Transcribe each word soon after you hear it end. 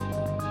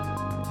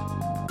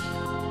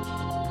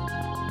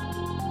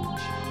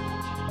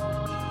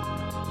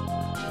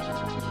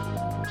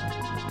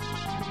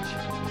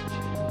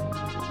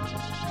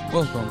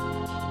Welcome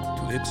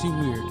to Ipsy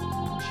Weird.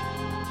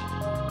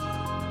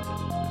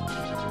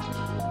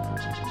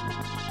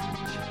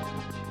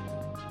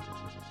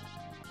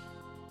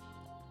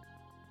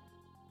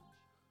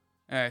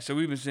 Alright, so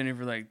we've been sitting here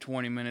for like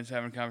 20 minutes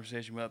having a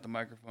conversation without the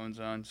microphones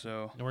on,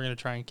 so... And we're going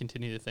to try and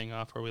continue the thing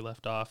off where we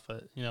left off,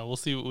 but, we'll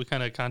see what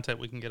kind of content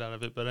we can get out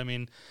of it. But,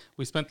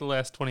 we spent the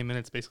last 20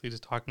 minutes basically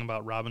just talking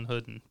about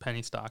Robinhood and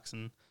penny stocks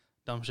and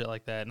dumb shit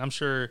like that. And I'm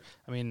sure,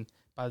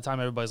 by the time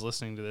everybody's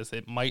listening to this,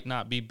 it might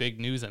not be big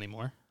news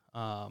anymore.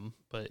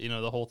 But,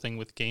 the whole thing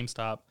with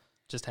GameStop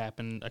just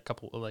happened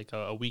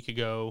a week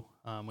ago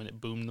when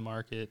it boomed the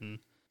market and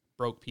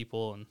broke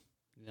people and...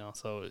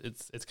 so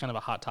it's kind of a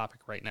hot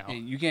topic right now. Hey,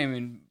 you can't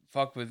even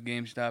fuck with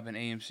GameStop and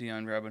AMC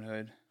on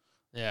Robinhood.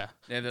 Yeah.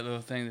 They have that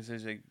little thing that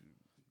says, like...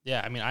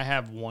 Yeah, I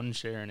have one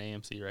share in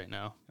AMC right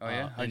now. Oh,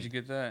 yeah? How'd you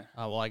get that?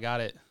 Well, I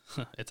got it.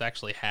 It's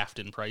actually halved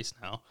in price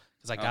now.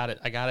 Because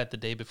I got it the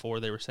day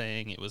before they were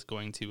saying it was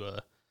going to...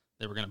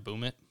 they were going to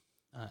boom it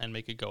and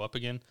make it go up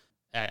again.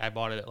 I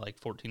bought it at like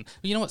 14.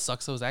 But you know what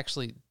sucks, though, is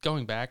actually,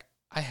 going back,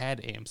 I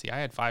had AMC. I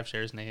had 5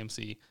 shares in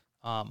AMC.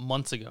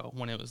 Months ago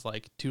when it was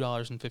like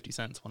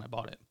 $2.50 when I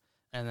bought it.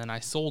 And then I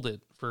sold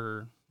it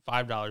for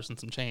 $5 and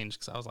some change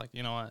because I was like,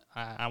 you know what,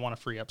 I want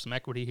to free up some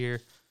equity here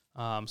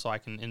so I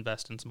can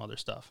invest in some other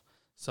stuff.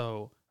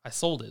 So I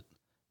sold it.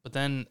 But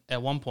then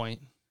at one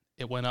point,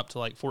 it went up to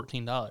like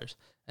 $14.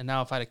 And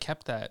now if I'd have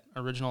kept that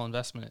original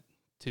investment at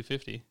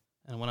 $2.50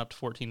 and went up to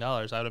 $14,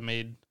 I would have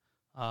made,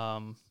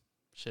 like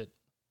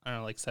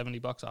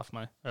 $70 off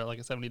or like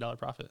a $70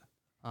 profit,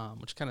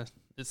 which kind of,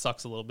 it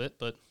sucks a little bit,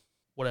 but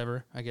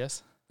whatever, I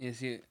guess. Yeah,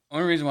 see,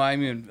 only reason why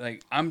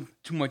I'm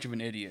too much of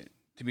an idiot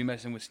to be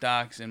messing with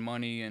stocks and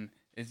money, and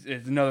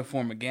it's another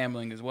form of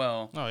gambling as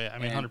well. Oh yeah,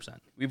 100%.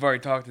 We've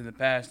already talked in the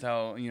past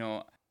how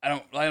I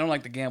don't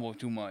like to gamble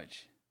too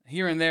much.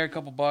 Here and there, a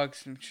couple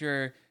bucks, I'm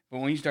sure, but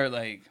when you start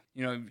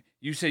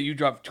you say you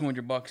dropped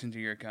 $200 into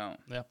your account.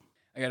 Yep.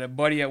 I got a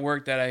buddy at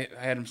work that I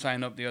had him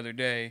sign up the other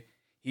day.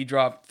 He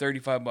dropped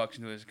 $35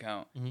 into his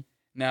account. Mm-hmm.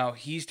 Now,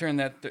 he's turned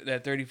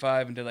that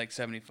 35 into like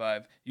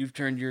 75. You've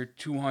turned your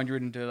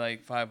 200 into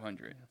like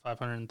 500.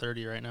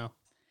 530 right now.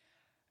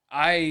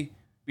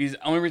 Because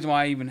the only reason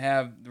why I even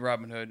have the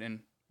Robinhood, and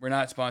we're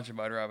not sponsored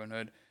by the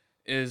Robinhood,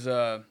 is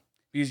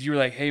because you were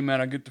like, hey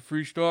man, I get the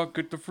free stock.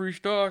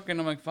 And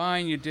I'm like,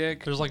 fine, you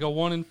dick. There's like a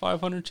 1 in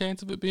 500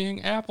 chance of it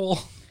being Apple.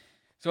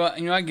 So,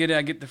 I get it.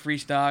 I get the free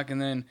stock.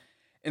 And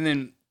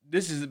then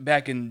this is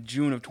back in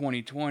June of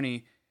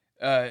 2020.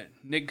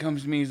 Nick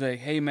comes to me, he's like,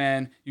 hey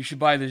man, you should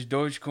buy this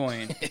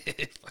Dogecoin.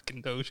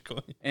 Fucking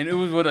Dogecoin. And it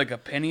was like a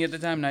penny at the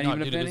time? Not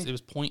even a penny? It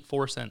was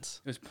 0.4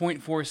 cents. It was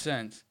 0.4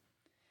 cents.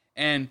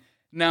 And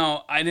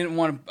now I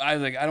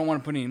was like, I don't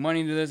want to put any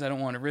money into this. I don't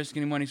want to risk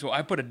any money. So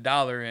I put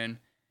 $1 in,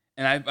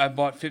 and I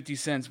bought 50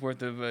 cents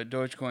worth of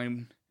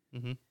Dogecoin.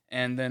 Mm-hmm.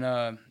 And then,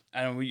 I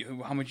don't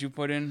know, how much you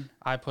put in?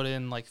 I put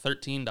in like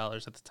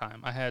 $13 at the time.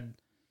 I had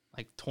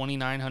like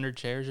 2,900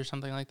 shares or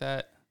something like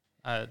that.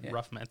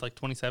 Rough math, like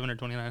 27 or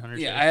 2,900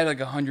 shares. Yeah, I had like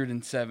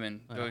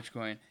 107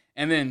 Dogecoin.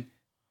 And then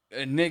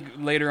Nick,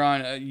 later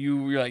on,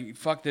 you were like,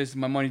 fuck this,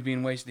 my money's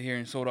being wasted here,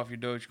 and sold off your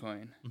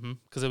Dogecoin.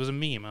 Because it was a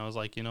meme. I was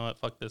like, you know what,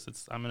 fuck this.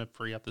 I'm going to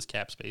free up this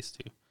cap space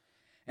too.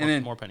 And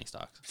then more penny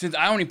stocks. Since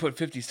I only put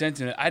 50 cents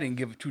in it, I didn't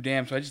give a two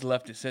damn, so I just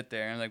left it sit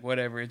there. I'm like,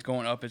 whatever, it's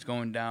going up, it's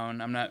going down.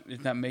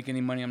 It's not making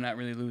any money. I'm not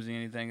really losing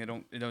anything.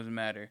 It doesn't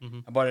matter. Mm-hmm.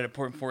 I bought it at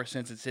 0.4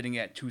 cents. It's sitting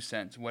at 2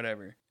 cents,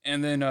 whatever.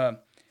 And then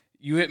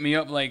you hit me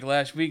up like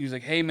last week. He was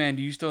like, hey man,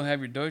 do you still have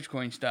your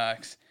Dogecoin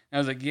stocks? And I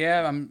was like,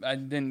 yeah, I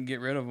didn't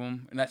get rid of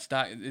them. And that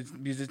stock,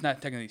 because it's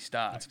not technically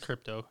stocks. It's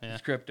crypto, yeah.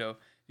 It's crypto.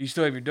 You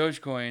still have your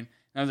Dogecoin? And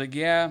I was like,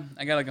 yeah,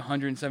 I got like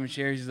 107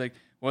 shares. He's like,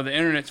 well, the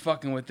internet's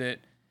fucking with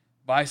it.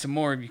 Buy some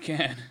more if you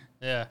can.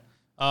 Yeah.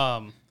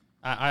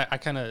 I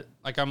kind of,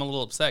 I'm a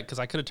little upset because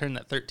I could have turned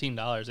that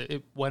 $13.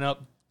 It went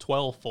up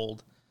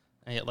 12-fold.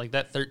 And yet,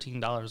 that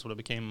 $13 would have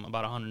became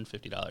about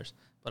 $150.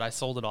 But I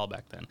sold it all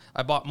back then.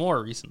 I bought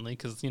more recently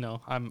because,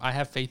 I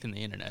have faith in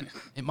the internet.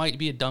 It might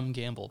be a dumb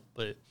gamble,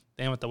 but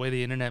damn it, the way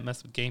the internet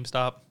messed with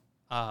GameStop,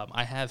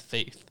 I have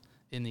faith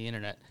in the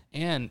internet.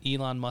 And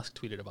Elon Musk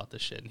tweeted about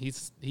this shit. And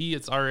he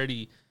has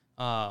already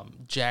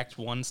jacked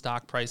one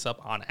stock price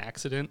up on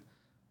accident.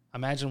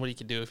 Imagine what he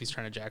could do if he's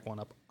trying to jack one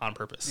up on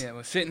purpose. Yeah,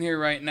 well, sitting here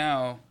right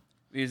now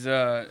is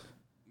the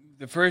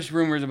first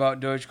rumors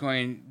about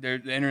Dogecoin, the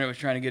internet was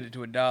trying to get it to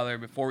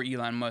 $1 before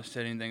Elon Musk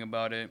said anything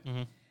about it.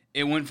 Mm-hmm.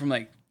 It went from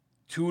like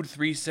 2 to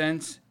 3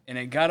 cents, and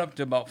it got up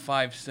to about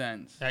 5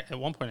 cents. At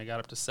one point, it got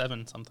up to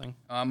 7 something.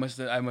 I must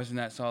have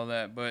not saw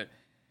that, but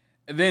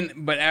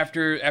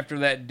after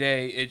that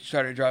day, it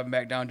started dropping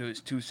back down to its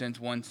 2 cents,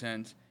 1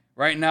 cent.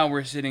 Right now,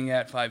 we're sitting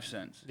at 5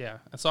 cents. Yeah,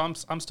 so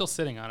I'm still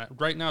sitting on it.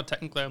 Right now,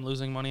 technically, I'm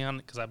losing money on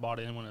it because I bought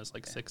it in when it was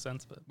like 6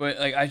 cents. But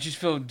I just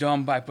feel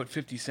dumb by put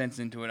 50 cents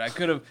into it. I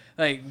could have,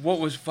 what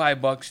was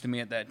 $5 to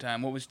me at that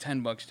time? What was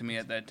 $10 to me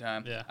at that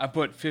time? Yeah. I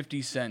put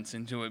 50 cents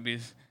into it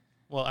because...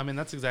 Well,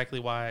 that's exactly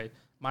why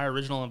my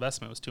original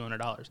investment was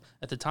 $200.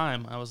 At the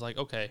time, I was like,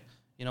 okay,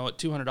 you know what,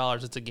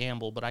 $200, it's a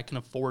gamble, but I can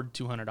afford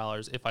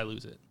 $200 if I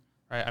lose it,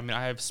 right? I mean,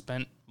 I have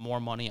spent more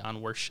money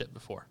on worse shit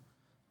before,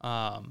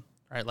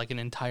 right? Like an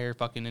entire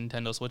fucking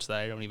Nintendo Switch that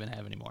I don't even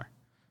have anymore.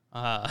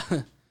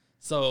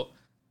 So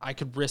I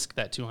could risk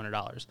that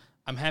 $200.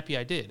 I'm happy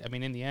I did. I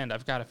mean, in the end,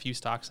 I've got a few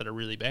stocks that are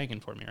really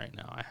banging for me right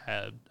now.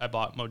 I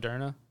bought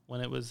Moderna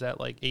when it was at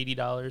like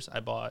 $80. I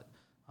bought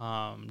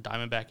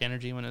Diamondback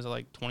Energy when it was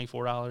like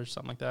 $24,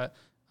 something like that.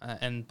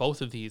 And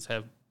both of these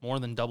have more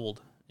than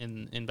doubled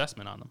in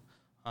investment on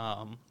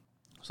them.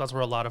 So that's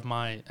where a lot of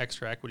my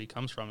extra equity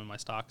comes from in my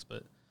stocks.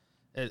 But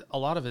a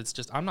lot of it's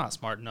just I'm not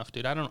smart enough,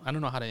 dude. I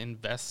don't know how to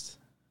invest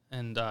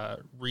and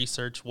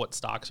research what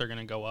stocks are going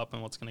to go up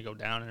and what's going to go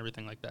down and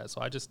everything like that.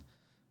 So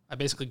I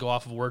basically go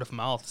off of word of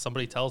mouth.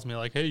 Somebody tells me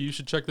like, hey, you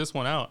should check this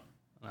one out.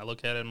 And I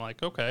look at it and I'm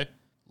like, okay,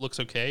 looks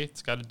okay.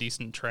 It's got a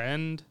decent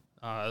trend.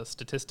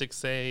 Statistics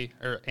say,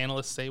 or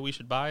analysts say we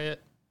should buy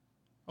it.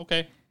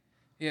 Okay.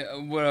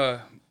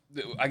 Yeah,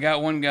 I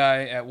got one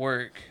guy at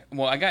work.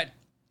 Well, I got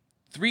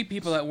 3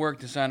 people at work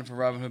to sign up for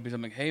Robinhood because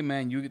I'm like, hey,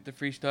 man, you get the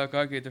free stock,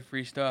 I get the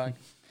free stock.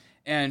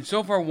 And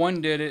so far,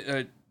 1 did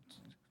it.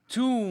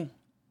 2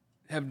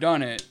 have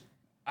done it.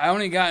 I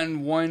only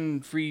gotten 1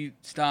 free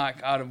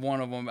stock out of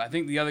one of them. I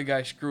think the other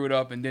guy screwed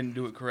up and didn't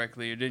do it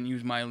correctly or didn't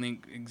use my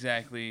link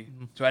exactly.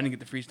 So I didn't get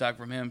the free stock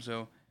from him,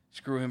 so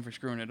screw him for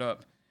screwing it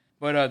up.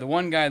 But the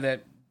one guy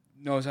that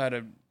knows how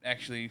to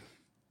actually,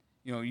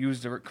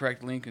 use the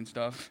correct link and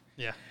stuff.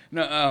 Yeah.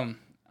 No,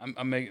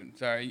 I'm making,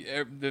 sorry.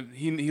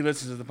 He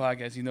listens to the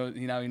podcast. He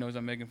knows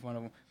I'm making fun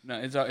of him. No,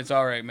 it's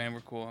all right, man.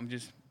 We're cool. I'm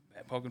just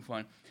poking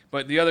fun.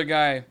 But the other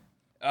guy,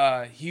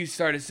 he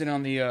started sitting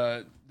on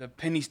the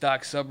penny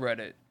stock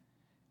subreddit,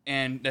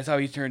 and that's how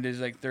he turned his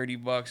like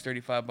 $30,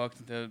 $35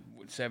 into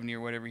 70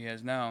 or whatever he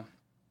has now.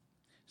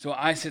 So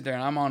I sit there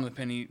and I'm on the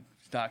penny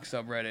stock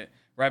subreddit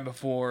right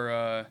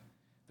before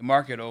the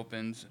market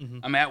opens. Mm-hmm.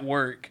 I'm at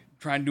work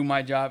trying to do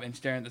my job and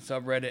staring at the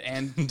subreddit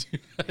and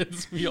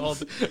dude, we all.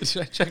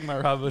 I check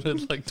my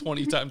Robinhood like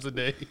 20 times a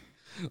day.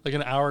 Like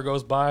an hour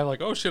goes by,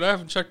 like, oh shit, I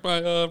haven't checked my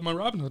my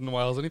Robinhood in a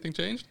while. Has anything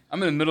changed?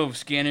 I'm in the middle of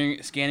scanning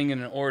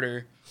in an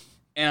order,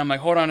 and I'm like,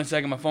 hold on a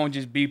second, my phone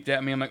just beeped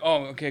at me. I'm like,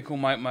 oh, okay, cool.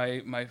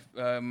 My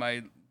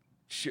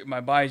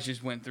buys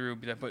just went through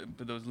because I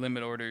put those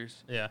limit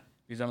orders. Yeah.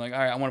 Because I'm like, all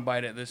right, I want to buy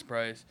it at this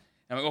price.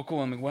 And I'm like, oh,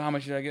 cool. I'm like, well, how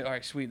much did I get? All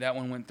right, sweet, that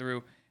one went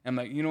through. And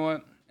I'm like, you know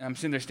what? And I'm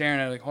sitting there staring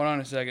at it, like, hold on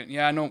a second.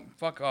 Yeah, I know.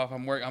 Fuck off.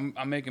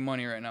 I'm making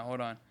money right now.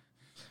 Hold on.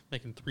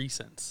 Making 3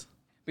 cents.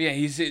 But yeah,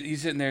 he's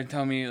sitting there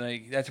telling me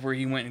like that's where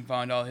he went and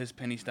found all his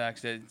penny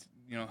stocks that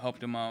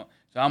helped him out.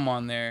 So I'm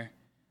on there.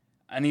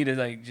 I need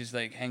to just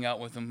hang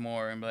out with him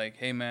more and be like,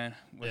 hey man,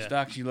 what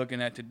stocks you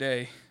looking at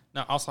today?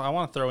 Now, also I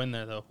want to throw in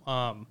there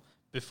though,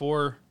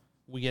 before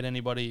we get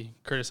anybody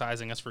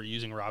criticizing us for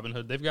using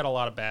Robinhood, they've got a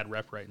lot of bad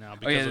rep right now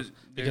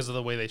because of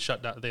the way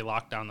they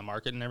locked down the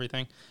market and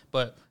everything.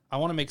 But I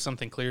want to make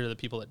something clear to the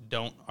people that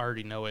don't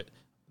already know it.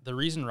 The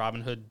reason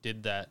Robinhood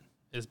did that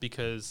is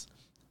because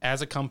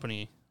as a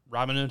company,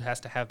 Robinhood has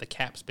to have the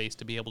cap space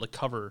to be able to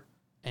cover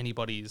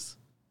anybody's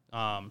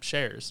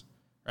shares,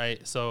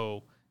 right?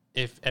 So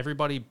if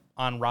everybody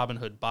on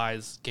Robinhood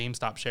buys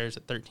GameStop shares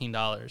at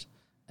 $13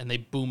 and they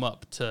boom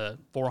up to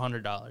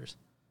 $400,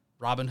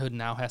 Robinhood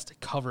now has to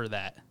cover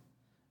that,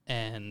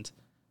 and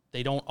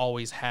they don't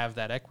always have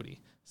that equity.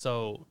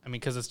 So, I mean,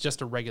 because it's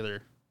just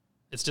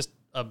it's just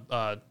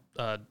a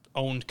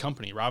owned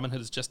company. Robinhood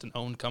is just an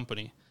owned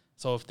company.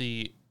 So if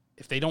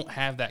they don't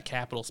have that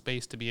capital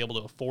space to be able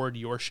to afford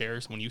your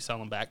shares when you sell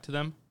them back to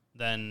them,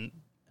 then,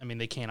 I mean,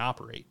 they can't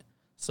operate.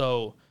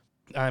 So,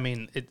 I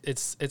mean,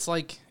 it's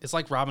like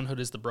Robinhood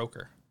is the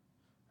broker,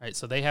 right?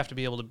 So they have to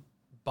be able to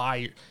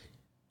buy.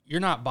 You're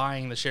not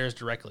buying the shares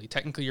directly.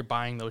 Technically, you're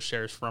buying those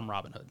shares from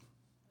Robinhood,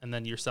 and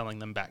then you're selling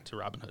them back to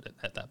Robinhood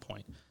at that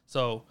point.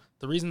 So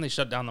the reason they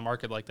shut down the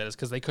market like that is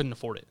because they couldn't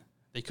afford it.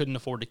 They couldn't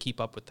afford to keep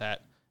up with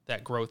that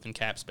growth in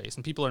cap space.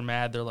 And people are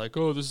mad. They're like,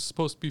 oh, this is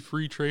supposed to be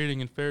free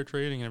trading and fair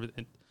trading and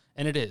everything.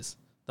 And it is.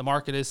 The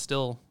market is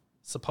still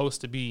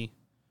supposed to be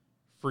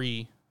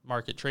free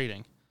market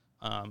trading.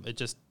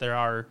 There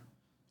are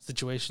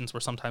situations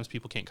where sometimes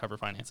people can't cover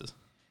finances.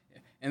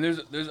 And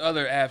there's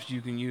other apps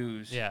you can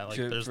use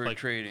for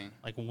trading.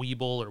 Like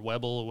Webull or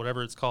Webble or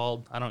whatever it's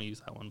called. I don't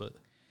use that one, but...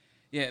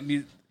 Yeah,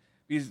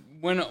 because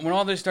when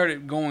all this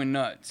started going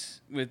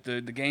nuts with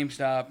the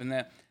GameStop and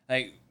that,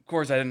 like, of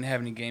course I didn't have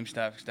any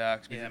GameStop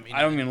stocks. Yeah,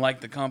 I don't even like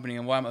the company,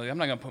 and I'm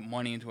not going to put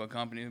money into a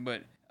company.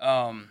 But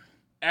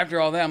after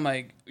all that, I'm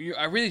like,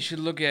 I really should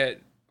look at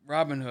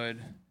Robinhood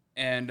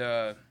and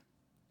the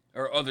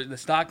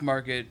stock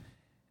market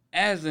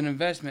as an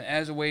investment,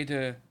 as a way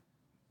to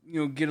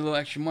get a little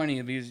extra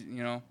money. Because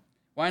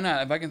why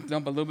not? If I can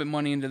dump a little bit of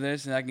money into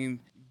this and I can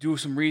do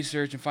some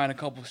research and find a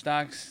couple of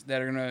stocks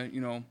that are gonna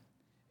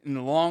in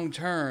the long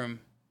term,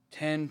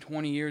 10,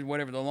 20 years,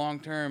 whatever, the long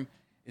term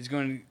is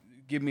going to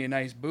give me a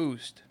nice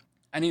boost.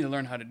 I need to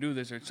learn how to do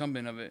this or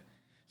something of it.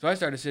 So I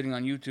started sitting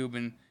on YouTube,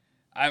 and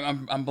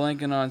I'm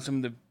blanking on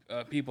some of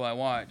the people I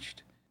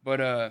watched.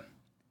 But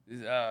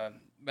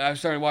But I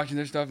started watching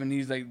their stuff, and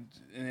he's like,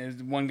 and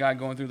there's one guy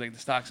going through like the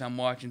stocks I'm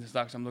watching, the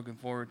stocks I'm looking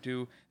forward to.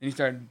 And he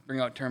started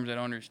bringing out terms I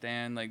don't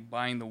understand, like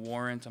buying the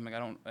warrants. I'm like,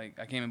 I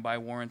can't even buy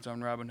warrants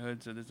on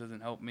Robinhood, so this doesn't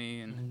help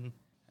me. And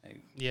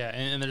yeah,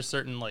 and there's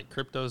certain like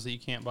cryptos that you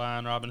can't buy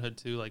on Robinhood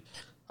too. Like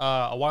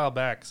a while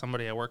back,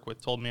 somebody I work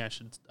with told me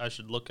I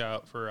should look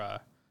out for I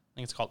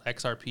think it's called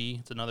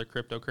XRP. It's another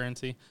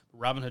cryptocurrency.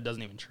 Robinhood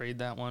doesn't even trade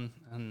that one,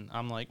 and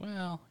I'm like,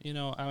 well, I mean,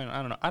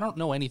 I don't know. I don't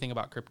know anything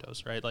about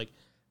cryptos, right? Like.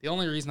 The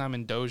only reason I'm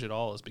in Doge at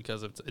all is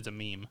because it's a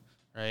meme,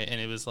 right?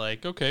 And it was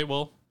like, okay,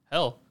 well,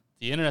 hell,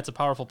 the internet's a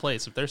powerful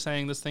place. If they're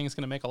saying this thing's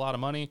going to make a lot of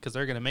money because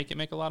they're going to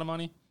make a lot of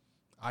money,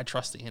 I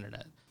trust the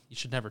internet. You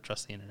should never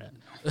trust the internet.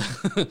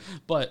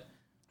 But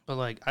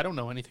like, I don't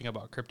know anything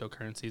about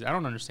cryptocurrencies. I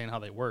don't understand how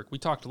they work. We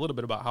talked a little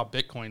bit about how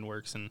Bitcoin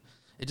works, and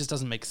it just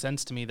doesn't make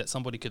sense to me that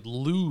somebody could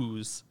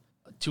lose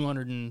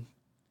 $270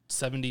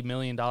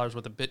 million worth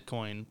of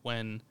Bitcoin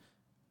when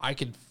I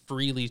could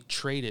freely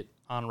trade it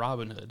on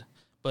Robinhood.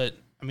 But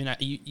I mean,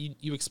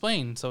 you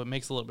explain, so it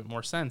makes a little bit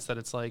more sense that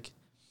it's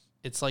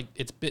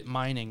bit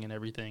mining and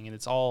everything, and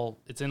it's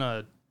in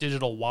a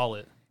digital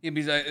wallet. Yeah,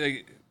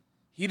 because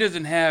he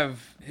doesn't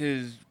have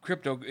his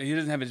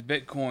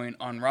Bitcoin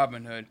on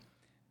Robinhood.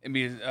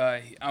 Because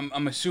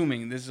I'm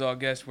assuming, this is all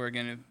guesswork,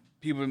 again, if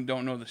people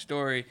don't know the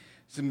story,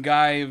 some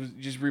guy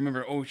just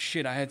remember, oh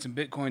shit, I had some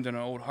Bitcoins on an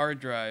old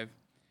hard drive,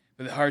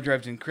 but the hard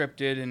drive's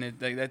encrypted, and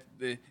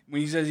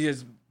when he says he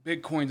has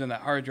Bitcoins on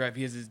that hard drive,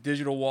 he has his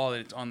digital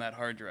wallet. It's on that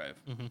hard drive,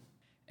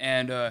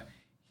 and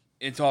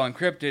it's all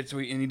encrypted. So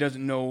he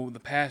doesn't know the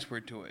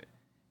password to it,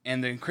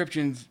 and the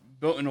encryption's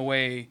built in a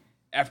way.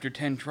 After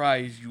 10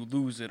 tries, you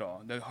lose it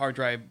all. The hard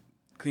drive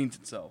cleans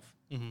itself,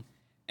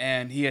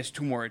 and he has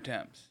 2 more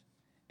attempts.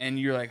 And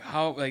you're like,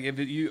 how? Like,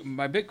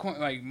 my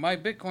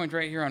Bitcoin's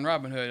right here on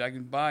Robinhood. I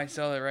can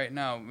sell it right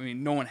now. I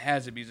mean, no one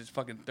has it because it's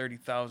fucking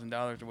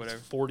 $30,000 or whatever.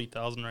 It's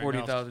 $40,000 right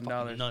now.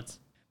 $40,000. Nuts.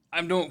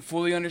 I don't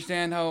fully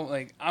understand how,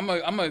 like, I'm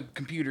a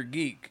computer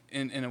geek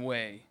in a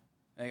way.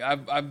 Like,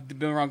 I've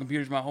been around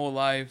computers my whole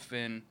life,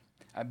 and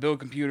I build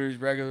computers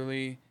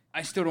regularly.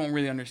 I still don't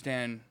really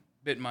understand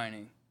bit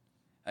mining.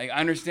 Like, I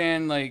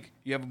understand, like,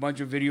 you have a bunch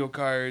of video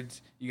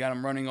cards, you got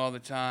them running all the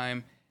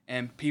time,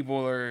 and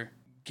people are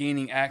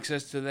gaining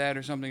access to that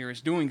or something, or it's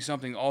doing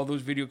something. All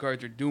those video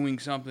cards are doing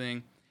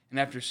something, and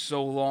after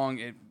so long,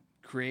 it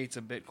creates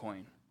a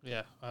Bitcoin.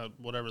 Yeah,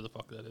 whatever the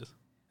fuck that is.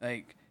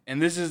 Like,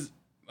 and this is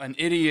an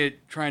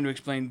idiot trying to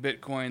explain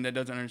Bitcoin that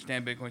doesn't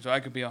understand Bitcoin, so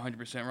I could be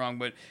 100% wrong,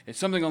 but it's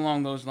something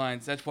along those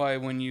lines. That's why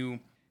when you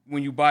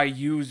buy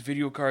used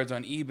video cards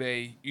on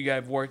eBay, you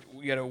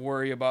gotta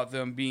worry about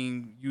them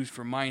being used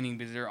for mining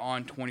because they're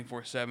on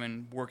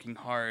 24/7 working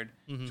hard.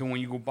 So when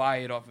you go buy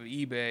it off of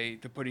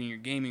eBay to put in your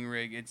gaming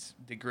rig, it's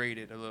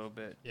degraded a little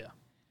bit. Yeah.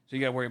 So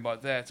you gotta worry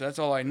about that. So that's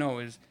all I know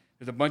is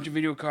there's a bunch of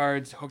video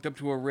cards hooked up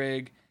to a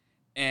rig,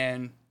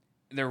 and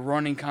they're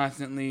running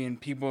constantly, and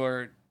people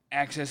are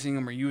accessing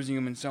them or using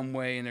them in some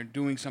way, and they're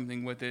doing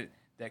something with it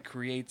that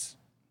creates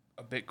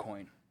a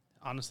Bitcoin.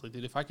 Honestly,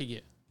 dude, if I could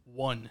get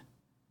one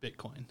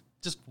Bitcoin,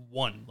 just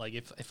one, like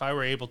if I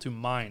were able to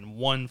mine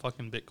one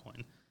fucking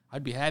Bitcoin,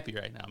 I'd be happy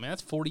right now, man.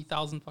 That's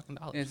 $40,000 fucking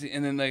dollars.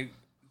 And then like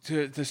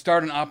to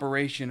start an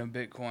operation of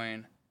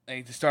Bitcoin,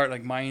 like to start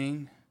like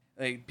mining,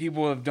 like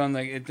people have done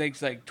like it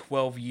takes like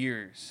 12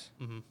 years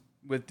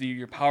with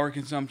your power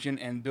consumption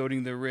and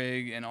building the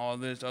rig and all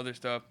this other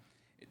stuff.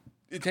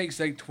 It takes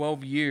like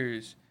 12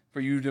 years for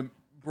you to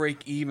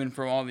break even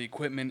from all the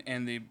equipment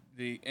and the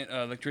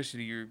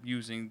electricity you're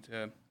using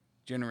to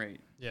generate.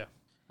 Yeah,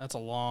 that's a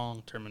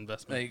long-term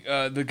investment.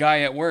 Like the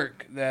guy at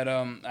work that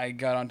I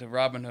got onto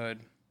Robinhood,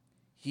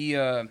 he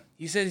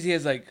says he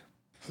has like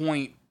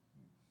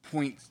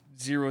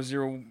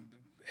 0.00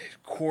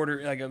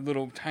 quarter, like a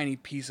little tiny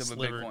piece of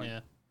Sliver, a Bitcoin. Yeah.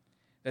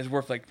 That's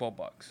worth like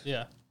 $12.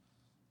 Yeah.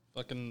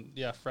 Fucking,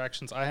 yeah,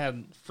 fractions. I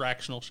had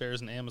fractional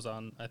shares in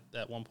Amazon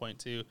at one point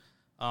too.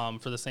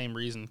 For the same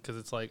reason, because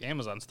it's like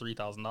Amazon's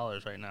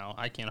 $3,000 right now.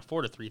 I can't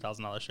afford a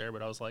 $3,000 share,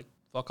 but I was like,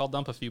 fuck, I'll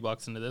dump a few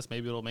bucks into this.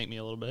 Maybe it'll make me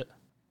a little bit.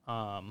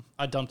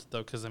 I dumped it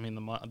though, because I mean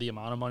the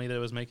amount of money that it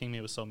was making me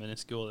was so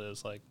minuscule that it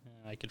was like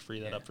I could free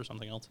that up for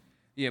something else.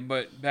 Yeah,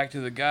 but back to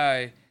the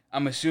guy.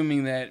 I'm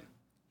assuming that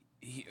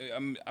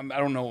I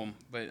don't know him,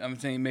 but I'm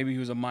saying maybe he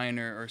was a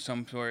miner or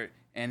some sort,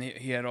 and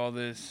he had all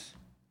this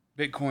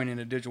Bitcoin in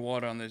a digital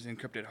wallet on this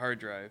encrypted hard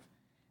drive,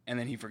 and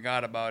then he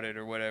forgot about it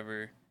or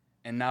whatever.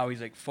 And now he's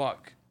like,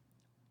 fuck,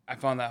 I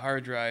found that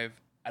hard drive.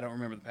 I don't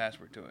remember the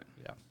password to it.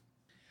 Yeah.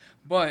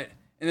 But,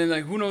 and then,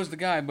 like, who knows the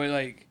guy? But,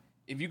 like,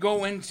 if you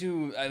go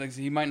into, like,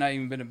 he might not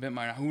even been a bit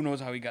miner. Who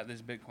knows how he got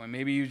this Bitcoin?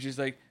 Maybe he was just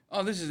like,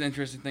 oh, this is an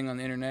interesting thing on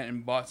the internet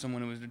and bought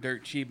someone who was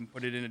dirt cheap and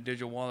put it in a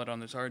digital wallet on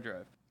this hard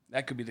drive.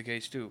 That could be the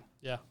case, too.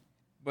 Yeah.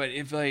 But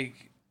if,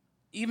 like,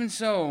 even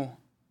so,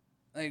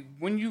 like,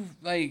 when you,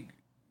 like,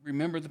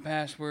 remember the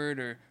password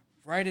or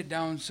write it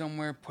down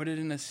somewhere, put it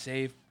in a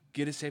safe,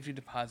 get a safety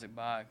deposit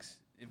box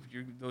if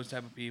you're those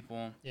type of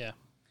people. Yeah.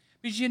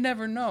 Because you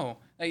never know.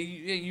 Like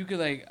you could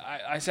like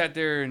I sat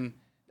there and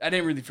I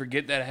didn't really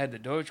forget that I had the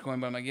Dogecoin,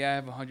 but I'm like, yeah, I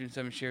have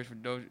 107 shares for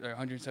or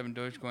 107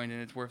 Dogecoin,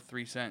 and it's worth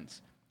 3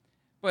 cents.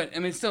 But I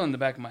mean, it's still in the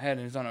back of my head,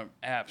 and it's on an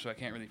app, so I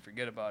can't really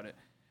forget about it.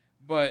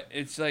 But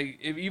it's like,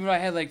 even if I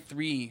had like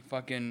 3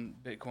 fucking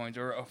Bitcoins,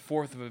 or a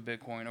fourth of a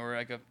Bitcoin, or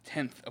like a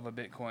 10th of a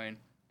Bitcoin,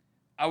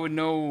 I would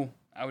know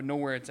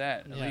where it's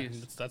at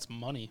least. That's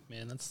money,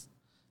 man.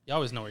 You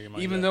always know where your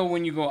money is. Even though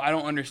when you go, I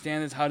don't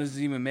understand this, how does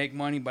this even make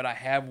money, but I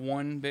have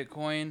 1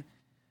 Bitcoin,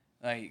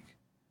 like,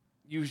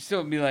 you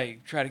still be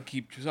like, try to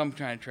keep some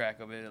kind of track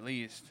of it at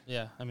least.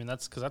 Yeah, I mean,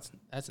 that's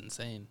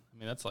insane. I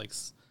mean, that's like,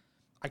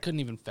 I couldn't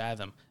even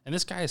fathom. And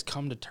this guy has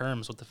come to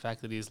terms with the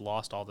fact that he's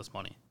lost all this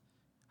money.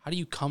 How do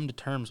you come to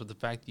terms with the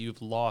fact that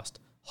you've lost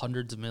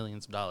hundreds of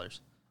millions of dollars?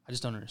 I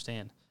just don't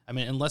understand. I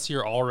mean, unless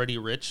you're already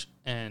rich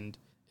and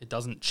it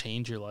doesn't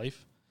change your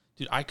life.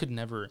 Dude, I could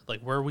never,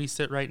 like, where we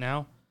sit right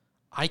now,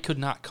 I could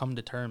not come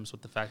to terms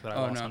with the fact that I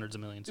lost hundreds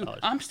of millions of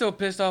dollars. I'm still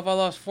pissed off I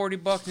lost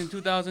 $40 in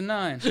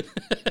 2009.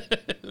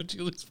 What'd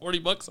you lose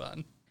 $40 on?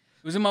 It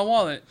was in my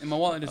wallet, and my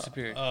wallet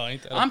disappeared.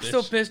 Ain't that a I'm bitch?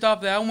 still pissed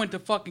off that I went to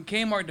fucking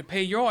Kmart to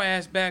pay your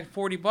ass back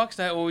 $40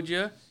 I owed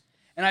you,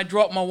 and I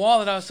dropped my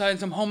wallet outside and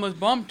some homeless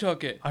bum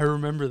took it. I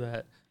remember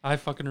that. I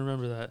fucking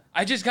remember that.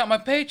 I just got my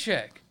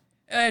paycheck.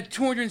 I had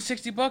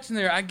 $260 in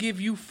there. I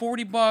give you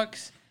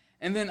 $40,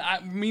 and then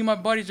me and my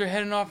buddies are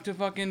heading off to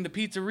fucking the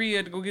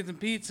pizzeria to go get some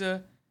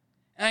pizza,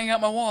 and I ain't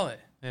got my wallet.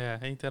 Yeah,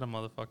 ain't that a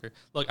motherfucker?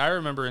 Look, I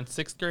remember in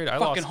 6th grade, I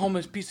fucking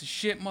homeless piece of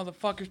shit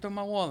motherfucker stole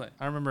my wallet.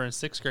 I remember in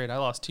 6th grade, I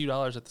lost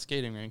 $2 at the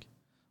skating rink.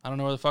 I don't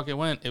know where the fuck it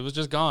went. It was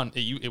just gone.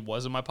 It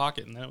was in my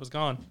pocket, and then it was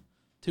gone.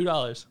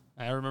 $2.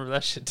 I remember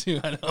that shit too.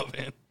 I know,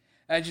 man.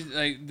 I just,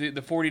 like, the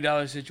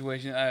 $40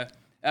 situation, that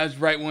was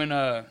right when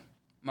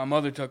my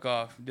mother took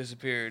off,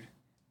 disappeared,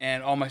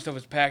 and all my stuff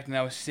was packed, and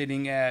I was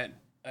sitting at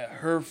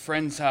her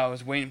friend's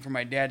house waiting for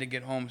my dad to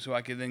get home so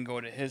I could then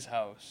go to his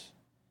house.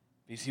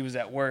 Because he was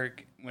at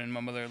work when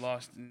my mother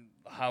lost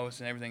the house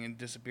and everything and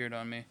disappeared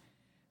on me.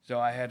 So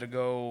I had to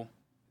go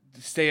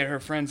stay at her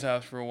friend's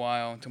house for a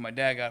while until my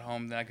dad got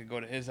home. Then I could go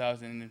to his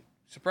house and,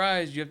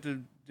 surprise, you have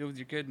to deal with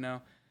your kid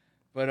now.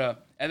 But I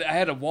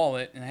had a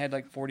wallet and I had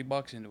like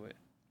 $40 into it.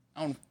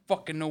 I don't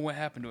fucking know what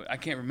happened to it. I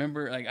can't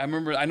remember. Like, I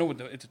know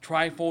it's a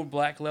trifold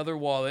black leather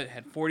wallet.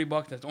 Had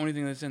 $40. That's the only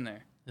thing that's in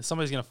there. If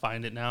somebody's going to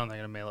find it now and they're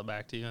going to mail it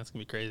back to you, that's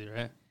going to be crazy,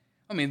 right?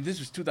 I mean, this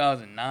was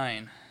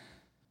 2009.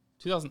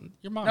 2000.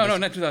 Your mom. No,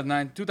 not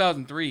 2009.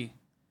 2003.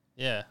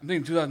 Yeah. I'm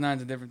thinking 2009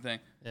 is a different thing.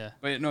 Yeah.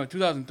 But no,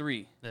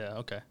 2003. Yeah.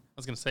 Okay. I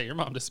was gonna say your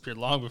mom disappeared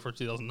long before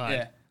 2009.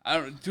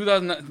 Yeah.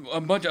 2009. A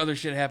bunch of other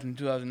shit happened in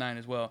 2009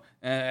 as well.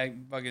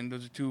 And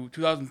those are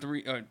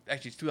 2003.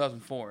 Actually, it's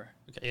 2004.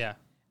 Okay. Yeah.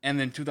 And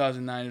then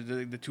 2009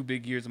 is the 2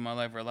 big years of my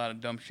life where a lot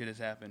of dumb shit has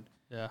happened.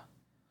 Yeah.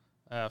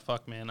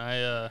 Fuck, man.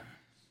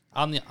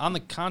 On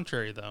the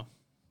contrary though,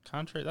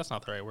 that's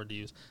not the right word to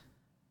use.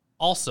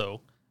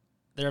 Also,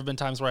 there have been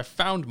times where I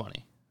found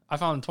money. I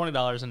found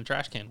 $20 in a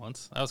trash can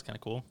once. That was kind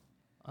of cool.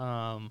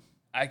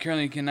 I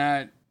currently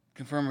cannot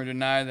confirm or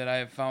deny that I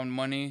have found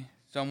money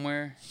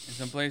somewhere in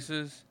some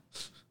places.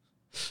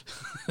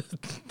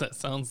 That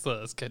sounds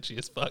sketchy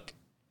as fuck.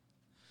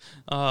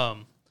 But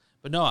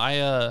no,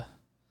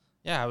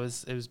 it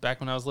was back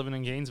when I was living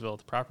in Gainesville,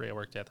 the property I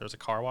worked at. There was a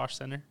car wash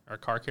center or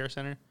car care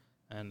center,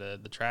 and the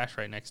trash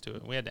right next to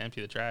it. We had to empty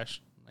the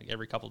trash like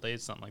every couple of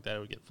days, something like that. It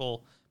would get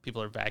full.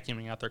 People are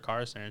vacuuming out their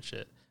cars there and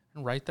shit.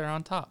 And right there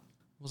on top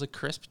was a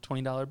crisp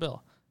 $20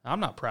 bill. Now,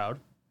 I'm not proud.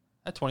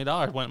 That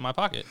 $20 went in my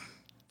pocket.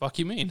 Fuck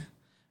you mean?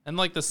 And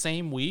like the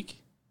same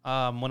week,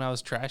 when I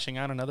was trashing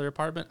out another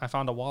apartment, I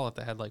found a wallet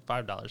that had like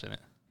 $5 in it.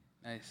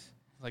 Nice.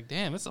 Like,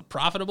 damn, it's a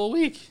profitable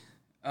week.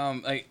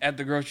 Like at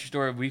the grocery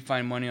store, if we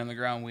find money on the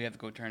ground, we have to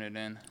go turn it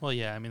in. Well,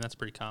 yeah, I mean that's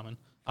pretty common.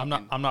 I'm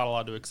not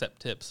allowed to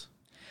accept tips.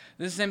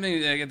 This is the same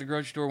thing like at the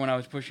grocery store when I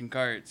was pushing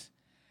carts.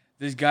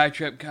 This guy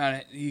kept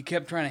trying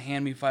to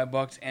hand me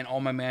 $5, and all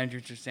my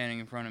managers are standing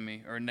in front of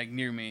me or like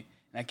near me,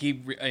 and I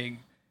keep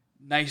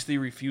nicely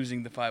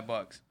refusing the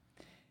 $5.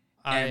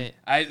 And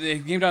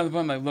it came down to the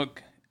point, I'm like,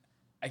 look,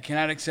 I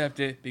cannot accept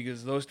it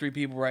because those 3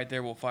 people right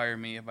there will fire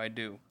me if I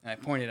do. And I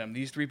pointed at them.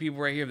 These 3 people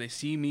right here, if they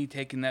see me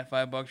taking that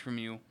 $5 from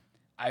you,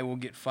 I will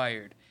get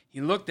fired. He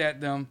looked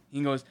at them.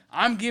 He goes,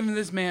 I'm giving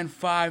this man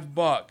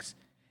 $5.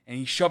 And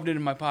he shoved it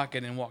in my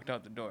pocket and walked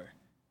out the door.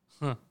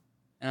 Huh.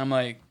 And I'm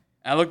like,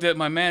 I looked at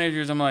my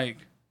managers. I'm like,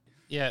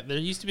 yeah, there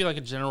used to be like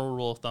a general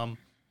rule of thumb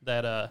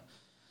that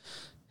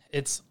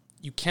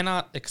you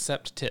cannot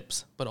accept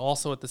tips, but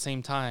also at the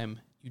same time,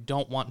 you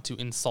don't want to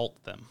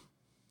insult them,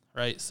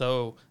 right?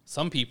 So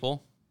some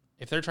people,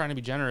 if they're trying to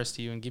be generous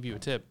to you and give you a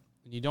tip,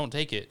 and you don't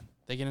take it,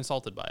 they get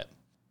insulted by it.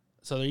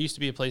 So there used to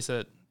be a place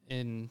that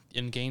in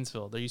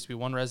Gainesville, there used to be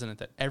one resident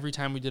that every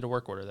time we did a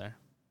work order there,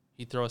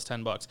 he'd throw us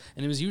 $10,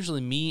 and it was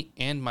usually me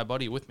and my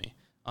buddy with me.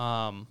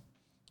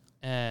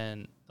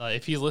 And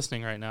if he's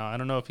listening right now, I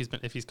don't know if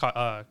he's caught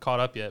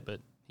up yet, but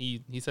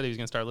he said he was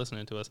gonna start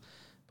listening to us.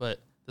 But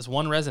this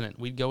one resident,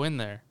 we'd go in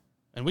there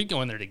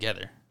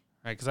together,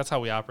 right? Because that's how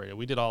we operated.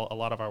 We did a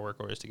lot of our work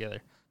orders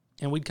together,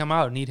 and we'd come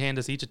out and he'd hand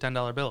us each a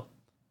 $10 bill,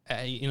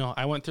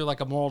 I went through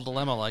like a moral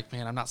dilemma. Like,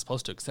 man, I'm not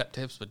supposed to accept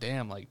tips, but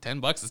damn, like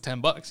 $10 is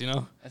 $10. You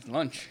know, That's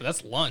lunch. But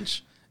that's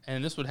lunch.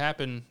 And this would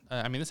happen.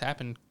 This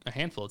happened a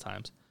handful of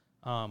times.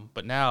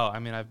 But now,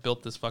 I've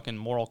built this fucking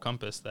moral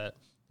compass that,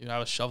 I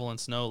was shoveling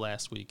snow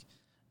last week,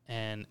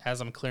 and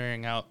as I'm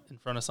clearing out in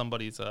front of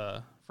somebody's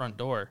front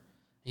door,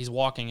 he's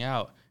walking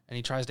out and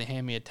he tries to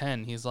hand me a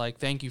 10. He's like,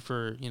 thank you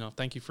for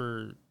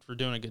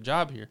doing a good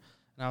job here.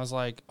 And I was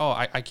like, oh,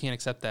 I can't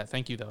accept that.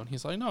 Thank you, though. And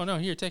he's like, no,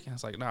 here, take it. I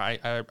was like, no,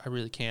 I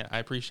really can't. I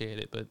appreciate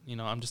it. But,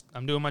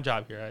 I'm doing my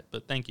job here.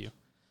 But thank you.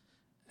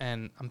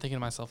 And I'm thinking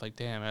to myself, like,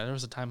 damn, there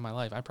was a time in my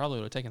life I probably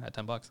would have taken that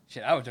 $10.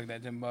 Shit, I would have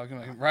took that $10. I'm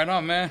like, right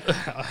on, man.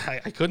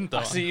 I couldn't, though.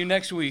 I'll see you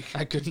next week.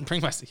 I couldn't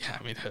bring myself.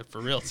 Yeah,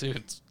 for real, too.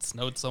 It's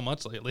snowed so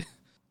much lately.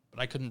 But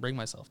I couldn't bring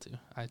myself to.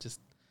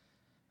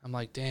 I'm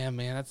like, damn,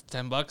 man, that's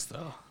 $10,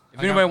 though. If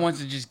anybody wants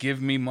to just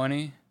give me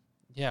money.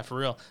 Yeah, for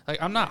real.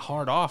 Like, I'm not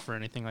hard off or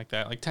anything like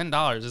that. Like,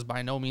 $10 is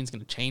by no means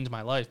going to change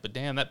my life. But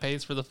damn, that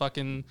pays for the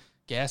fucking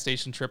gas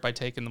station trip I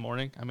take in the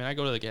morning. I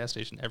go to the gas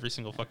station every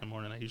single fucking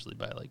morning. I usually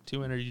buy like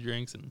 2 energy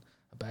drinks and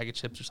a bag of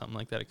chips or something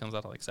like that. It comes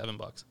out to like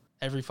 $7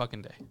 every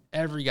fucking day.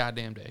 Every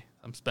goddamn day.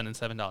 I'm spending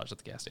 $7 at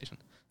the gas station.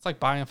 It's like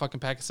buying a fucking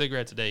pack of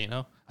cigarettes a day,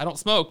 I don't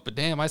smoke, but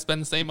damn, I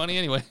spend the same money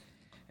anyway.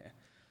 Yeah.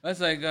 That's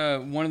like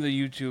one of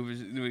the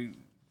YouTubers. We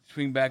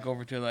swing back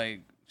over to like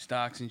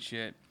stocks and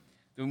shit.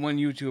 The one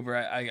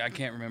YouTuber, I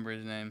can't remember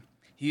his name.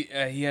 He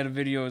had a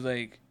video,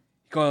 like,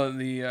 he called it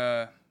the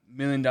 $1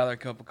 million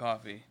cup of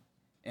coffee.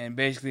 And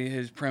basically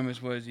his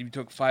premise was if you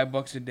took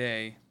 $5 a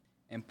day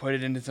and put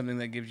it into something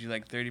that gives you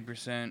like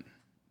 30%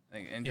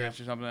 like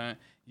interest or something like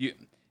that,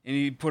 and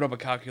he put up a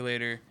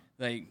calculator,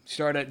 like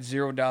start at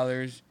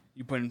 $0,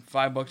 you put in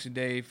 $5 a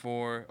day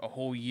for a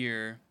whole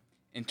year,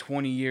 in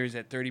 20 years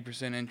at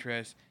 30%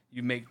 interest,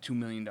 you make $2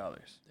 million.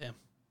 Damn.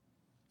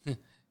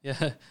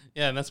 Yeah,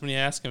 and that's when you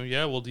ask him,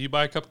 well, do you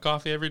buy a cup of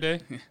coffee every day?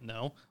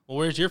 No. Well,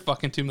 where's your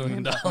fucking $2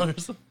 million?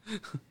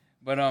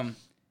 But,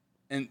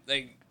 and,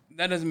 like,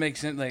 that doesn't make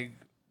sense. Like,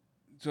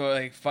 so,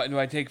 like, do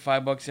I take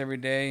 $5 every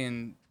day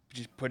and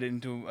just put it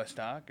into a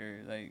stock?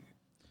 Or, like,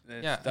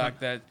 stock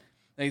that,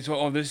 like,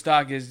 so, this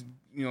stock is,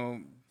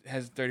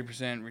 has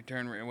 30%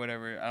 return rate or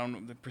whatever. I don't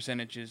know, the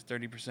percentage is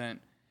 30%.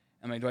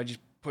 I'm like, do I just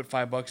put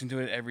 $5 into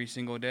it every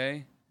single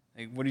day?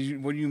 Like, what do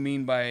you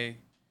mean by,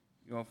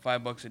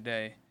 $5 a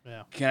day?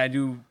 Yeah. Can I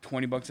do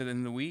 $20 at the end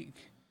of the week?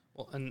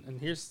 Well, and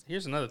here's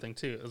another thing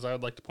too, is I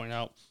would like to point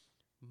out,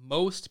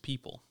 most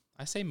people,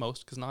 I say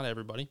most because not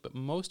everybody, but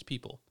most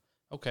people,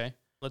 okay,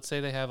 let's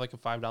say they have like a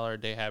 $5 a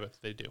day habit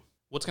that they do.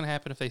 What's going to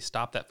happen if they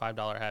stop that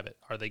 $5 habit?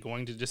 Are they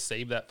going to just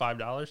save that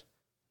 $5?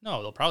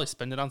 No, they'll probably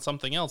spend it on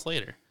something else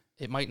later.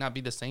 It might not be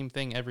the same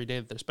thing every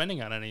day that they're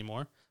spending on it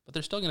anymore, but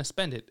they're still going to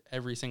spend it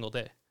every single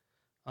day.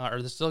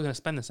 Or they're still going to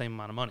spend the same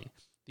amount of money.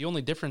 The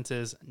only difference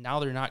is now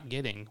they're not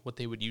getting what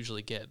they would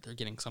usually get. They're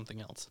getting something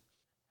else.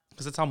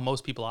 Because that's how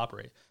most people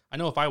operate. I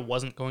know if I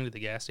wasn't going to the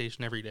gas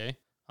station every day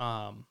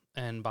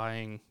and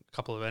buying a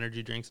couple of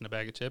energy drinks and a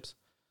bag of chips,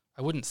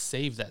 I wouldn't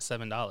save that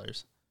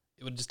 $7.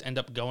 It would just end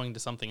up going to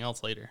something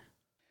else later.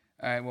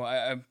 All right, well,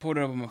 I pulled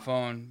it up on my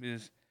phone.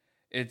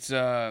 It's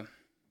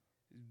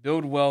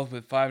build wealth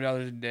with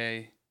 $5 a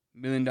day,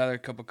 $1 million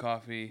cup of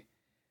coffee.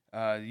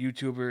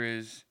 YouTuber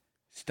is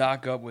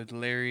stock up with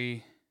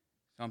Larry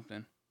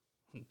something.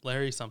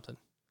 Larry something.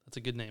 That's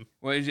a good name.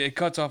 Well, it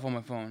cuts off on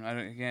my phone.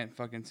 I can't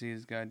fucking see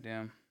his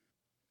goddamn.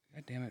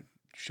 God damn it!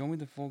 Show me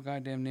the full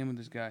goddamn name of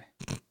this guy.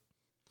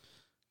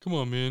 Come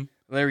on, man.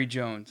 Larry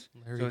Jones.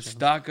 It's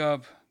stock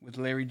up with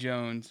Larry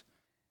Jones,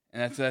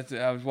 and that's.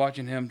 I was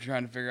watching him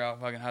trying to figure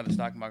out fucking how the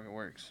stock market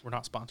works. We're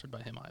not sponsored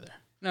by him either.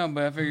 No,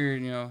 but I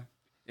figured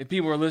if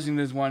people are listening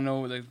to this want to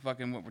know what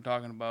we're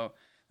talking about.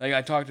 Like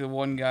I talked to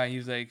one guy. He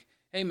was like,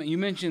 "Hey man, you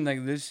mentioned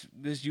like this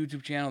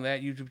YouTube channel,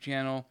 that YouTube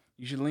channel.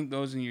 You should link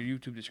those in your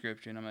YouTube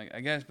description." I'm like, I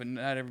guess, but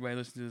not everybody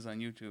listens to this on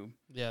YouTube.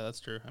 Yeah, that's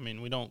true.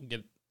 We don't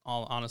get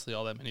all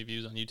that many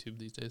views on YouTube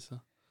these days.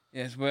 So.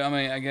 Yes, but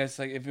I guess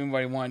like if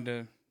anybody wanted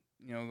to,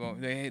 go,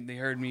 they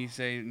heard me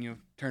say,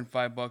 turn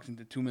 $5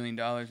 into $2 million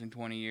in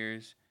 20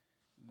 years.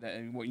 That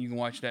you can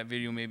watch that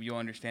video, maybe you'll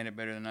understand it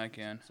better than I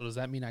can. So does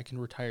that mean I can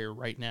retire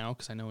right now?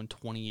 Because I know in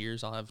 20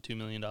 years I'll have $2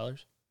 million.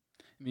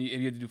 If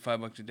you have to do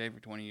 $5 a day for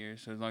 20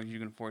 years, so as long as you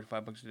can afford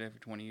 $5 a day for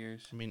 20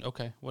 years.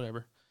 Okay,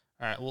 whatever.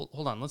 All right, well,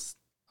 hold on.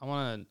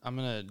 I'm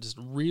gonna just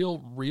real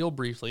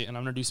briefly, and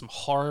I'm gonna do some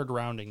hard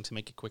rounding to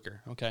make it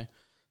quicker. Okay,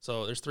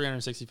 so there's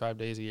 365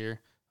 days a year,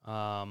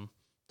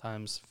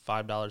 times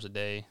 $5 a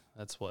day.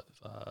 That's what?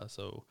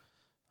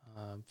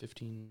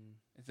 15.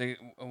 It's like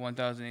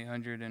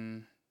 1,800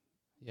 and.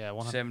 Yeah,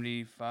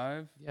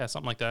 75. Yeah,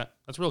 something like that.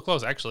 That's real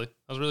close, actually. That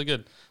was really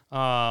good.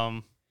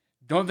 Don't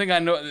think I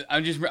know.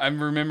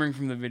 I'm remembering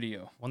from the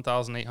video.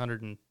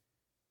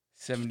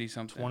 1,870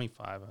 something.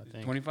 25, I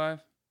think.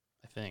 25.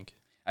 I think.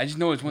 I just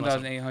know it's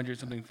 1,800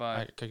 something 5.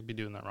 I could be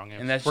doing that wrong.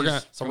 And that's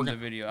from the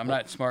video. I'm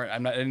not smart. I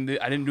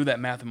didn't do that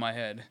math in my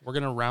head. We're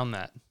gonna round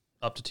that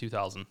up to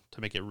 2,000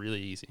 to make it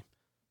really easy.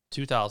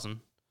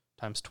 2,000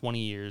 times 20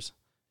 years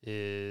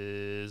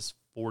is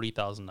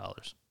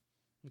 $40,000.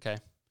 Okay.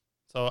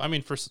 So I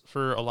mean,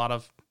 for a lot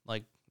of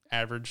like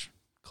average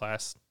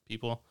class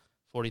people,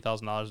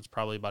 $40,000 is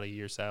probably about a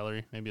year's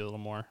salary, maybe a little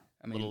more,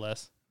 a little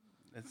less.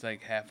 That's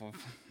like half of.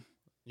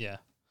 Yeah.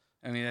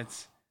 I mean,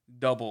 that's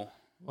double.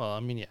 Well, I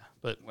mean, yeah,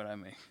 but what I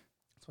make.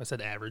 So I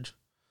said average.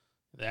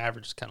 The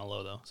average is kind of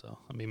low though, so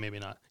I mean maybe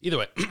not. Either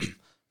way,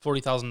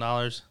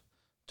 $40,000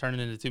 turning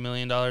into $2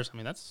 million. I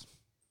mean that's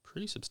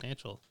pretty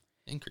substantial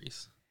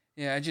increase.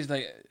 Yeah, I just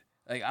like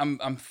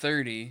I'm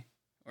 30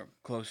 or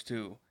close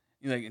to.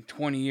 Like in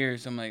 20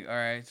 years, I'm like, all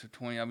right, so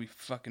 20, I'll be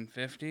fucking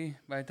 50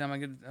 by the time I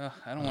get.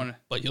 I don't want to.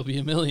 But you'll be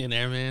a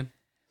millionaire, man.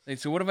 Like,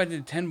 so what if I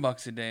did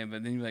 $10 a day?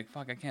 But then you're like,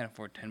 fuck, I can't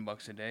afford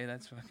 $10 a day.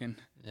 That's fucking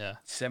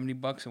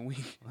 $70 a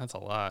week. That's a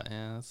lot.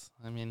 Yeah,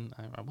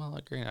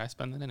 granted, I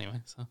spend it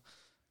anyway. So,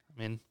 I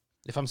mean,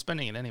 if I'm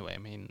spending it anyway, I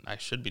mean, I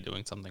should be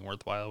doing something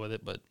worthwhile with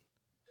it. But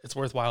it's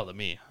worthwhile to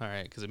me, all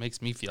right, because it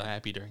makes me feel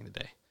happy during the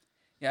day.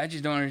 Yeah, I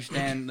just don't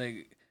understand.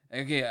 Like,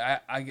 okay,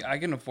 I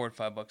can afford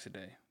 $5 a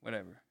day,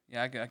 whatever.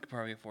 Yeah, I could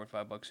probably afford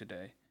 $5 a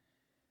day,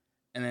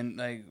 and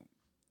then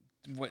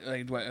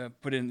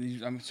put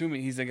in. I'm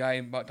assuming he's the guy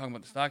talking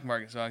about the stock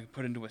market, so I could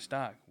put into a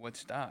stock. What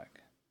stock?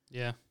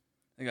 Yeah,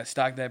 like a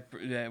stock that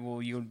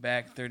will yield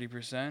back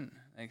 30%.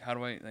 Like, how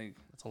do I like?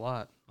 That's a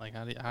lot. Like,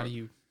 how do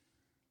you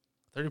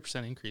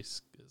 30%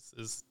 increase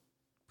is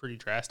pretty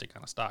drastic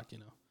on a stock, you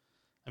know.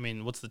 I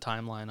mean, what's the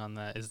timeline on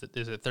that? Is it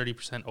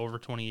 30% over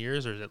 20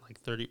 years, or is it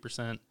like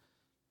 30%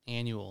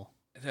 annual?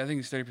 I think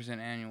it's 30%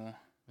 annual.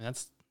 I mean,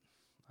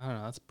 I don't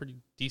know. That's a pretty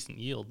decent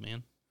yield,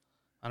 man.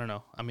 I don't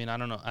know. I mean, I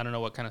don't know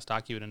what kind of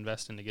stock you would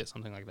invest in to get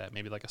something like that.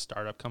 Maybe like a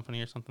startup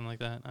company or something like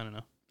that. I don't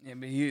know. Yeah,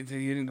 but he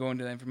didn't go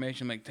into that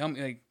information. Like, tell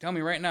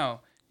me right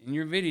now in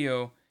your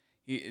video.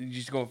 You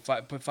just put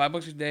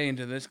 $5 a day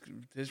into this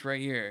right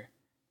here,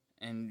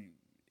 and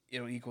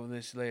it'll equal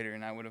this later.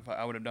 And I would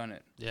have done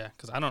it. Yeah,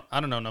 because I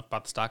don't know enough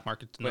about the stock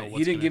market to know. But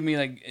he didn't give me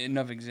like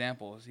enough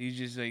examples. He's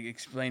just like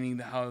explaining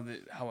how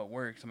it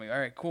works. I'm like, all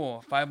right,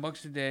 cool.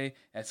 $5 a day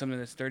at something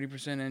that's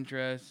 30%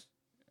 interest.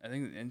 I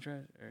think it's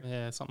interest.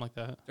 Yeah, something like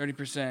that.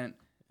 30%.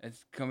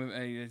 It's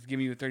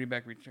giving you a 30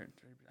 back return.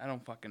 I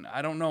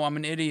don't know. I'm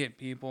an idiot,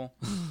 people.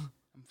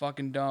 I'm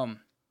fucking dumb.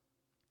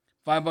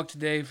 $5 a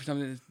day for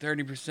something that's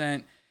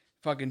 30%.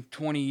 Fucking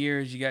 20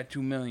 years, you got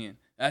 $2 million.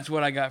 That's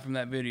what I got from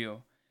that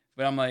video.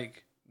 But I'm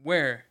like,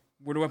 where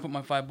do I put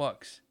my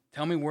 $5?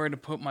 Tell me where to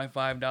put my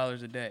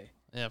 $5 a day.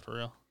 Yeah, for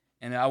real.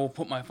 And I will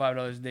put my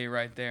 $5 a day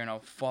right there, and I'll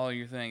follow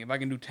your thing. If I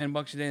can do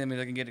 $10 a day, that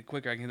means I can get it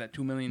quicker. I can get that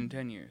 $2 million in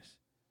 10 years.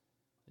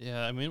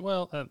 Yeah, I mean,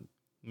 well,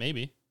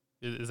 maybe.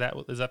 Is that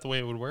the way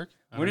it would work?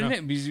 Wouldn't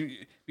it?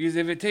 Because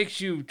if it takes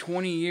you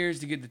 20 years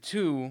to get the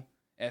 2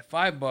 at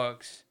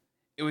 $5,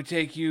 it would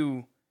take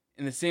you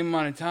in the same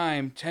amount of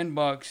time,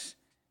 $10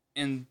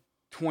 in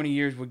 20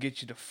 years would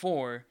get you to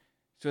 4.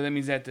 So that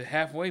means at the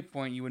halfway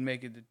point, you would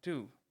make it to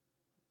 2.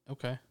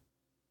 Okay.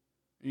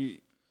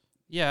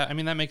 Yeah, I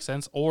mean, that makes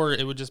sense. Or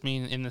it would just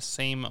mean in the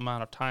same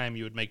amount of time,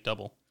 you would make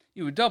double.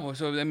 You would double.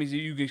 So that means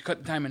you could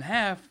cut the time in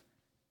half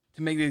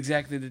to make it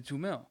exactly the 2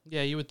 mil.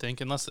 Yeah, you would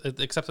think,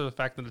 except for the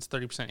fact that it's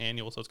 30%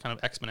 annual, so it's kind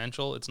of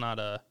exponential. It's not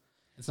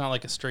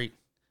like a straight.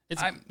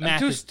 I'm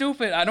too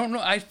stupid. I don't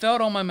know. I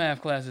failed all my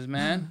math classes,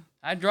 man.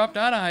 I dropped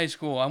out of high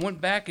school. I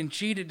went back and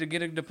cheated to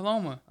get a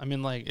diploma. I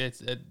mean, like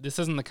this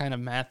isn't the kind of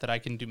math that I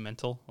can do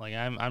mental. Like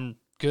I'm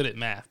good at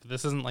math, but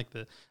this isn't like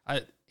the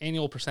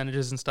annual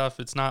percentages and stuff.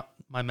 It's not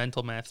my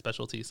mental math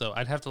specialty, so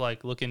I'd have to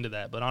like look into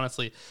that. But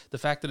honestly, the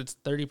fact that it's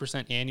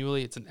 30%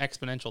 annually, it's an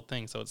exponential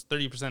thing. So it's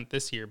 30%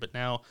 this year, but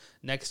now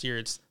next year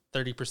it's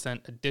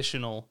 30%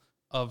 additional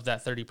of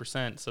that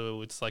 30%.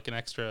 So it's like an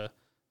extra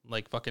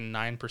like fucking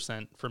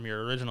 9% from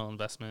your original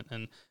investment,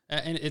 and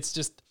it's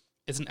just.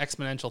 It's an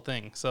exponential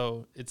thing,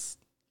 so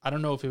I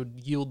don't know if it would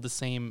yield the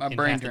same. My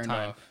brain turned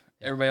off.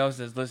 Yeah. Everybody else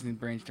that's listening,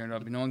 brains turned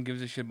off. No one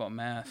gives a shit about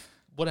math.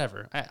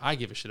 Whatever. I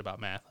give a shit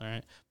about math, all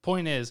right?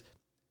 Point is,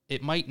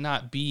 it might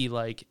not be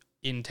like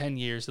in 10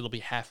 years it'll be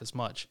half as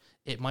much.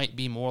 It might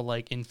be more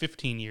like in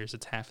 15 years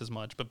it's half as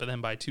much, but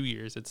then by 2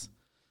 years it's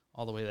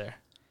all the way there.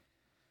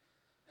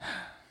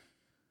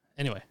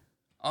 Anyway.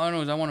 All I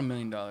know is I want $1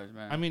 million,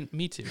 man. I mean,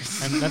 me too.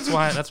 And that's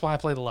why I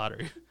play the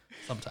lottery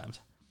sometimes.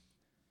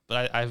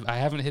 But I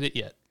haven't hit it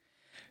yet.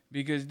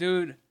 Because,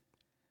 dude,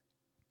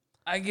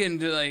 I get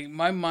into, like,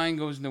 my mind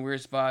goes into weird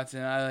spots,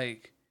 and I'm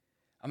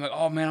like,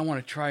 oh, man, I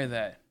want to try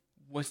that.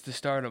 What's the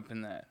startup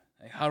in that?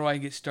 Like, how do I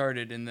get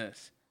started in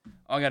this?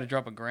 Oh, I got to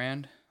drop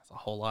 $1,000? That's a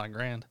whole lot of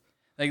grand.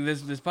 Like,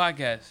 this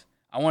podcast.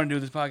 I want to do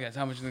this podcast.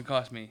 How much is it going to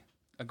cost me?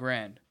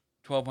 $1,000.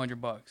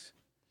 $1,200.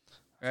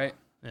 Right?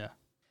 Yeah.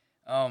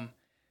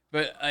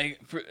 But,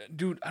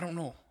 dude, I don't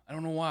know. I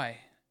don't know why.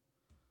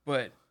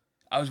 But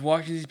I was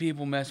watching these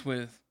people mess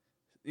with,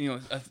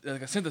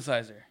 like a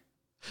synthesizer.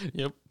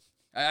 Yep.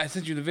 I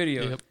sent you the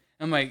video. Yep.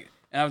 I'm like,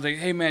 and I was like,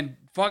 hey man,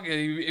 fuck it.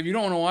 If you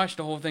don't want to watch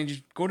the whole thing,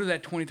 just go to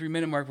that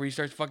 23-minute mark where he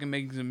starts fucking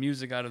making some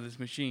music out of this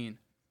machine.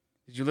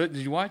 Did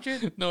you watch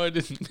it? No, I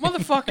didn't.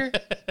 Motherfucker.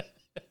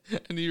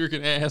 I knew you were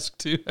gonna ask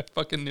too. I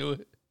fucking knew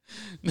it.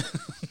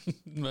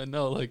 But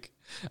no, like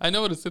I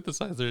know what a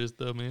synthesizer is,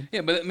 though, man.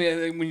 Yeah, but I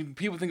mean, like, when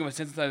people think of a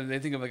synthesizer, they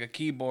think of like a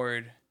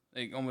keyboard,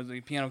 like almost like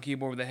a piano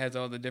keyboard that has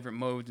all the different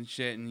modes and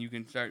shit, and you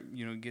can start,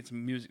 get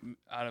some music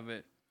out of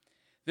it.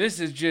 This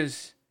is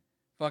just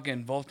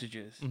fucking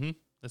voltages. Mm-hmm.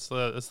 It's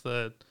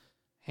the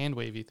hand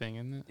wavy thing,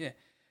 isn't it? Yeah,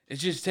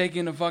 it's just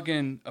taking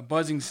a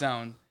buzzing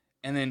sound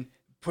and then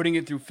putting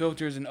it through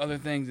filters and other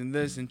things and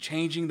this and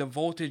changing the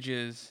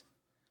voltages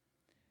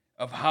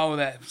of how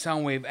that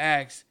sound wave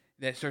acts.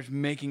 That starts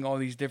making all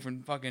these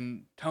different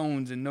fucking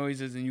tones and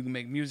noises, and you can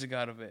make music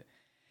out of it.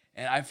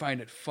 And I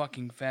find it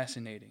fucking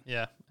fascinating.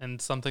 Yeah,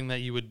 and something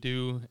that you would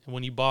do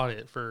when you bought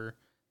it for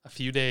a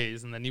few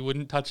days, and then you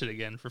wouldn't touch it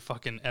again for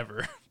fucking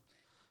ever.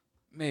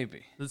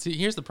 Maybe. See,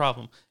 here's the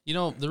problem.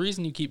 The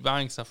reason you keep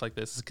buying stuff like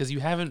this is because you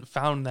haven't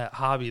found that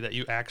hobby that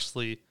you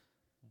actually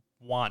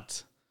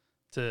want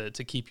to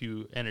keep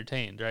you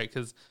entertained, right?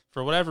 Because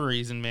for whatever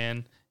reason,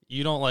 man,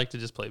 you don't like to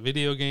just play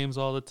video games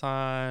all the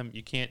time.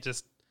 You can't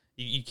just...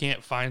 You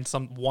can't find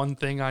one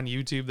thing on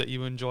YouTube that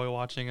you enjoy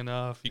watching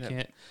enough. You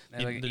can't. I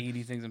have like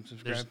 80 things I'm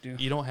subscribed to.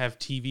 You don't have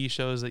TV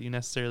shows that you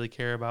necessarily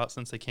care about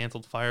since they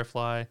canceled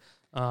Firefly.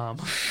 I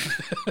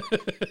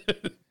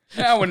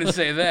wouldn't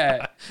say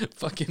that.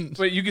 Fucking.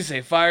 But you could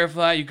say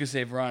Firefly. You could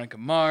say Veronica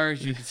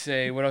Mars. You could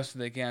say what else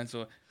did they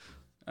cancel?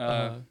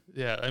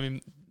 Yeah, I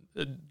mean,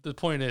 the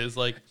point is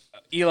like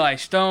Eli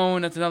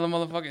Stone. That's another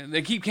motherfucker.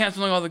 They keep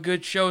canceling all the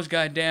good shows.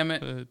 God damn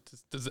it.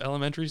 Does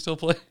Elementary still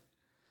play?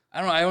 I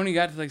don't know. I only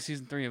got to like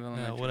season 3 of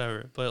Elementary. Yeah,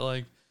 whatever. But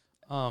like,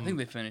 I think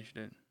they finished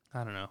it.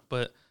 I don't know.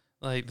 But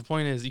like, the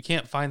point is, you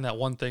can't find that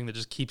one thing that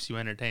just keeps you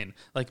entertained.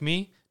 Like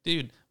me,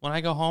 dude. When I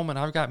go home and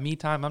I've got me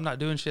time, I'm not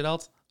doing shit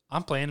else.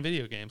 I'm playing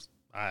video games.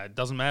 It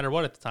doesn't matter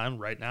what at the time.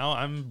 Right now,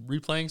 I'm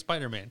replaying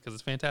Spider-Man because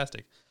it's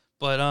fantastic.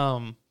 But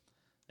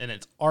and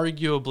it's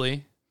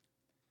arguably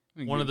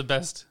one of the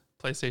best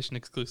PlayStation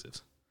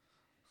exclusives.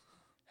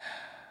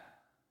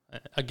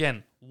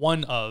 Again,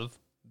 one of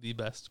the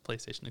best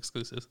PlayStation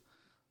exclusives.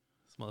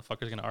 This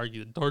motherfucker's gonna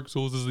argue that Dark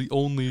Souls is the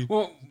only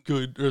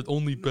good or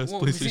only best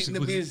PlayStation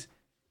exclusive.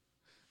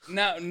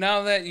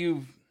 Now that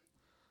you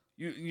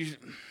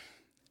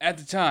at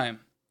the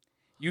time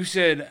you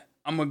said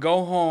I'm gonna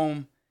go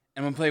home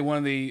and I'm gonna play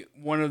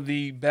one of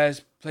the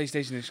best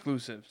PlayStation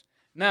exclusives.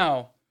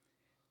 Now,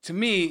 to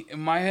me, in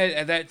my head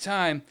at that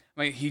time,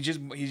 like he just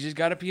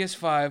got a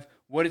PS5.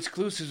 What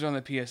exclusives are on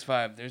the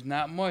PS5? There's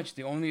not much.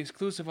 The only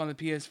exclusive on the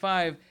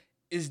PS5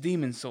 is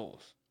Demon's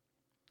Souls.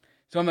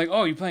 So I'm like,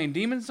 oh, you playing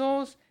Demon's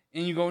Souls?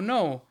 And you go,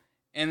 no.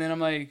 And then I'm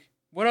like,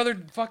 what other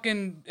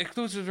fucking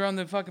exclusives are on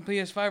the fucking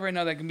PS5 right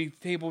now that can be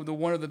tabled to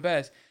one of the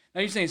best? Now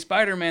you're saying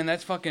Spider-Man,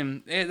 that's a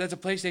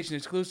PlayStation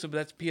exclusive, but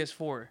that's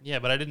PS4. Yeah,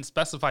 but I didn't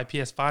specify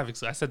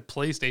PS5. I said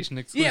PlayStation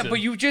exclusive. Yeah,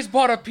 but you just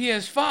bought a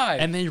PS5.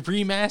 And they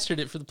remastered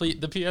it for the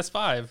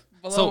PS5.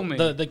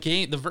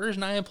 The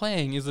version I am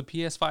playing is a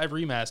PS5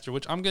 remaster,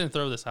 which I'm going to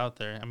throw this out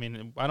there. I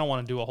mean, I don't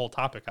want to do a whole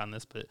topic on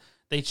this, but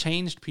they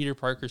changed Peter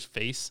Parker's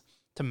face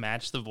to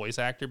match the voice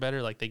actor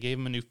better. Like, they gave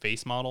him a new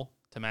face model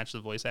to match the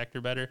voice actor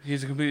better.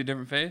 He's a completely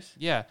different face?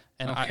 Yeah,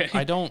 and okay.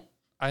 I don't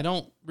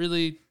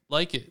really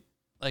like it.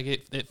 Like,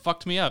 it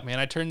fucked me up, man.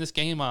 I turned this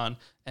game on,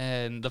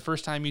 and the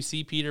first time you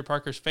see Peter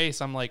Parker's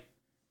face, I'm like,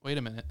 wait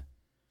a minute.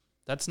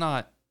 That's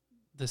not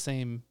the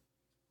same.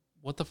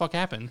 What the fuck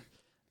happened?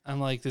 I'm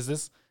like, is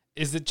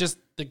it just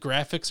the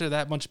graphics are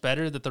that much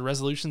better, that the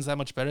resolution's that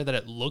much better, that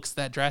it looks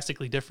that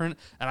drastically different?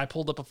 And I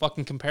pulled up a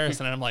fucking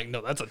comparison, and I'm like,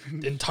 no, that's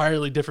an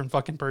entirely different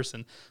fucking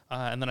person.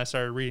 And then I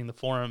started reading the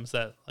forums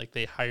that, like,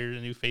 they hired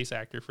a new face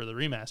actor for the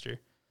remaster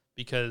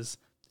because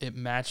it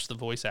matched the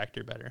voice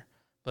actor better.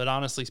 But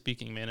honestly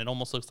speaking, man, it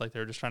almost looks like they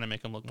were just trying to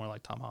make him look more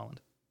like Tom Holland.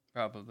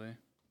 Probably.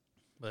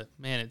 But,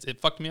 man, it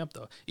fucked me up,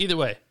 though. Either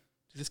way,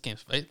 this game,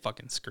 it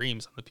fucking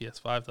screams on the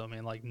PS5, though,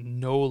 man. Like,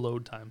 no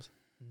load times.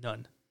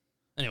 None.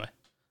 Anyway,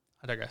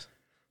 I digress.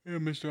 Yeah,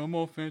 mister, I'm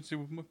all fancy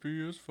with my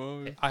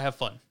PS5. Hey, I have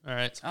fun, all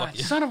right? So fuck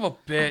you. Son of a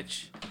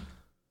bitch.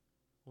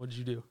 What did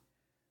you do?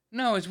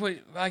 No, it's what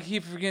I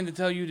keep forgetting to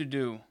tell you to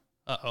do.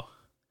 Uh-oh.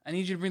 I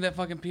need you to bring that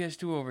fucking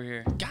PS2 over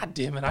here. God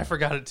damn it, I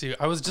forgot it, too.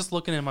 I was just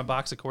looking at my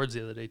box of cords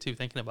the other day, too,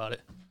 thinking about it.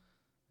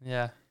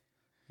 Yeah.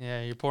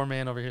 Yeah, your poor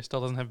man over here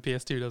still doesn't have a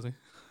PS2, does he?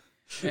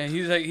 Yeah,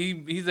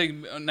 he's like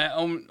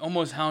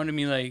almost hounding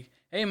me like,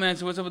 hey, man,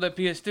 so what's up with that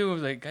PS2? I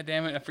was like, God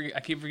damn it, I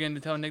keep forgetting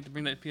to tell Nick to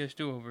bring that PS2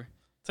 over.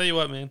 Tell you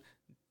what, man.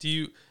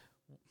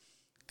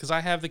 Because I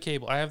have the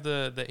cable. I have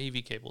the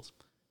AV cables.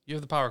 You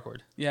have the power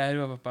cord. Yeah, I do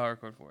have a power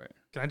cord for it.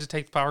 Can I just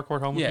take the power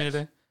cord home with me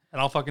today? And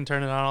I'll fucking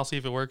turn it on. I'll see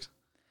if it works.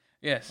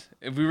 Yes.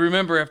 If we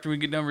remember after we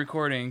get done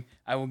recording,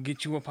 I will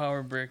get you a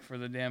power brick for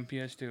the damn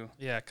PS2.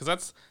 Yeah,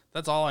 because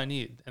that's all I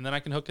need. And then I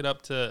can hook it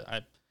up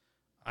to...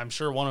 I'm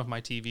sure one of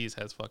my TVs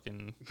has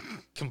fucking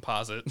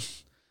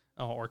composite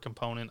or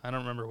component. I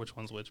don't remember which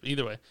one's which. But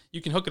either way,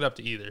 you can hook it up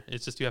to either.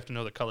 It's just you have to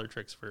know the color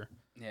tricks for...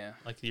 Yeah.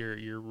 Like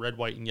your red,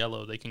 white, and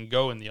yellow. They can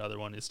go in the other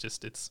one. It's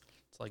just... It's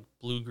like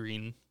blue,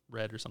 green,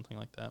 red or something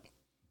like that.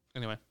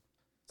 Anyway.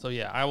 So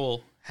yeah, I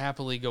will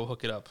happily go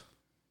hook it up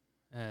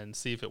and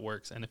see if it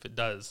works. And if it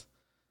does,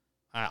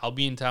 I'll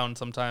be in town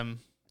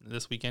sometime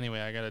this week anyway.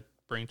 I gotta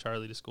bring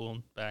Charlie to school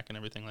and back and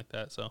everything like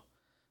that. So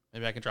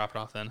maybe I can drop it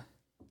off then.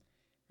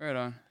 Right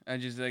on. I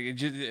just like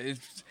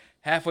it's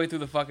halfway through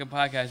the fucking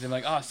podcast. I'm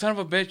like, oh, son of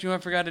a bitch, you know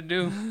what I forgot to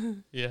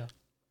do? Yeah,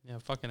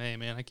 fucking A,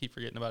 man. I keep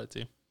forgetting about it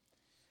too.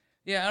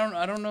 Yeah,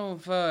 I don't know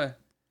if I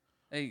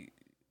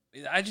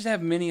just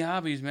have many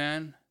hobbies,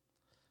 man.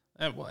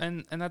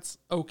 And that's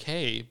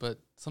okay, but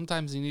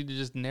sometimes you need to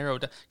just narrow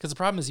it down. Because the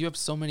problem is you have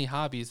so many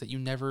hobbies that you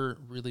never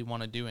really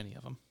want to do any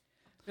of them.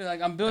 Dude,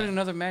 like I'm building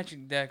another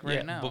Magic deck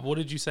right now. But what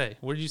did you say?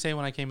 What did you say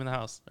when I came in the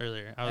house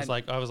earlier? I was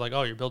like,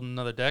 oh, you're building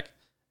another deck,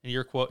 and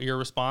your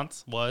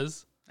response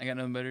was, I got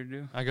nothing better to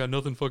do. I got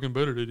nothing fucking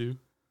better to do.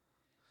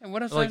 And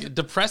what else? Like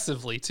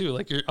depressively too.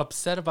 Like you're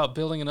upset about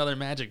building another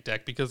Magic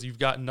deck because you've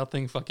got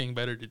nothing fucking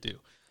better to do.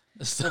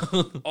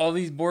 So all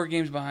these board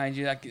games behind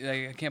you, I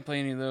can't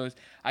play any of those.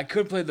 I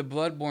could play the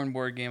Bloodborne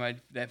board game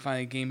that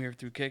finally came here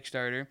through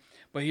Kickstarter.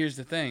 But here's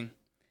the thing.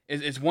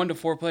 It's 1 to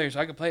 4 players, so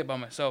I could play it by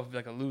myself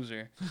like a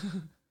loser,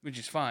 which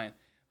is fine.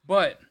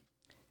 But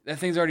that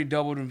thing's already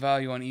doubled in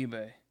value on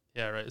eBay.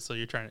 Yeah, right. So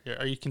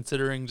are you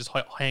considering just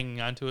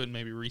hanging on to it and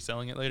maybe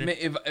reselling it later?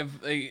 If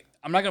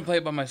I'm not going to play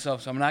it by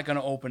myself, so I'm not going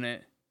to open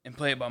it and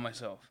play it by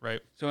myself.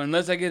 Right. So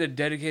unless I get a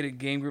dedicated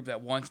game group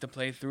that wants to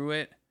play through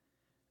it,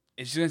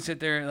 it's just going to sit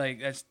there,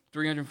 like, that's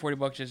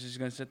 $340 just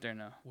going to sit there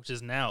now. Which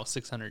is now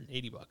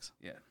 $680.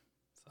 Yeah.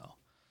 So,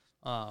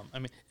 I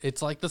mean,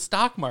 it's like the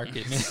stock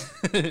market,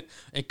 man.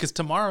 Because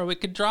tomorrow it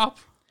could drop.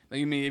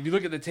 Like, I mean, if you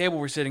look at the table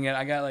we're sitting at,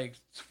 I got, like,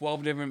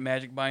 12 different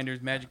Magic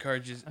binders, Magic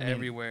cards just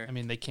everywhere. I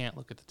mean, they can't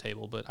look at the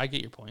table, but I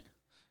get your point.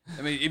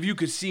 I mean, if you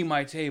could see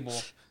my table,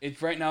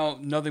 it's right now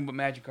nothing but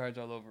Magic cards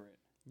all over it.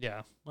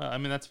 Yeah. Well, I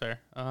mean, that's fair.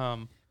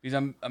 Because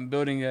I'm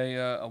building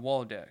a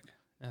wall deck.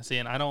 See,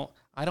 and I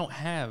don't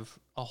have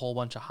a whole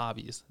bunch of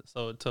hobbies,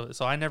 so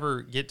I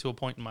never get to a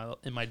point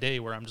in my day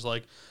where I'm just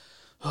like,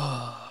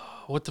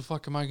 oh, what the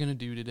fuck am I gonna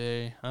do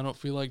today? I don't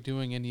feel like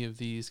doing any of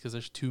these because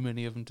there's too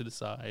many of them to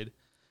decide.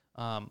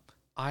 I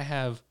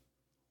have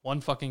one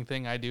fucking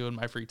thing I do in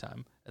my free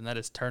time, and that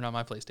is turn on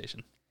my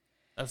PlayStation.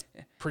 That's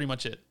pretty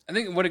much it. I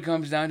think what it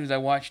comes down to is I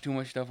watch too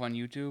much stuff on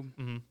YouTube.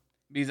 Mm-hmm.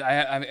 Because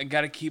I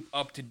got to keep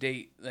up to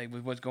date, like,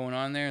 with what's going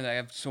on there. I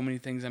have so many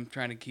things I'm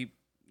trying to keep,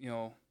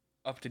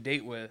 up to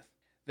date with,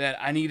 that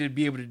I need to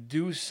be able to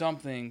do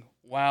something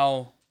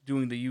while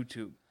doing the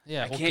YouTube.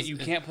 Yeah, you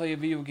can't play a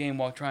video game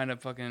while trying to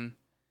fucking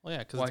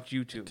watch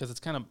YouTube. Because it's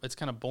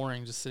kind of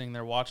boring just sitting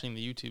there watching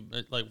the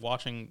YouTube, like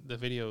watching the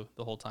video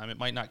the whole time. It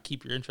might not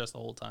keep your interest the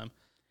whole time.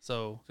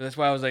 So that's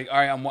why I was like, all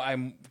right,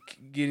 I'm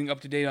getting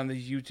up to date on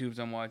these YouTubes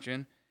I'm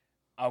watching.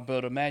 I'll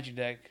build a Magic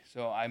deck,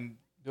 so I'm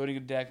building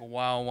a deck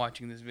while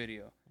watching this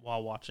video.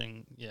 While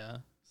watching,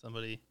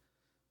 somebody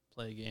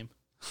play a game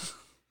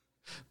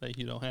that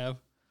you don't have.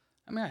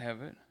 I mean, I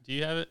have it. Do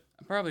you have it?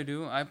 I probably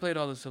do. I played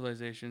all the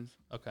Civilizations.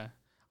 Okay.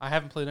 I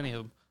haven't played any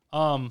of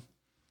them.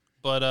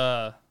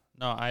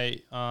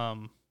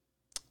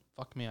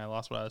 Fuck me, I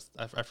lost what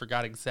I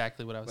forgot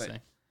exactly what I was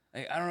saying.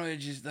 Like, I don't know,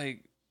 it's just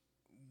like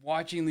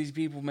watching these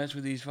people mess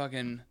with these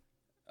fucking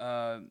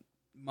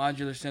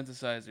modular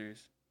synthesizers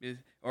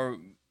or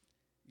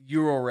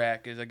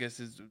Eurorack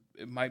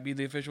it might be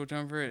the official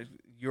term for it.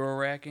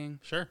 Euroracking.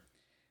 Sure.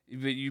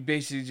 But you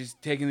basically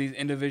just taking these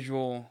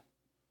individual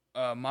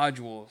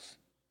modules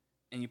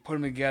and you put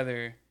them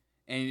together,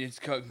 and it's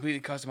completely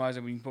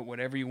customizable. You can put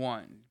whatever you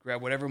want.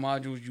 Grab whatever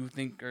modules you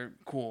think are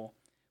cool,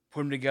 put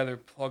them together,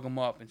 plug them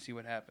up, and see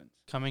what happens.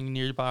 Coming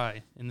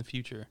nearby in the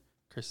future,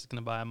 Chris is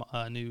going to buy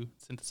a new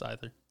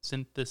synthesizer.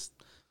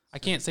 I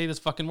can't say this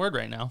fucking word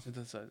right now.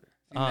 Synthesizer.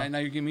 Now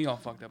you're getting me all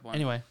fucked up on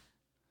Anyway,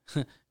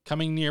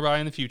 coming nearby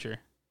in the future,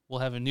 we'll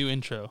have a new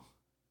intro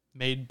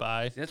made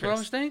by That's Chris. what I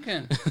was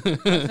thinking. I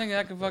was thinking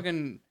I could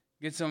fucking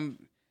get some...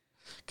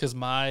 Because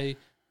my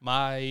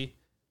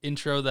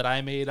intro that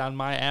I made on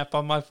my app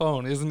on my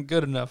phone isn't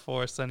good enough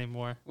for us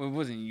anymore. Well, it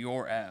wasn't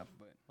your app,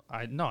 but...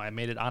 I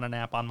made it on an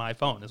app on my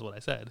phone is what I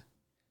said,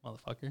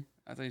 motherfucker.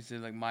 I thought you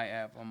said, like, my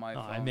app on my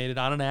phone. I made it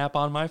on an app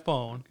on my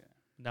phone. Okay.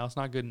 Now it's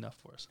not good enough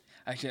for us.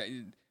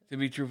 Actually, to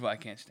be truthful, I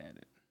can't stand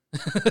it.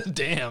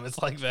 Damn,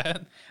 it's like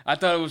that. I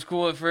thought it was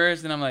cool at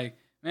first, and I'm like,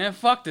 man,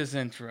 fuck this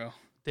intro.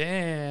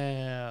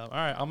 Damn. All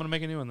right, I'm gonna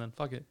make a new one then.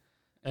 Fuck it.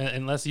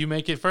 Unless you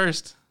make it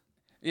first.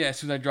 Yeah, as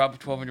soon as I drop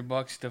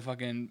 $1,200 to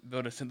fucking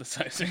build a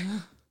synthesizer.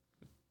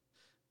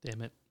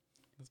 Damn it.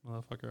 This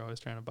motherfucker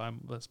always trying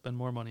to spend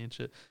more money and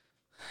shit.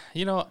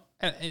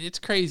 It's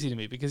crazy to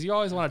me because you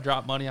always want to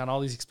drop money on all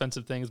these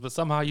expensive things, but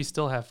somehow you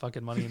still have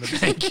fucking money in the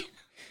bank.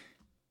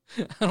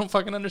 I don't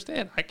fucking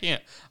understand. I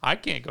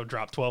can't go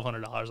drop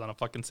 $1,200 on a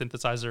fucking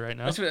synthesizer right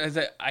now. That's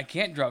what I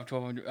can't drop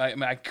 $1,200. I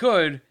mean, I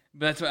could,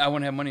 but that's what I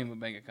wouldn't have money in my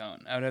bank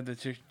account. I would have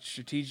to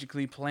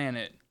strategically plan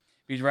it.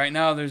 Because right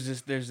now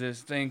there's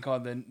this thing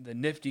called the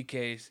Nifty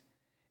case,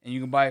 and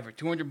you can buy it for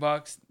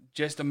 $200.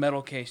 Just a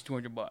metal case,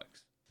 $200.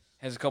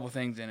 Has a couple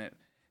things in it,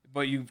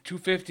 but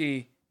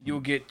 $250. You'll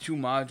get 2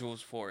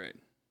 modules for it,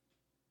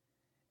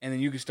 and then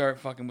you can start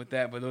fucking with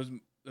that. But those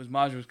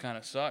modules kind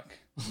of suck.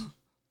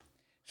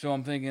 So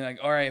I'm thinking like,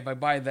 all right, if I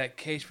buy that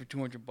case for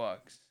 $200,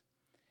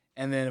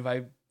 and then if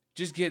I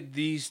just get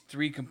these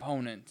 3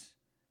 components.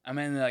 I'm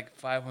in like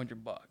 $500,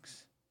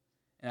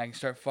 and I can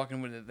start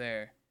fucking with it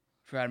there.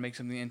 Try to make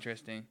something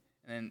interesting,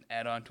 and then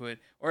add on to it.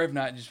 Or if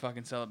not, just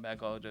fucking sell it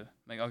back all to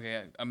like,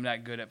 okay, I'm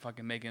not good at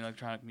fucking making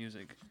electronic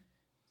music.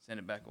 Send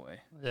it back away.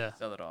 Yeah.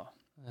 Sell it all.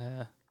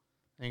 Yeah.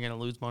 You're going to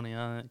lose money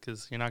on it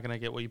because you're not going to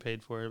get what you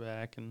paid for it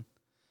back. And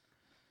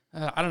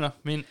I don't know. I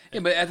mean,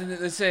 yeah, but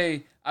let's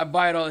say I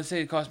buy it all. Let's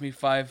say it cost me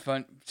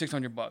 $600.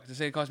 Let's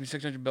say it cost me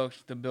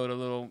 $600 to build a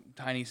little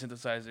tiny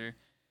synthesizer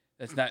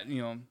that's not,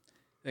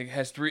 like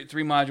has three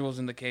modules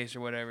in the case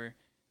or whatever,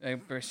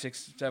 like for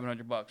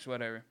 $600-700,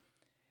 whatever.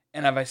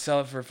 And if I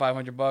sell it for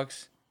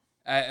 $500,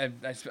 I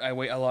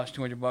lost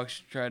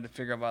 $200 trying to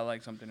figure out if I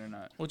like something or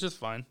not. Which is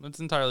fine. That's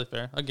entirely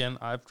fair. Again,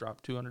 I've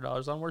dropped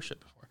 $200 on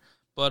worship before,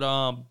 but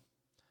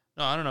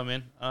no, I don't know,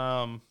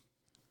 man.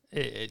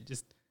 It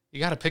just, you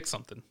got to pick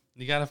something.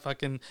 You got to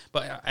fucking,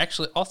 but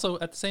actually also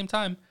at the same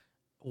time,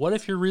 what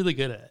if you're really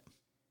good at it?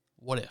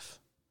 What if?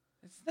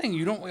 It's the thing,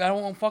 I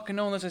don't fucking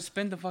know unless I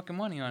spend the fucking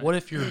money on it. What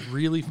if you're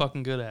really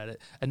fucking good at it?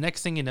 And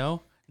next thing you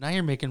know, now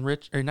you're getting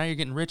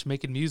rich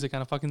making music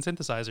on a fucking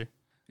synthesizer.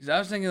 Because I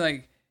was thinking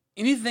like,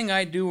 anything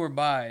I do or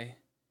buy,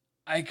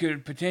 I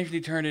could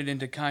potentially turn it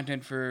into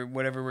content for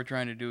whatever we're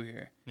trying to do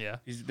here. Yeah.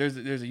 There's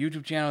a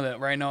YouTube channel that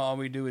right now all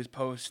we do is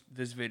post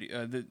this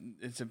video.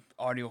 It's an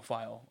audio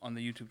file on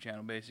the YouTube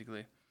channel,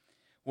 basically.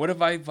 What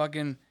if I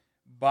fucking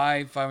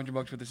buy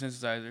 $500 for the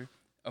synthesizer,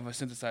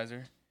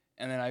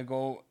 and then I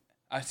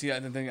see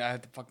the thing, I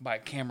have to fucking buy a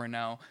camera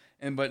now,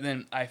 but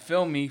then I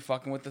film me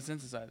fucking with the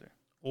synthesizer.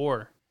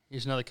 Or,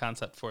 here's another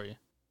concept for you.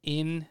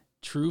 In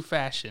true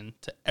fashion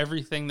to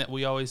everything that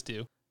we always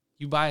do,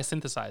 you buy a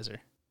synthesizer.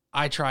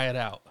 I try it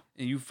out.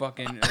 And you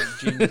fucking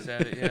genius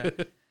at it,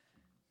 yeah.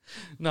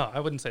 No, I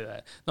wouldn't say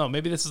that. No,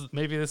 maybe this is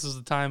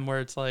the time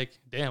where it's like,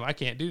 damn, I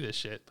can't do this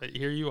shit. But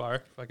here you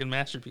are, fucking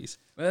masterpiece.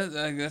 Well,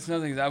 that's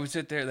another thing. I would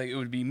sit there, like, it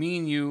would be me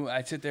and you.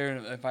 I'd sit there,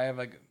 and if I have,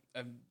 like,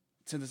 a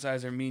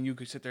synthesizer, me and you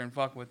could sit there and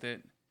fuck with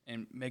it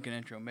and make an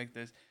intro, make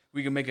this.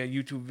 We could make a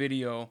YouTube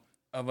video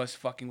of us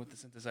fucking with the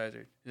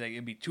synthesizer. Like,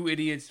 it'd be 2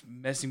 idiots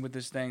messing with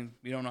this thing.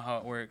 We don't know how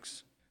it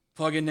works.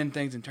 Plugging in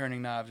things and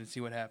turning knobs and see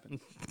what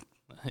happens.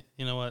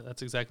 You know what?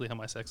 That's exactly how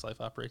my sex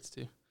life operates,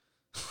 too.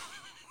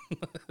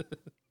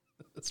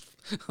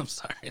 I'm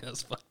sorry, that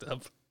was fucked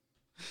up.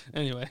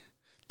 Anyway,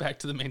 back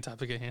to the main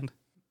topic at hand.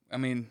 I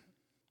mean,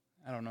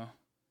 I don't know.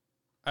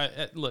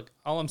 Look,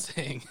 all I'm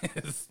saying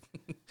is,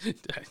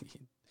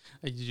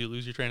 did you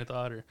lose your train of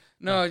thought, or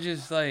no?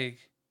 Just like,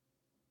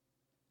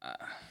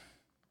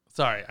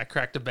 sorry, I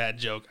cracked a bad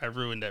joke. I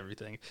ruined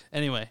everything.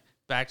 Anyway,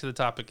 back to the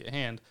topic at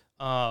hand.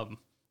 I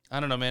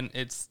don't know, man.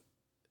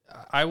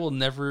 I will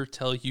never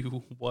tell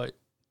you what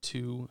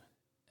to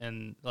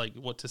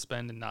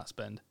spend and not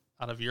spend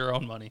out of your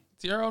own money.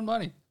 It's your own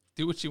money.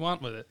 Do what you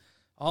want with it.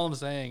 All I'm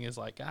saying is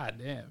like, God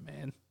damn,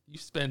 man, you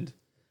spend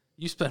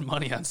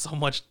money on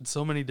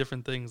so many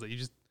different things that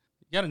you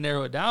got to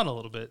narrow it down a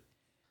little bit.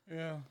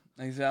 Yeah.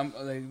 Like I said,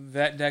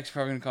 that deck's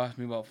probably gonna cost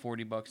me about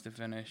 $40 to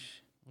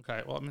finish.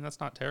 Okay. Well, I mean, that's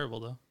not terrible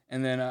though.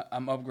 And then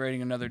I'm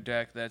upgrading another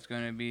deck that's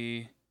gonna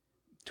be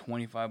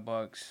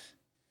 $25.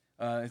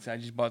 I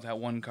just bought that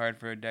one card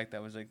for a deck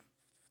that was like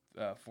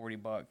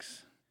 $40.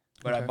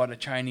 But okay. I bought a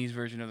Chinese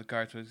version of the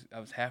card, so I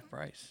was half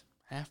price.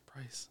 Half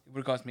price. It would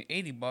have cost me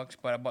 $80,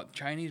 but I bought the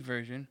Chinese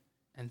version.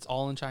 And it's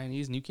all in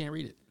Chinese, and you can't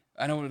read it.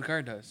 I know what the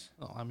card does.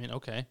 Well, I mean,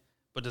 okay.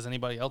 But does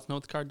anybody else know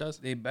what the card does?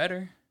 They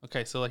better.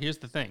 Okay, so here's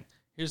the thing.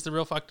 Here's the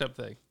real fucked up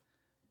thing.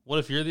 What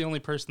if you're the only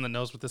person that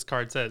knows what this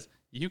card says?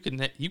 You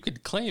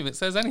could claim it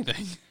says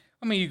anything.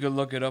 I mean, you could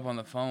look it up on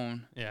the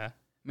phone. Yeah.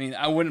 I mean,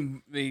 I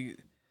wouldn't be...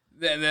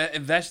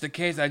 if that's the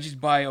case, I just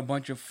buy a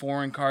bunch of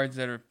foreign cards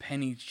that are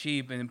penny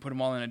cheap and then put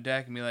them all in a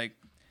deck and be like,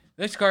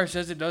 this card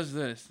says it does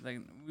this. Like,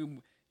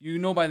 you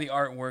know by the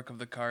artwork of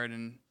the card,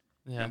 and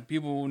yeah,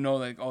 people will know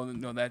like, oh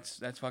no, that's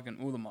fucking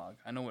Ulamog.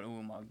 I know what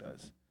Ulamog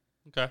does.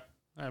 Okay,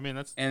 I mean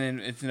that's. And then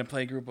it's in a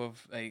play group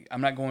of like, I'm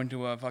not going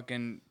to a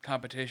fucking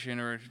competition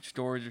or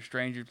stores or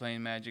strangers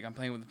playing Magic. I'm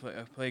playing with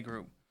a play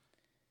group,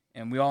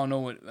 and we all know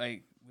what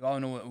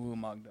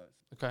Ulamog does.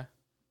 Okay,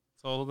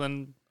 so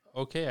then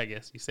okay, I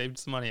guess you saved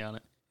some money on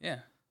it.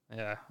 Yeah.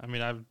 Yeah, I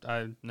mean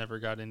I never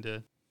got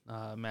into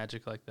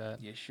Magic like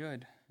that. You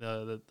should.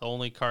 The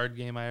only card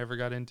game I ever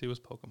got into was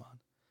Pokemon.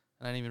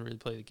 And I didn't even really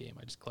play the game.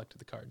 I just collected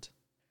the cards.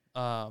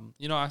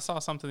 I saw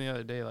something the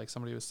other day, like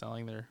somebody was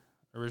selling their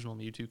original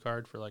Mewtwo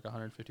card for like $150.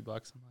 I'm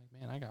like,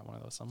 man, I got one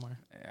of those somewhere.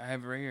 I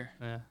have it right here.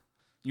 Yeah.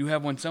 You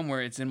have one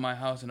somewhere. It's in my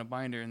house in a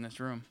binder in this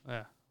room.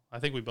 Yeah. I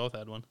think we both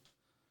had one.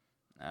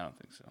 I don't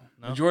think so.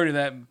 No? Majority of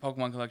that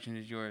Pokemon collection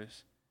is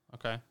yours.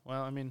 Okay.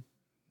 Well, I mean,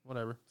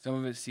 whatever. Some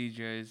of it's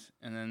CJ's,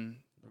 and then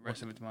the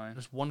rest of it's mine.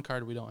 There's one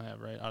card we don't have,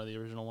 right, out of the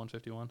original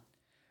 151?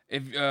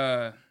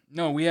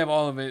 No, we have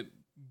all of it,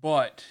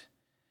 but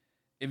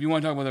if you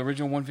want to talk about the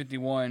original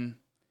 151,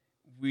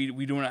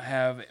 we do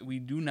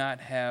not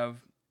have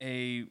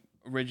a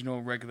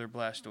original regular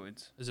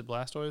Blastoise. Is it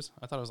Blastoise?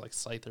 I thought it was like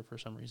Scyther for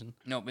some reason.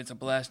 Nope, it's a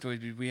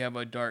Blastoise. We have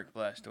a dark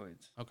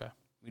Blastoise. Okay.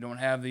 We don't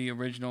have the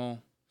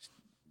original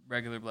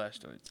regular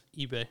Blastoids.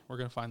 eBay. We're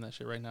gonna find that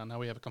shit right now. Now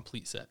we have a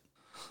complete set.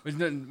 It's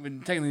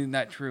technically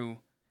not true,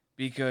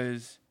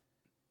 because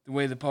the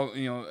way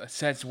the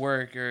sets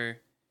work, or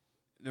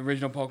the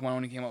original Pokemon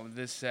only came up with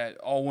this set.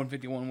 All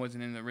 151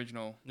 wasn't in the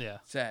original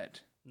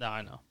set. No,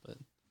 I know, but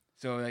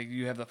so like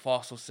you have the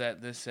fossil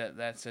set, this set,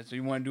 that set. So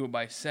you want to do it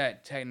by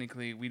set.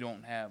 Technically, we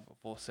don't have a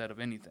full set of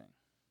anything.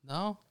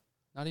 No,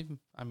 not even.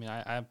 I mean,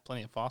 I have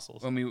plenty of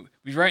fossils. I mean,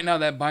 right now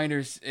that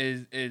binder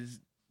is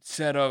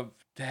set up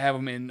to have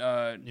them in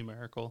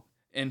numerical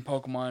in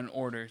Pokemon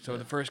order. So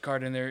the first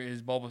card in there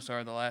is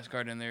Bulbasaur. The last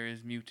card in there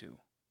is Mewtwo.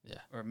 Yeah.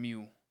 Or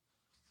Mew.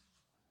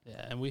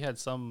 Yeah, and we had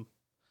some.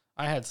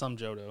 I had some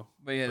Johto.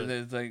 But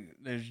yeah,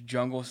 there's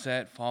Jungle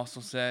set,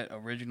 Fossil set,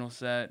 Original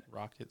set,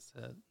 Rocket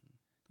set.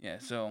 Yeah,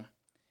 so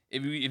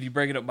if you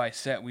break it up by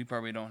set, we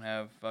probably don't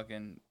have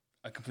fucking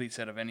a complete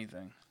set of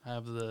anything. I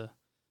have the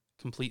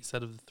complete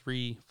set of the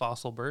 3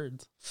 fossil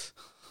birds.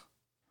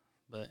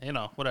 But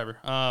whatever.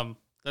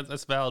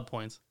 That's valid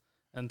points,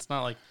 and it's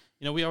not like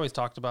we always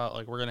talked about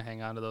like we're gonna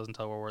hang on to those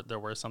until they're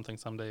worth something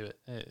someday.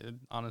 But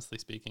honestly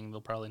speaking,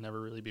 they'll probably never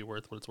really be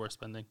worth what it's worth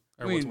spending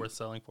or what's worth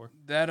selling for.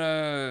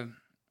 That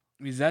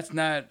because that's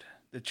not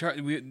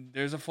the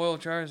there's a foil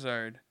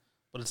Charizard,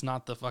 but it's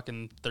not the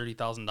fucking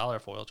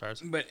 $30,000 foil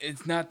Charizard. But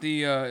it's not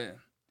the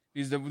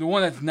because the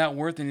one that's not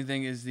worth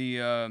anything is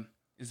the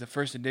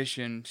first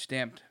edition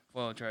stamped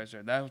foil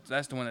Charizard.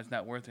 That's the one that's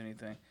not worth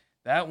anything.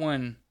 That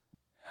one,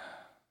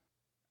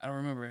 I don't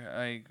remember.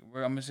 Like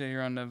I'm gonna sit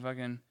here on the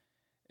fucking.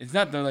 It's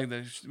not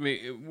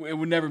it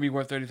would never be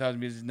worth 30,000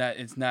 because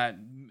it's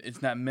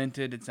not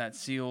minted. It's not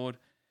sealed.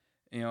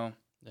 Yeah.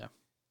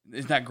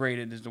 It's not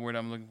graded is the word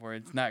I'm looking for.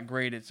 It's not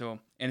graded, and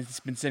it's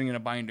been sitting in a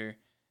binder,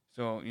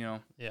 so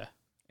Yeah.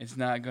 It's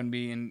not going to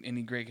be in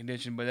any great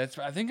condition. But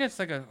I think that's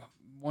like a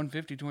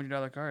 $150,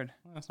 $200 card.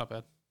 That's not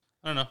bad.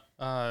 I don't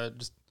know.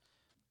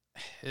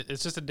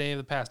 It's just a day of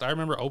the past. I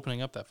remember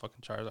opening up that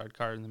fucking Charizard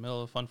card in the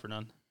middle of Fun for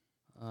None.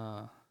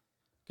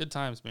 Good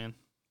times, man.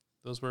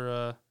 Those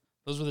were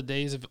the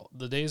days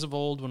of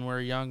old when we were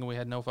young and we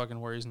had no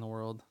fucking worries in the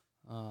world,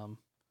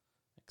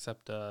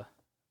 except our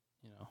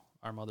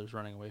mothers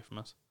running away from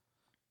us.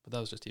 But that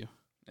was just you.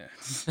 Yeah.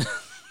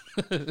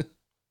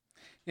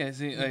 Yeah.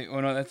 See,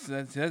 that's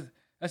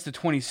the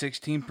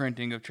 2016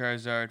 printing of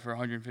Charizard for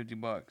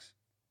 $150.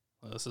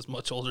 Well, this is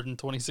much older than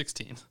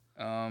 2016.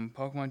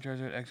 Pokemon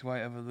Charizard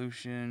XY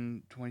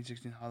Evolution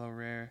 2016 Holo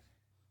Rare.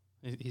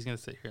 He's gonna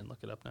sit here and look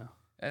it up now.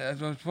 That's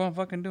what I'm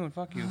fucking doing.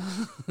 Fuck you.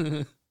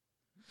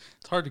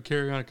 It's hard to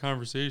carry on a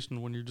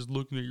conversation when you're just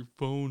looking at your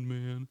phone,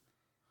 man.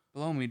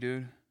 Blow me,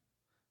 dude.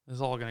 This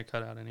is all gonna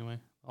cut out anyway.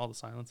 All the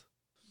silence.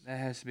 That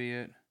has to be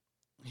it.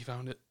 You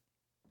found it.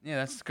 Yeah,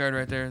 that's the card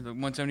right there. The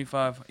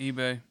 175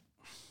 eBay.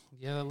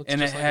 Yeah, that looks.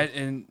 And just it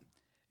had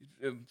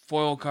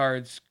foil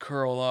cards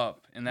curl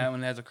up, and that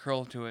one has a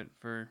curl to it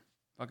for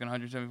fucking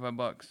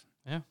 $175.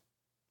 Yeah,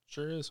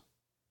 sure is.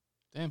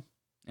 Damn.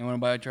 You want to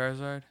buy a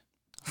Charizard?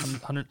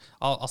 100.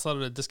 I'll sell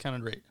it at a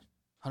discounted rate.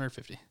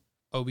 150.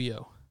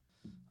 OBO.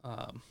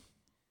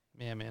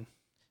 Yeah, man.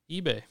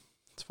 eBay.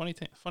 It's funny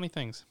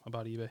things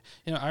about eBay.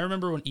 I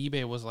remember when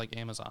eBay was like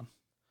Amazon,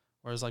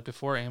 whereas like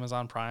before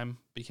Amazon Prime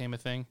became a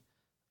thing,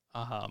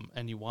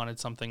 and you wanted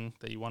something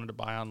that you wanted to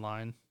buy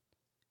online,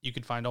 you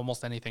could find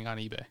almost anything on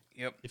eBay.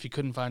 Yep. If you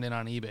couldn't find it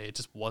on eBay, it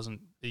just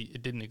wasn't.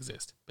 It didn't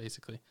exist.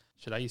 Basically,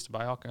 I used to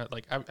buy all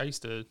like I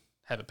used to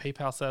have a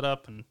PayPal set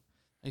up, and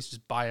I used to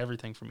just buy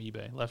everything from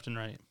eBay left and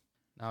right.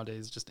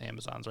 Nowadays, just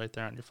Amazon's right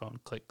there on your phone.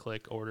 Click,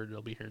 click, ordered.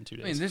 It'll be here in 2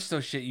 days. I mean, there's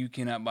still shit you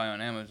cannot buy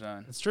on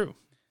Amazon. It's true.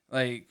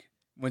 Like,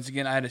 once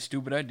again, I had a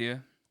stupid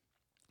idea.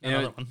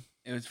 Another one.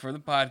 It was for the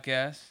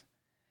podcast,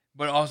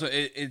 but also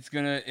it's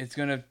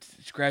gonna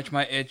scratch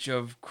my itch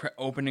of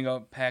opening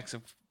up packs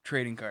of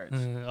trading cards.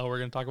 We're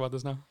gonna talk about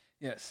this now.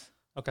 Yes.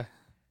 Okay.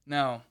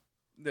 Now,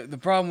 the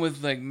problem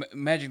with like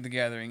Magic the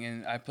Gathering,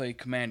 and I play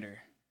Commander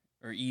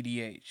or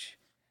EDH,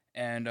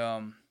 and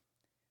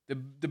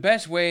the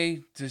best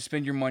way to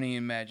spend your money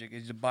in Magic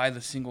is to buy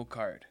the single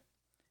card.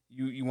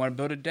 You want to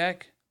build a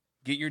deck,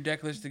 get your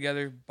deck list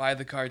together, buy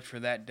the cards for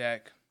that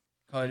deck,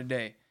 call it a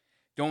day.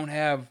 Don't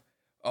have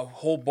a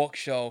whole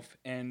bookshelf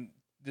and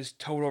this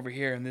tote over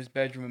here in this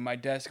bedroom and my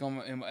desk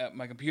at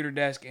my computer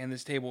desk and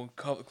this table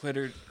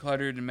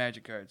cluttered in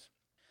Magic cards.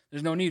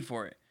 There's no need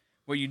for it.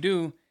 What you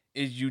do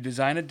is you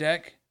design a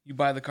deck, you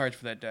buy the cards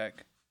for that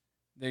deck.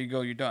 There you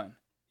go, you're done.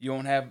 You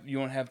don't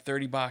have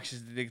 30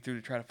 boxes to dig through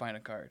to try to find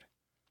a card.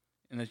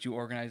 Unless you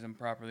organize them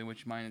properly,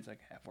 which mine is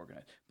like half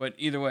organized. But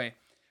either way.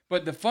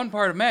 But the fun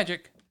part of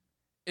Magic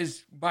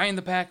is buying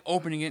the pack,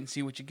 opening it, and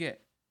see what you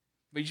get.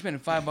 But you're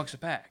spending $5 a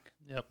pack.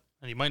 Yep.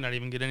 And you might not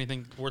even get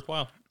anything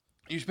worthwhile.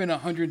 You spend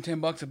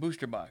 $110 a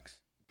booster box.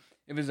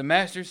 If it's a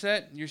master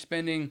set, you're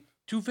spending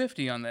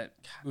 $250 on that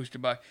booster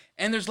box.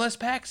 And there's less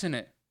packs in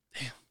it.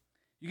 Damn.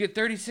 You get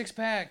 36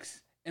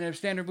 packs in a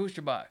standard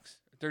booster box.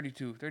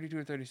 32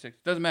 or 36.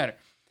 Doesn't matter.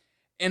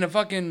 In a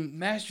fucking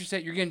master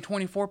set, you're getting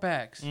 24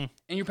 packs. And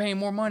you're paying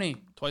more money.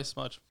 Twice as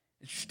much.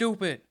 It's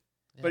stupid.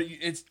 Yeah. But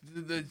it's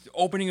the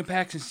opening of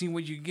packs and seeing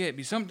what you get.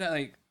 Because sometimes,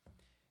 like,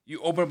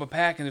 You open up a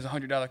pack and there's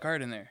 $100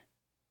 card in there.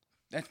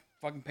 That's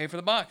fucking pay for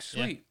the box.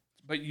 Sweet. Yeah.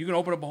 But you can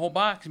open up a whole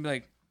box and be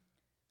like,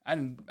 I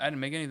didn't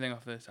make anything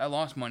off this. I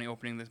lost money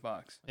opening this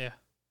box. Yeah.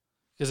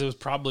 Because it was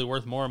probably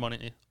worth more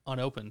money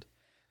unopened.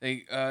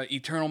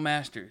 Eternal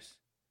Masters.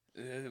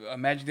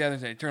 Magic the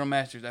Gathering, Eternal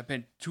Masters. I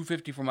paid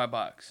 $250 for my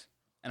box.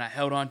 And I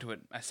held on to it.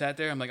 I sat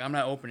there. I'm like, I'm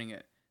not opening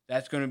it.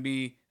 That's gonna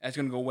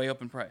go way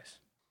up in price.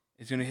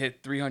 It's gonna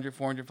hit $300,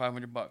 $400,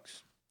 $500.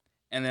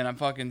 And then I'm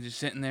fucking just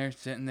sitting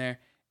there,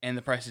 and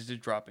the price is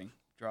just dropping.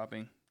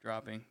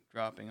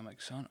 I'm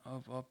like, son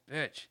of a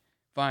bitch.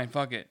 Fine,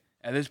 fuck it.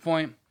 At this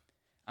point,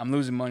 I'm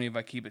losing money if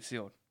I keep it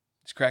sealed.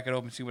 Just crack it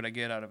open, see what I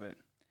get out of it.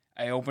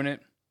 I open it.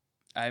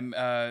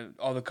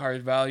 All the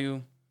cards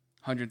value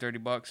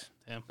 $130.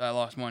 Damn. So I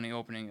lost money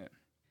opening it.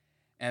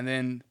 And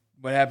then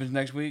what happens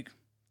next week?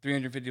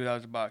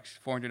 $350 a box,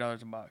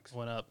 $400 a box.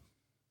 Went up.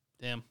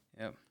 Damn.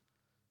 Yep.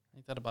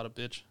 Ain't that about a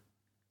bitch?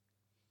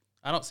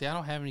 I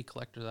don't have any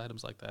collector's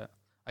items like that.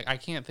 I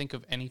can't think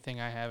of anything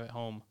I have at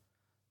home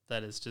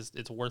that is just,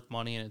 it's worth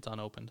money and it's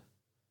unopened.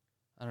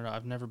 I don't know.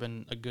 I've never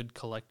been a good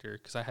collector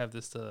because I have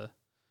this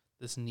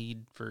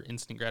need for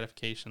instant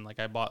gratification. Like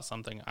I bought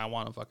something, I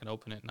want to fucking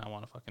open it and I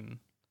want to fucking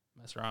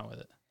mess around with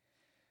it.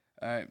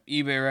 All right,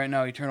 eBay right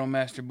now, Eternal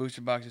Master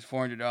booster box is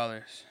 $400.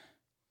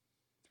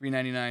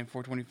 $399,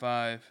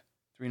 $425,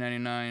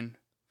 $399,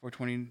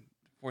 $420,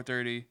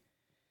 $430.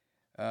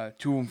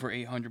 Two of them for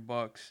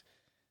 $800.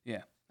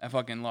 Yeah, I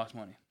fucking lost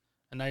money.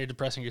 And now you're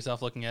depressing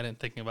yourself looking at it and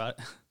thinking about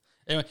it.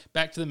 Anyway,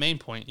 back to the main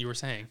point you were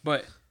saying.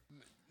 But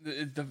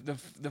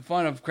the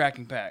fun of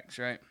cracking packs,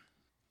 right?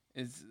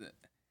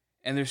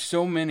 And there's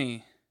so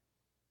many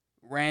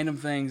random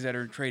things that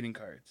are trading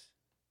cards.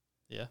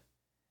 Yeah.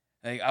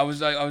 Like I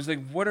was like,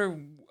 what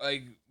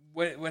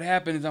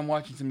happened is I'm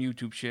watching some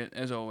YouTube shit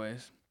as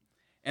always,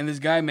 and this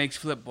guy makes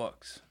flip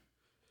books,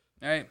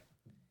 right?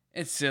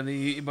 It's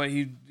silly, but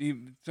he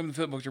some of the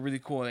flip books are really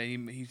cool.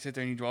 He sits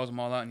there and he draws them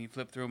all out and he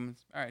flip through them.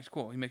 All right, it's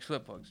cool. He makes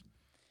flip books,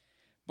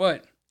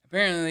 but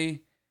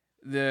apparently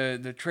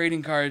the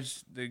trading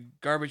cards, the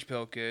Garbage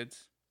Pail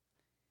Kids,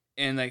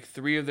 in like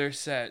 3 of their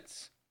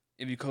sets,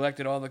 if you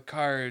collected all the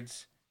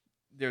cards,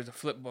 there's a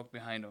flip book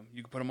behind them.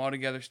 You can put them all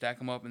together, stack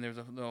them up, and there's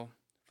a little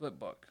flip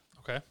book.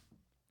 Okay.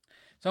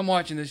 So I'm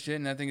watching this shit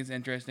and I think it's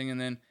interesting. And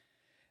then,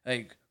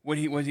 like, what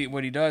he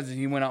does is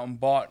he went out and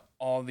bought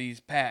all these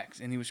packs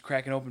and he was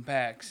cracking open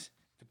packs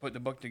to put the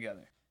book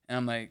together. And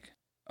I'm like,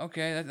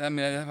 okay,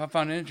 I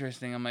found it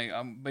interesting. I'm like,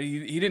 but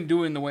he didn't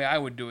do it in the way I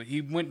would do it.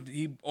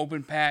 He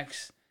opened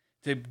packs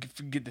to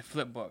get the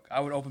flip book. I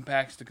would open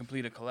packs to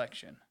complete a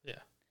collection. Yeah.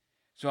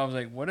 So I was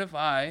like, what if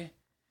I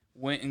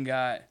went and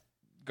got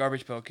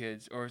Garbage Pail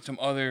Kids or some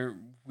other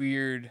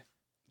weird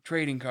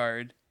trading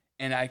card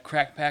and I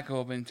cracked pack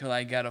open until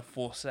I got a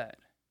full set?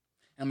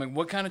 And I'm like,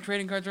 what kind of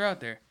trading cards are out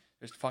there?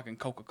 There's fucking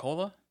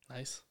Coca-Cola.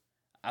 Nice.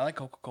 I like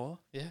Coca-Cola.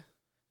 Yeah.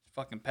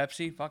 Fucking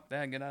Pepsi. Fuck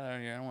that. Get out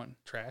of here. I don't want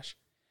trash.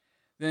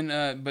 Then,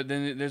 but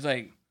then there's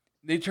like,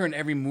 they turn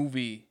every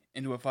movie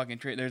into a fucking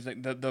trade. There's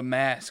like the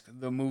Mask,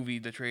 the movie,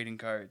 the trading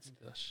cards.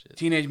 Oh, shit.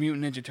 Teenage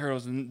Mutant Ninja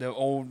Turtles and the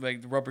old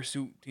like the rubber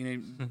suit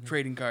teenage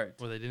trading cards.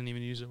 Well, they didn't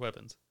even use their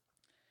weapons.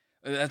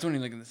 That's only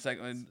like in the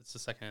second. It's the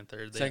second and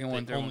third. They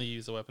only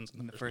use the weapons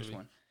in the first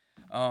movie.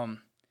 one.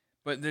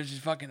 But there's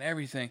just fucking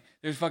everything.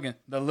 There's fucking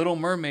the Little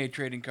Mermaid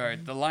trading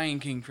cards, the Lion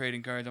King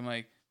trading cards. I'm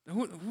like,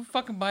 who's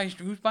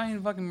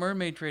buying fucking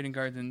Mermaid trading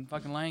cards and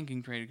fucking Lion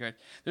King trading cards?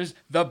 There's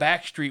the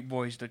Backstreet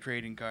Boys, the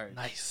trading cards.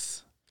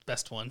 Nice.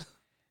 Best one.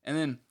 And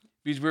then,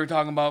 because we were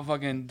talking about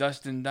fucking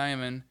Dustin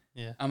Diamond,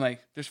 yeah, I'm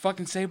like, there's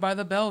fucking Saved by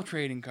the Bell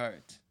trading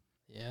cards.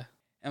 Yeah.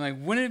 And like,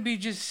 wouldn't it be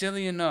just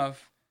silly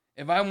enough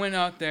if I went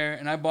out there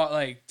and I bought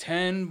like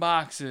 10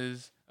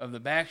 boxes of the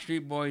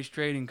Backstreet Boys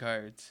trading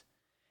cards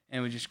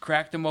and would just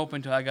crack them open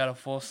until I got a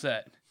full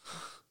set?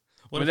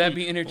 Would that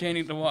be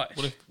entertaining to watch?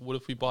 What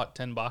if we bought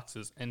 10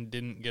 boxes and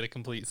didn't get a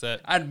complete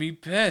set? I'd be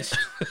pissed.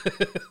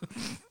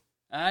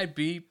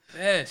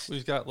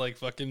 We've got like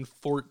fucking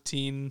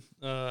 14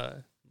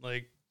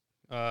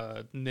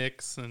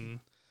 Knicks and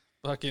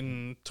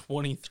fucking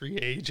 23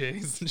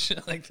 AJs and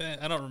shit like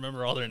that. I don't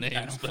remember all their names.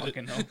 I don't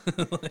fucking know.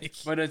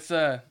 But it's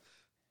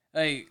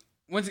like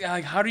once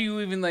like how do you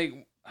even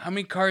like how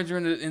many cards are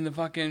in the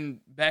fucking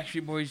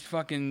Backstreet Boys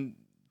fucking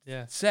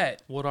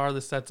set? What are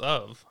the sets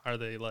of? Are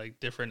they like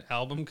different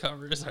album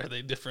covers? Are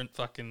they different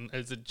fucking?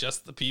 Is it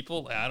just the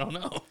people? I don't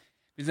know.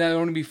 Because that would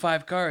only be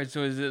 5 cards.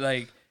 So is it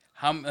like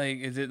how like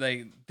is it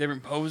like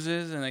different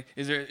poses and like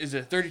is it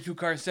a 32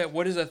 card set?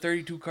 What does a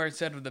 32 card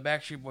set of the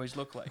Backstreet Boys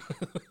look like?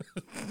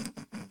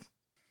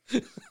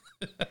 I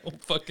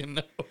don't fucking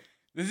know.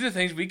 These are the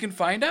things we can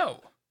find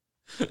out.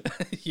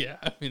 Yeah,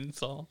 I mean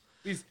it's all.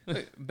 These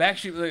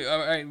Backstreet, all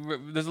right,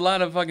 there's a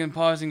lot of fucking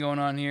pausing going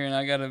on here, and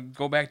I gotta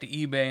go back to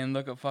eBay and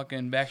look at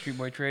fucking Backstreet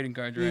Boy trading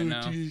cards right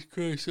now. Jesus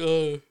Christ!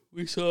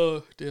 We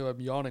saw. Damn,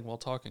 I'm yawning while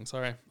talking.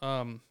 Sorry.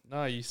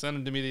 No, you sent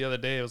them to me the other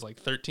day. It was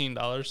like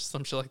 $13,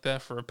 some shit like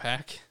that for a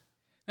pack.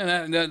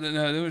 No,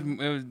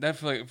 it was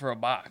definitely for a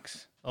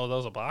box. Oh, that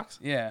was a box?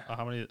 Yeah.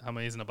 How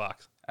many is in a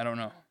box? I don't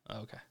know.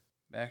 Oh, okay.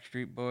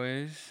 Backstreet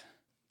Boys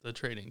The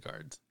trading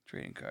cards.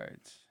 Trading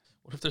cards.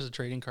 What if there's a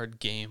trading card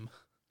game?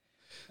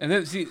 And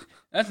then, see,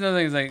 that's another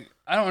thing is, like,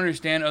 I don't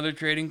understand other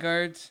trading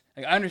cards.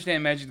 Like, I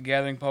understand Magic the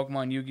Gathering,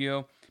 Pokemon,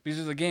 Yu-Gi-Oh! Because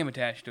there's a game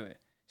attached to it.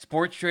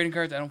 Sports trading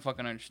cards, I don't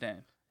fucking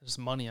understand. There's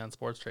money on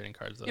sports trading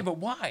cards, though. Yeah, but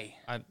why?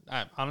 I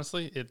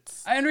honestly,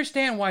 it's... I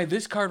understand why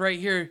this card right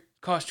here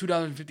costs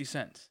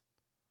 $2.50.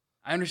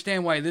 I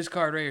understand why this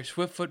card right here,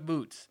 Swiftfoot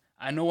Boots,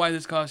 I know why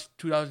this costs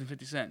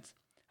 $2.50.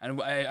 I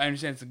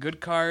understand it's a good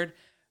card.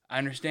 I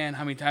understand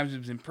how many times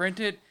it's been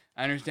printed.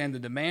 I understand the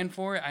demand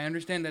for it. I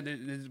understand that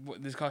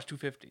this costs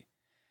 $2.50.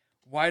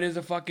 Why does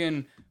a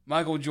fucking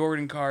Michael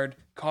Jordan card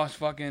cost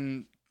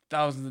fucking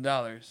thousands of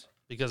dollars?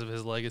 Because of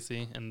his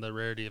legacy and the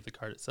rarity of the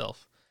card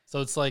itself. So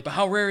it's like... But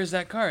how rare is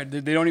that card?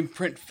 They don't even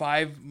print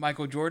 5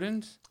 Michael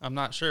Jordans? I'm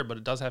not sure, but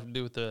it does have to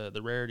do with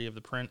the rarity of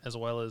the print as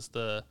well as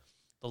the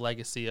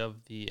legacy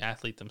of the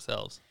athlete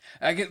themselves.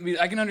 I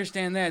can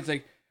understand that.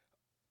 It's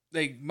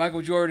like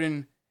Michael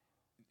Jordan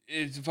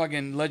is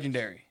fucking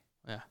legendary.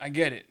 Yeah. I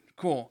get it.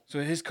 Cool.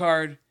 So his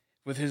card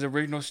with his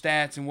original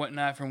stats and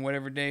whatnot from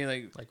whatever day,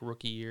 like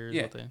rookie years.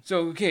 Yeah.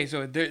 So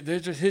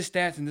there's just his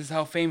stats and this is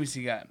how famous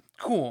he got.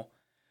 Cool.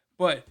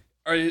 But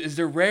is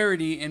there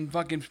rarity in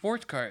fucking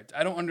sports cards?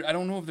 I don't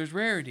know if there's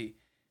rarity.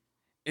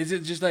 Is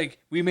it just like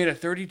we made a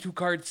 32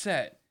 card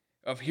set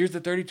of here's the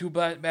 32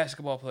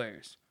 basketball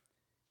players?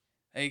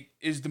 Like,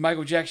 is the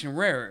Michael Jackson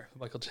rarer?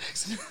 Michael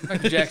Jackson.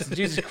 Michael Jackson,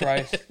 Jesus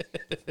Christ.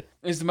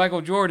 Is the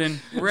Michael Jordan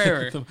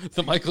rarer?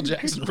 the Michael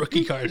Jackson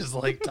rookie card is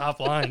like top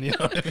line, you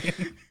know what I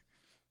mean?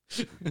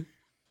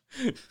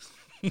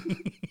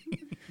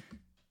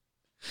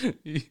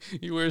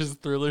 he wears his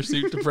Thriller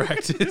suit to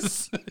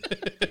practice.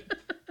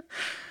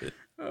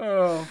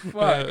 Oh,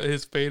 fuck.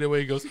 His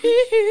fadeaway goes,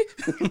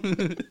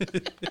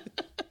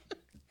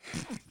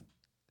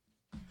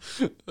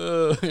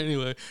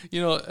 anyway,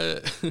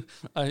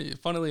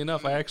 funnily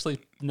enough, I actually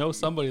know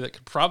somebody that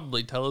could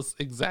probably tell us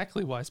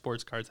exactly why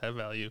sports cards have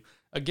value.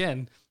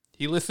 Again,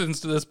 he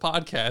listens to this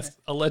podcast,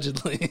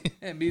 allegedly.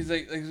 Yeah,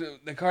 because so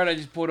the card I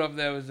just pulled up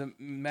that was a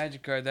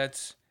Magic card,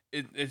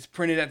 it's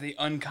printed at the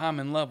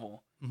uncommon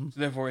level. Mm-hmm. So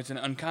therefore, it's an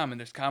uncommon.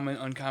 There's common,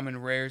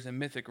 uncommon rares, and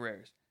mythic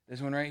rares.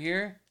 This one right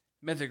here,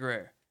 mythic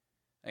rare.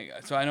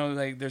 So I know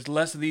there's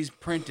less of these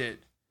printed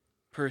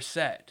per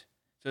set.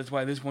 So that's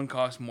why this one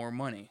costs more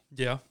money.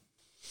 Yeah.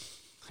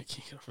 I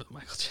can't get over the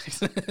Michael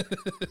Jackson.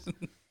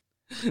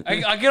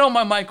 I get all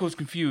my Michaels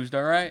confused,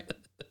 all right?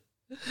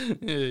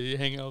 Yeah, you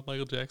hang out with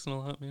Michael Jackson a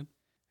lot, man.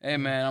 Hey,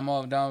 man, I'm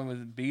all down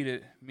with Beat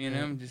It. Me and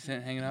him just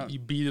hanging out. You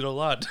beat it a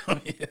lot,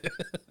 don't you?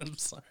 I'm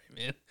sorry,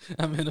 man.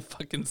 I'm in a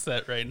fucking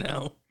set right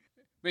now.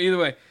 But either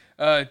way,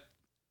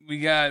 we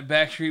got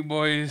Backstreet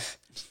Boys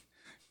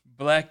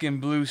Black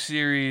and Blue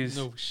Series.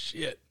 No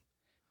shit.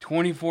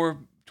 24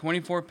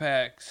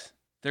 packs,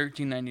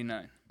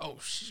 $13.99. Oh,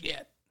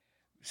 shit.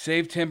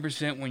 Save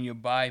 10% when you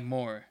buy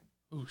more.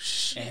 Oh,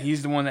 shit. And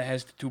he's the one that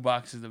has the 2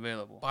 boxes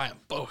available. Buy them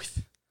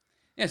both.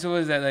 Yeah, so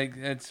what is that?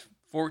 That's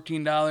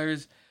 $14,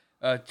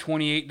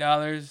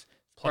 $28,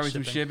 probably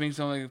some shipping,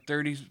 so like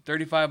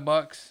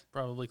 $35.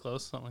 Probably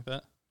close, something like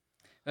that.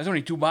 That's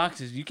only 2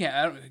 boxes.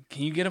 Can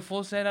you get a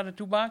full set out of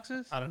 2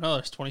 boxes? I don't know.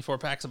 There's 24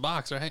 packs a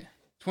box, right?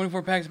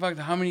 24 packs a box.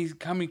 How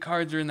many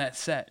cards are in that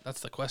set?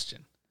 That's the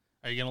question.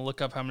 Are you gonna look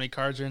up how many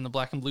cards are in the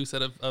black and blue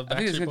set of Backstreet Boys? I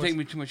think it's gonna take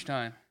me too much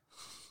time.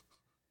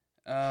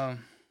 Oh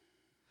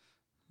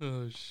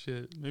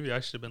shit! Maybe I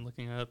should have been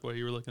looking up while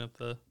you were looking up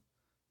the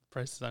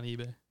prices on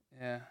eBay.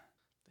 Yeah.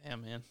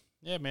 Damn, man.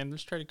 Yeah, man.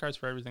 There's trading cards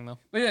for everything, though.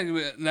 But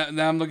yeah,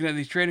 now I'm looking at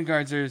these trading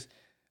cards. There's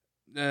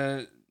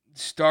the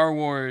Star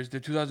Wars, the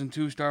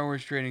 2002 Star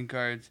Wars trading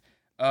cards,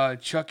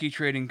 Chucky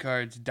trading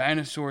cards,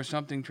 Dinosaur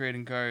something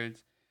trading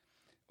cards.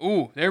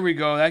 Ooh, there we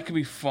go. That could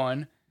be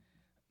fun.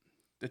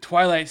 The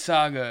Twilight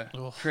Saga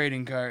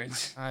trading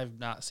cards. I've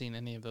not seen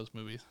any of those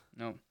movies.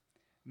 No.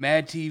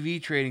 Mad TV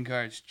trading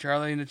cards.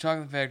 Charlie and the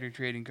Chocolate Factory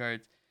trading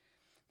cards.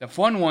 The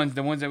fun ones,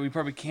 the ones that we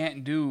probably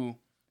can't do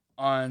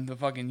on the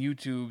fucking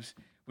YouTubes,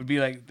 would be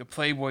like the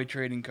Playboy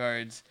trading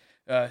cards,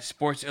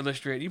 Sports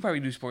Illustrated. You probably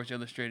do Sports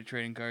Illustrated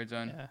trading cards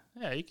on.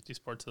 Yeah, you could do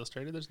Sports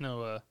Illustrated. There's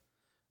no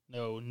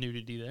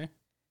nudity there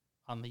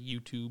on the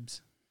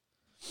YouTubes.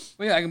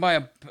 Well, yeah, I can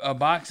buy a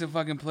box of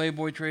fucking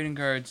Playboy trading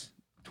cards,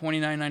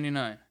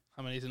 $29.99.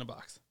 How many's in a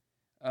box?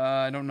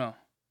 I don't know.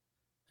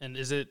 And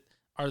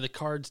are the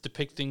cards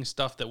depicting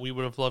stuff that we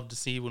would have loved to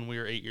see when we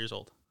were 8 years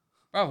old?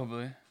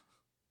 Probably.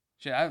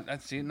 Shit,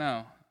 I'd see it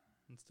now.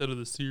 Instead of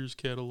the Sears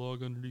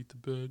catalog underneath the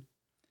bed.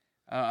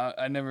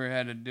 I never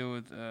had to deal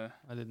with.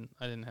 I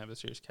didn't have a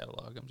Sears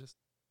catalog. I'm just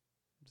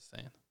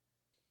saying.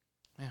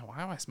 Man,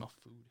 why do I smell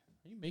food?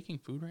 Are you making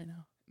food right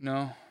now? No.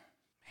 Man,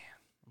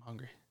 I'm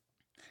hungry.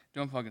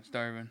 I'm fucking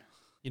starving.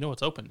 You know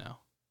it's open now.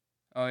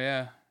 Oh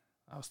yeah.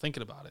 I was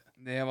thinking about it.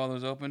 They have all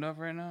those opened up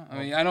right now? I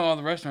mean, I know all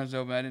the restaurants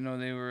open. I didn't know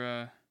they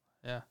were...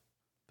 Yeah.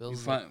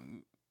 Bill's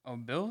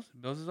Bill's?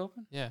 Bill's is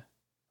open? Yeah.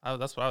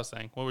 That's what I was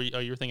saying. What were you? Oh,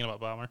 you were thinking about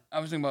Bomber? I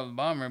was thinking about the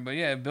Bomber, but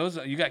yeah, Bill's...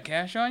 You got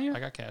cash on you? I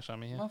got cash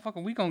on me, yeah.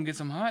 Motherfucker, we gonna get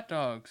some hot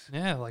dogs.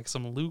 Yeah, like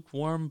some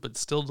lukewarm but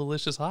still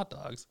delicious hot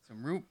dogs.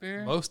 Some root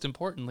beer. Most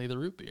importantly, the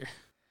root beer.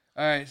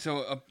 All right,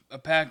 so a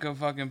pack of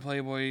fucking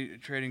Playboy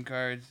trading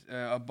cards,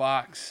 a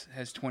box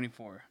has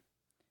 24.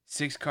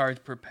 6 cards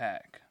per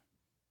pack.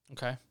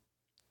 Okay.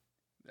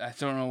 I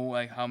don't know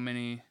like how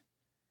many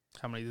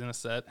in a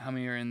set? How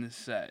many are in this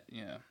set?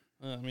 Yeah.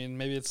 I mean,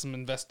 maybe it's some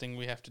investing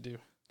we have to do.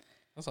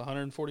 That's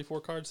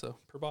 144 cards though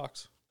per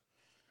box.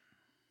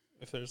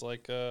 If there's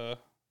like I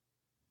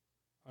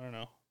don't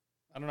know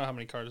how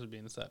many cards would be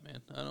in a set, man.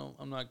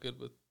 I'm not good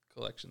with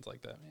collections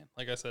like that, man.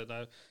 Like I said,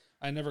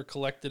 I never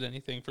collected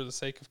anything for the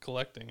sake of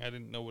collecting. I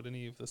didn't know what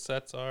any of the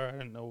sets are. I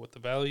didn't know what the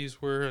values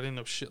were. I didn't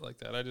know shit like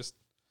that.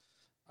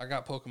 I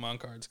got Pokemon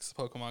cards because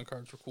the Pokemon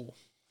cards were cool.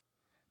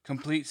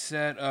 Complete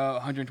set,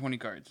 120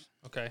 cards.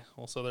 Okay,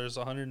 well, so there's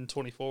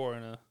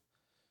 124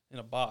 in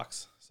a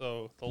box.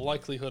 So the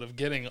likelihood of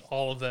getting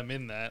all of them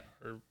in that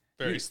are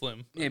very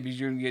slim. Yeah, because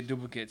you're gonna get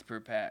duplicates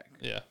per pack.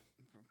 Yeah.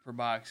 Per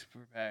box,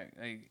 per pack.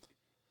 Like,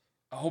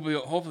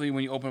 hopefully,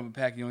 when you open up a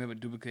pack, you don't have a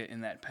duplicate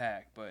in that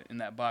pack, but in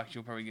that box,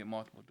 you'll probably get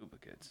multiple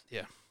duplicates.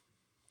 Yeah.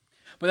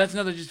 But that's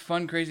another just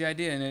fun, crazy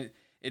idea, and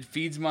it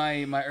feeds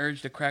my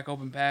urge to crack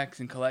open packs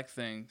and collect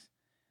things.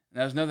 And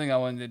that was another thing I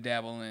wanted to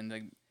dabble in,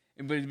 like.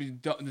 But it'd be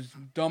the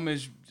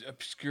dumbest,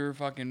 obscure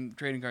fucking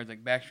trading cards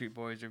like Backstreet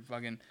Boys or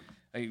fucking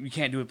like you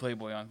can't do a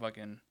Playboy on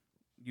fucking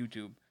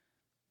YouTube.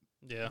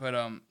 Yeah. But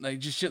like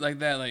just shit like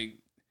that. Like,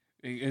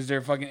 is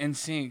there fucking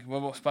NSYNC? What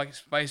about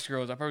Spice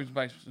Girls? I probably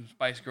buy some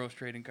Spice Girls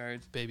trading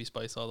cards. Baby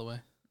Spice all the way.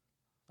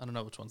 I don't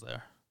know which ones they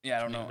are. Yeah,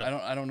 I don't know.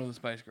 I don't know the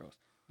Spice Girls.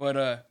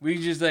 But we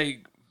just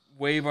like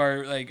wave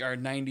our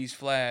 '90s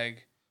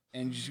flag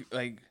and just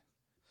like.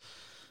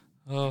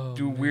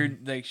 Do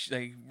weird like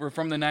we're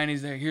from the '90s.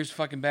 There, here's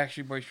fucking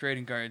Backstreet Boys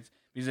trading cards.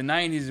 Because the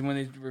 '90s is when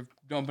they were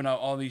dumping out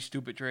all these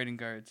stupid trading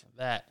cards.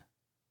 That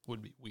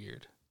would be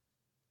weird.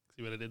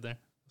 See what I did there?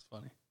 That's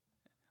funny.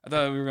 I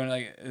thought we were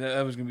gonna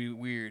that was gonna be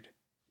weird,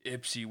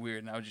 Ipsy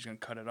weird, and I was just gonna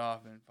cut it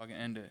off and fucking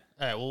end it.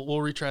 All right, we'll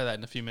retry that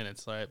in a few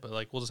minutes. All right, but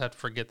like we'll just have to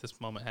forget this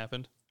moment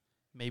happened.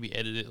 Maybe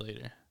edit it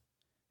later.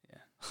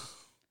 Yeah.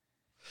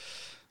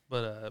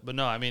 but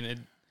no, I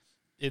mean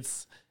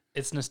it's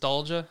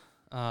nostalgia.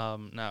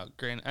 Now,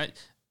 granted,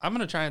 I'm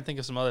gonna try and think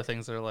of some other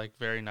things that are like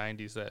very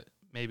 '90s that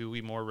maybe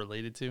we more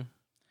related to.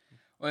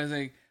 Well, it's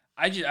like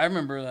I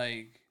remember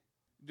like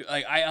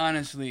I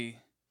honestly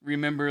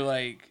remember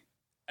like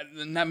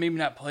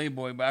not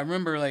Playboy, but I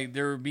remember like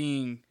there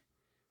being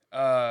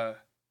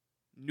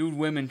nude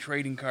women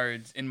trading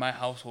cards in my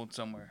household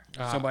somewhere,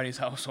 somebody's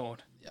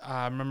household.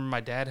 I remember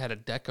my dad had a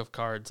deck of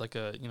cards, like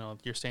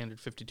your standard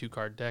 52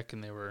 card deck,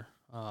 and they were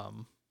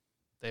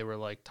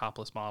like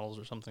topless models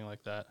or something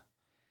like that.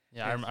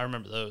 Yeah, I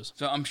remember those.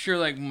 So I'm sure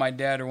like my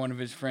dad or one of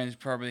his friends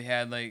probably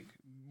had like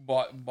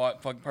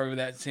bought probably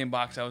that same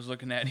box I was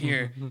looking at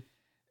here,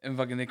 and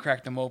fucking they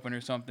cracked them open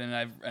or something.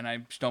 And I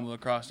stumbled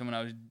across them when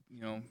I was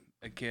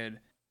a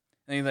kid.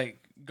 And like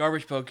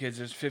Garbage Pail Kids,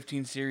 there's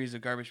 15 series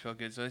of Garbage Pail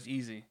Kids, so that's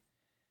easy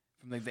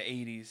from like the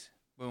 80s.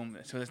 Boom.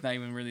 So that's not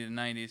even really the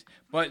 90s.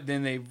 But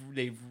then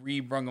they've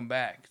re-brung them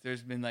back.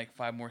 There's been like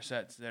 5 more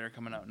sets that are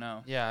coming out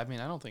now. Yeah, I mean,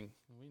 I don't think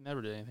we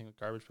never did anything with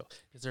Garbage Pail.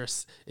 Is there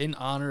in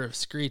honor of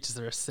Screech? Is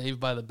there a Saved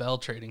by the Bell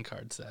trading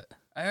card set?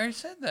 I already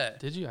said that.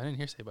 Did you? I didn't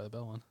hear Saved by the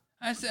Bell one.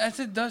 I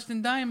said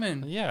Dustin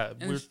Diamond. Yeah,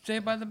 we're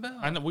Saved by the Bell.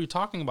 I know we were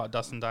talking about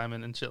Dustin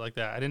Diamond and shit like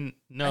that. I didn't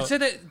know. I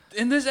said that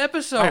in this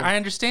episode. I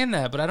understand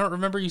that, but I don't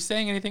remember you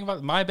saying anything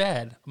about my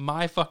bad.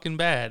 My fucking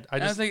bad. I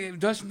was I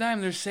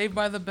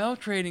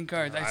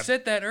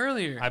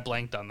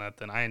blanked on that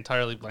then. I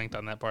entirely blanked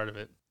on that part of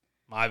it.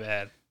 My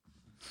bad.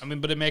 I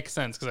mean, but it makes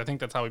sense because I think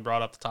that's how we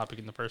brought up the topic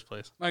in the first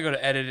place. I go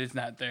to edit, it's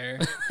not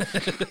there.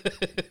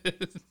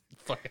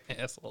 Fucking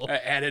asshole. I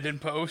added in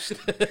post.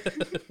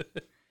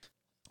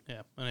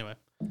 Yeah. Anyway,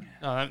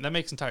 no, that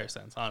makes entire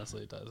sense.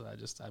 Honestly, it does.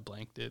 I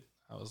blanked it.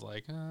 I was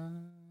like,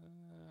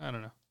 I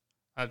don't know.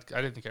 I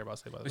didn't care about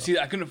Saved by the Bell. See,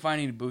 I couldn't find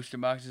any booster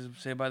boxes of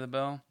Saved by the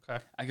Bell.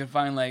 Okay. I could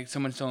find like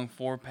someone selling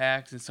 4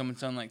 packs and someone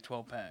selling like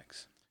 12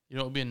 packs. You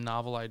know what would be a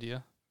novel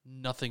idea?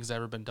 Nothing's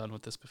ever been done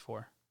with this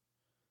before.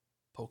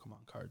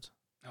 Pokemon cards.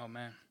 Oh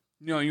man.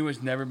 You know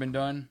what's never been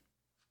done?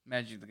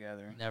 Magic the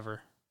Gathering.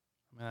 Never.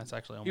 I mean, that's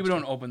actually almost people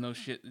don't open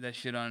that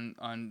shit on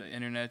the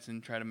internets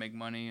and try to make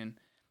money and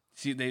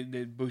see they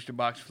booster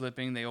box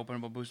flipping. They open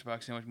up a booster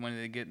box, see how much money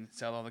they get, and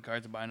sell all the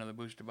cards and buy another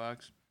booster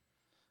box.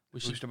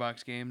 Booster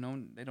box game.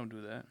 No, they don't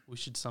do that. We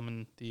should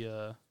summon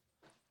the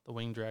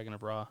Winged Dragon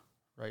of Ra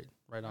right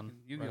on.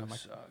 Yu-Gi-Oh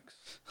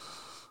sucks.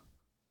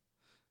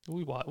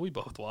 We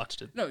both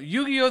watched it. No,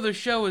 Yu-Gi-Oh the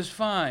show is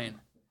fine.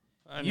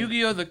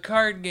 Yu-Gi-Oh the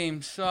card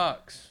game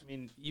sucks. I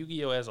mean,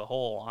 Yu-Gi-Oh as a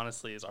whole,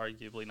 honestly, is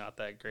arguably not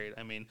that great.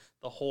 I mean,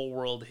 the whole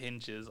world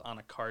hinges on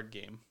a card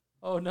game.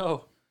 Oh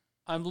no,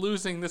 I'm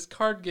losing this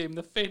card game.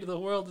 The fate of the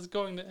world is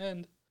going to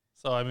end.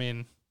 So, I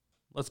mean,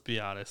 let's be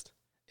honest.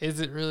 Is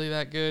it really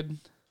that good?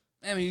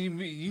 I mean,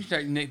 you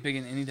start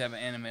nitpicking any type of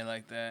anime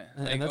like that.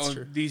 Like, and that's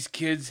true. These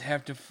kids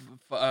have to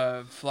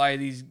fly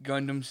these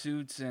Gundam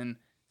suits and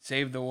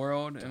save the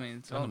world. I mean,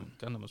 it's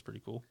Gundam was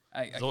pretty cool.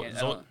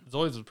 Zoids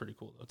was pretty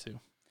cool, though, too.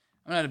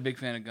 I'm not a big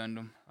fan of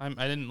Gundam.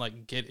 I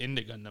didn't, get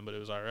into Gundam, but it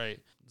was all right.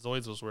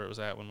 Zoids was where it was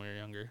at when we were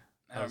younger.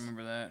 I don't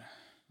remember that.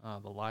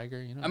 The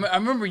Liger, you know. I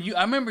remember you.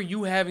 I remember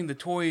you having the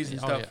toys and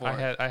stuff for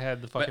it. I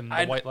had the fucking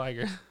the white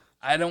Liger.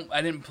 I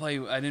didn't play.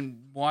 I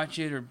didn't watch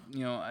it, or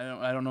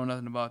I don't know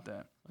nothing about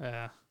that.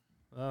 Yeah,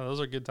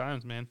 those are good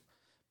times, man.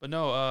 But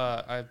no,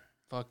 I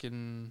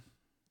fucking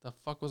the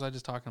fuck was I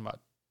just talking about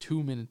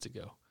 2 minutes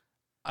ago?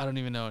 I don't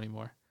even know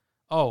anymore.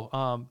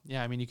 Oh,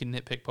 yeah. I mean, you can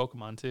nitpick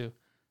Pokemon too.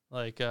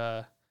 Like,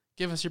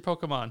 give us your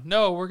Pokemon.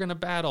 No, we're gonna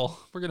battle.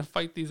 We're gonna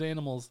fight these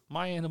animals.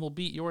 My animal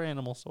beat your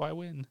animal, so I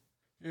win.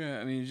 Yeah,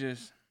 I mean,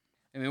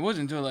 it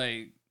wasn't until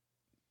like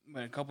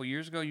a couple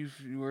years ago you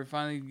were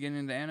finally getting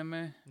into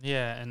anime.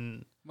 Yeah,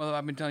 and well,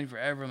 I've been telling you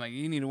forever. I'm like,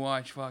 you need to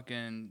watch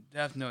fucking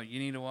Death Note. You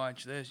need to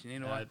watch this. You need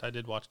to watch. I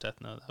did watch Death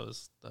Note. That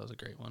was a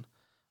great one.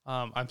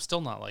 I'm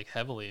still not like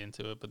heavily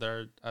into it, but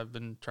I've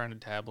been trying to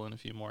dabble in a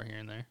few more here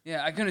and there.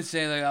 Yeah, I couldn't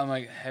say like I'm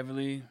like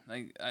heavily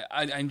like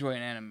I enjoy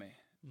an anime.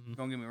 Mm-hmm.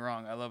 Don't get me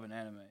wrong, I love an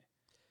anime.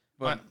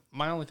 But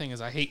my only thing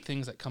is I hate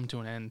things that come to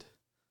an end.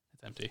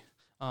 It's empty.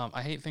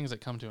 I hate things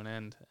that come to an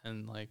end,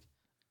 and like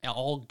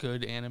all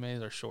good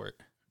animes are short.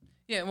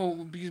 Yeah, well,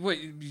 because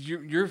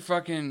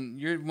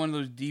you're one of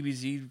those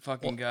DBZ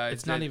fucking guys.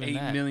 It's not even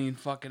 8 million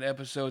fucking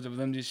episodes of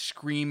them just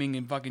screaming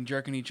and fucking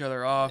jerking each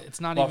other off. It's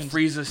not while even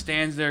Frieza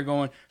stands there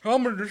going,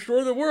 "I'm gonna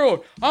destroy the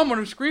world. I'm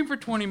gonna scream for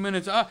 20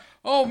 minutes.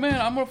 Oh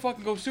man, I'm gonna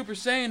fucking go Super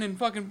Saiyan and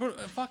fucking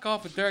fuck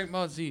off with Dragon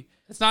Ball Z."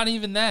 It's not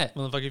even that,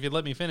 motherfucker. If you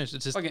let me finish,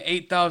 it's just fucking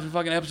 8,000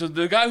 fucking episodes.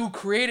 The guy who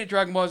created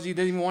Dragon Ball Z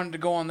doesn't even want it to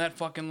go on that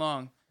fucking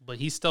long. But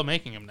he's still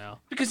making them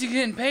now. Because he's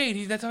getting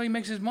paid. That's how he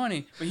makes his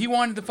money. But he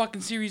wanted the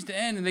fucking series to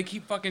end, and they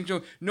keep fucking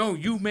showing, no,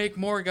 you make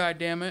more,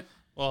 goddammit.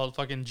 Well,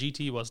 fucking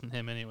GT wasn't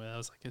him anyway. That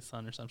was like his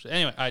son or some shit.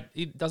 Anyway,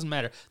 it doesn't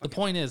matter. The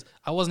point is,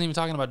 I wasn't even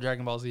talking about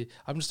Dragon Ball Z.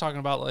 I'm just talking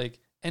about, like,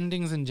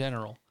 endings in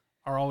general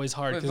are always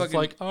hard. Because it's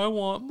like, I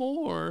want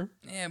more.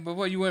 Yeah, but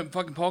what, you went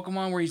fucking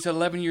Pokemon where he's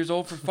 11 years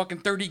old for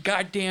fucking 30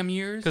 goddamn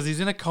years? Because he's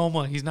in a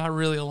coma. He's not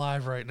really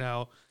alive right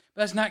now.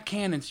 But that's not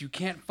canon, so you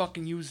can't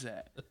fucking use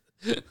that.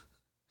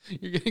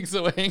 You're getting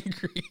so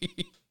angry.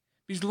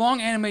 These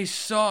long animes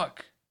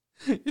suck.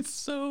 It's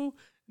so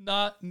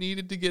not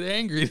needed to get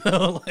angry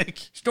though. Like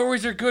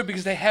stories are good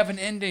because they have an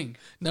ending.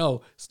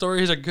 No,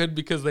 stories are good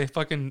because they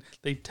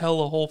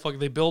tell a whole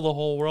they build a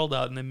whole world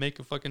out and they make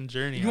a fucking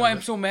journey. You know why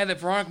I'm so mad that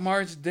Veronica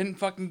Mars didn't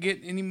fucking get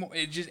any more?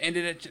 It just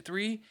ended at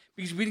 3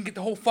 because we didn't get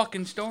the whole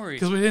fucking story.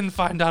 Because we didn't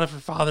find out if her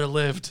father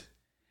lived.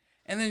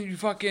 And then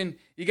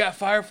you got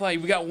Firefly.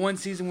 We got one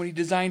season when he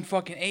designed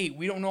fucking 8.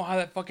 We don't know how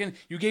that fucking,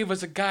 you gave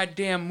us a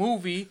goddamn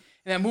movie,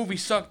 and that movie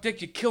sucked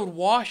dick. You killed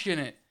Wash in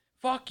it.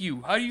 Fuck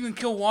you. How do you even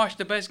kill Wash,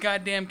 the best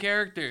goddamn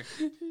character?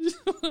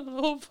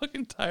 Oh,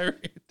 fucking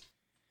tyrant.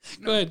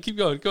 Go ahead, keep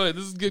going. Go ahead.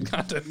 This is good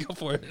content. Go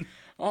for it.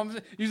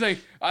 He's like,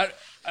 I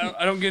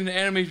don't get into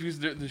anime because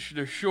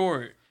they're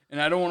short,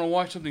 and I don't want to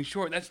watch something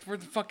short. That's for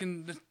the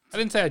fucking. I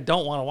didn't say I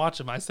don't want to watch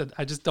them. I said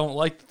I just don't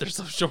like that they're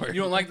so short.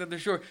 You don't like that they're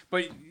short,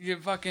 but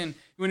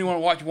when you want to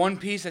watch One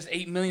Piece, that's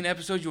 8 million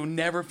episodes. You'll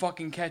never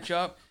fucking catch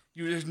up.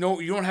 You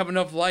don't have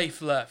enough life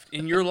left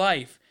in your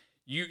life.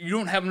 You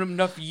don't have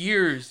enough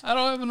years. I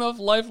don't have enough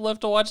life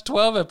left to watch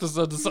 12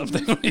 episodes of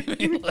something. What do you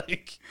mean?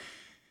 Like,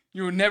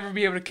 you will never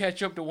be able to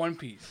catch up to One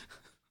Piece.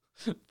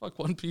 Fuck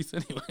One Piece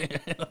anyway.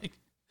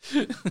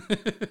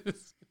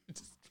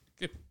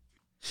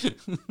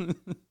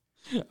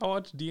 I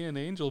watched DN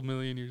Angel a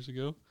million years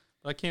ago.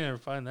 I can't ever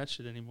find that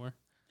shit anymore.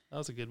 That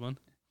was a good one.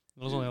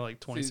 It was only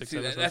like 26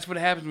 episodes. That's what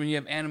happens when you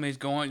have animes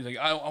go on. You're like,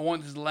 I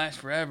want this to last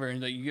forever.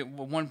 And like you get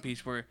One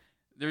Piece where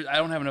I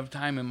don't have enough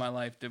time in my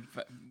life to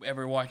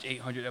ever watch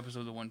 800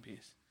 episodes of One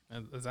Piece.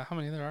 Is that how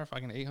many there are?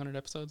 Fucking 800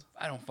 episodes?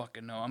 I don't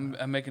fucking know.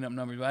 I'm making up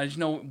numbers, but I just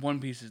know One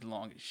Piece is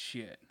long as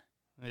shit.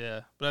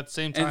 Yeah, but at the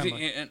same time...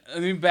 And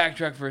let me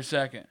backtrack for a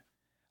second.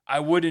 I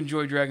would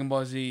enjoy Dragon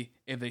Ball Z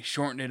if they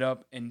shortened it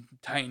up and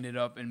tightened it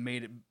up and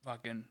made it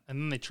fucking...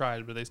 And then they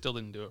tried, but they still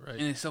didn't do it right.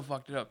 And they still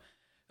fucked it up.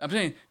 I'm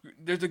saying,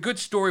 there's a good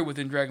story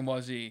within Dragon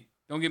Ball Z.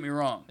 Don't get me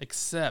wrong.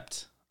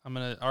 Except, I'm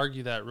going to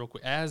argue that real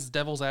quick. As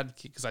devil's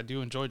advocate, because I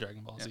do enjoy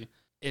Dragon Ball Z,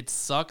 it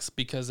sucks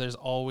because there's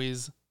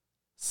always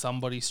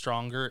somebody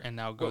stronger, and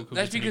now Goku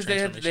that's because they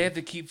have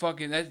to keep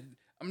fucking...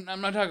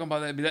 I'm not talking about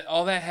that, but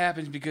all that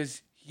happens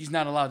because he's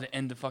not allowed to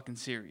end the fucking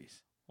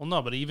series. Well,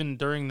 no, but even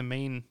during the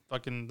main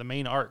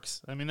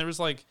arcs, I mean, there was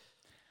like...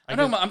 I'm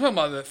talking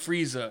about the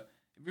Frieza.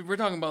 We're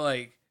talking about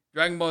like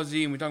Dragon Ball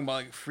Z, and we're talking about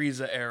like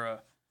Frieza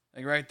era.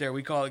 Like right there,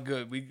 we call it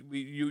good.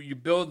 You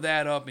build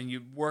that up and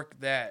you work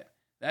that.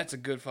 That's a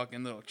good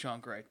fucking little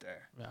chunk right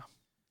there. Yeah.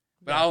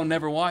 But I'll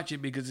never watch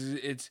it because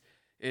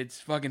it's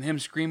fucking him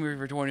screaming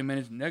for 20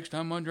 minutes. Next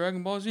time on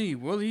Dragon Ball Z,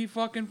 will he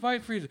fucking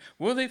fight Frieza?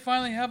 Will they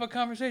finally have a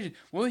conversation?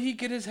 Will he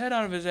get his head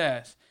out of his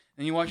ass?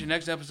 And you watch the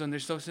next episode and they're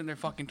still sitting there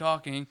fucking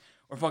talking.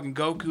 Or fucking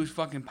Goku's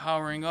fucking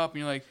powering up. And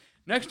you're like,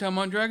 next time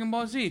on Dragon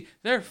Ball Z,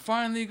 they're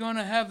finally going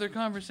to have their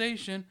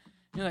conversation. And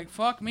you're like,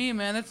 fuck me,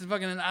 man. That's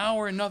fucking an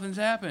hour and nothing's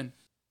happened.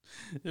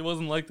 It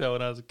wasn't like that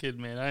when I was a kid,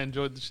 man. I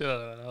enjoyed the shit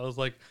out of it. I was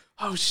like,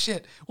 oh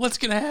shit, what's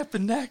going to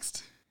happen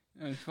next?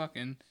 It was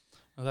fucking...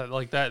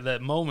 That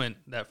moment,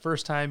 that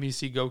first time you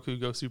see Goku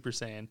go Super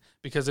Saiyan,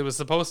 because it was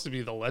supposed to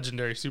be the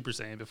legendary Super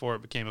Saiyan before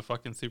it became a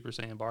fucking Super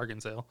Saiyan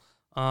bargain sale.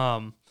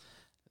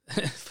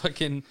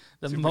 Fucking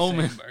the Super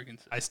moment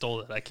I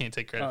stole it. I can't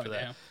take credit for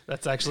that. Damn.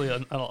 That's actually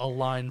a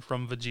line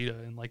from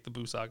Vegeta in like the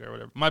Buu Saga or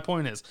whatever. My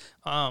point is,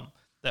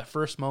 that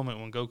first moment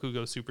when Goku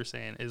goes Super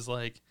Saiyan is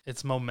like,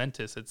 it's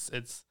momentous.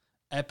 It's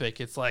epic.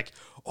 It's like,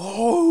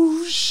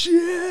 oh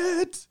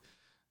shit.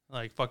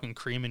 Like fucking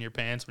cream in your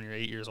pants when you're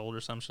 8 years old or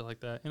some shit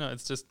like that. You know,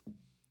 it's just,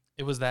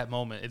 it was that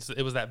moment.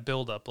 It was that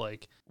build up.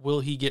 Like, will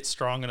he get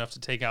strong enough to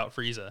take out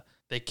Frieza?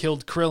 They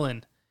killed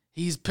Krillin.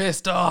 He's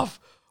pissed off.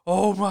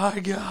 Oh my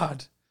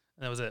God.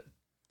 And that was it.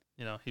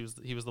 You know, he was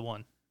the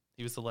one.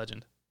 He was the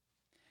legend.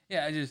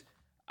 Yeah,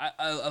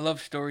 I love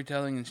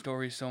storytelling and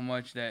stories so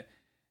much that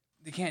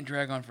they can't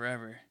drag on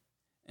forever.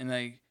 And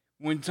like,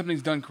 when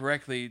something's done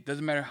correctly, it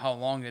doesn't matter how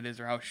long it is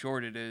or how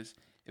short it is.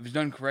 If it's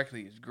done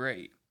correctly, it's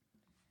great.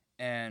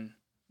 And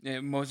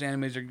most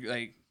animes are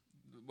like,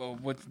 well,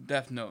 what's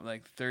Death Note,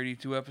 like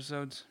 32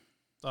 episodes?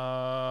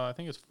 I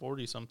think it's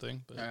 40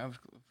 something. But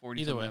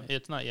 40 either way, something.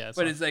 it's not yet.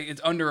 But it's like,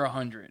 it's under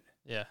 100.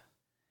 Yeah.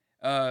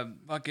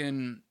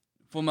 Fucking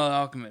Full Metal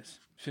Alchemist,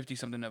 50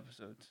 something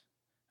episodes.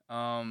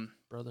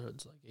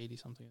 Brotherhood's like 80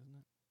 something, isn't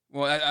it?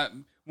 Well,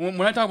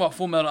 when I talk about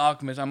Full Metal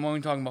Alchemist, I'm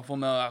only talking about Full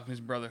Metal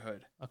Alchemist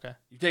Brotherhood. Okay.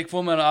 You take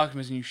Full Metal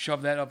Alchemist and you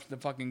shove that up the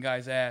fucking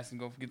guy's ass and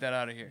go get that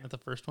out of here. That's the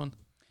first one?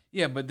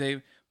 Yeah, but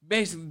they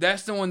basically,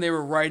 that's the one they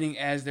were writing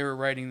as they were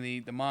writing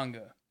the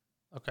manga.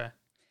 Okay.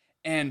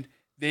 And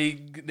they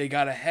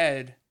got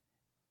ahead,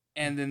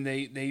 and then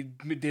they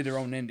did their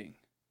own ending.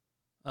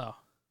 Oh.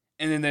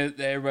 And then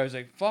everybody was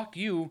like, fuck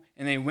you,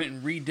 and they went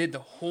and redid the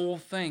whole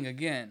thing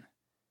again.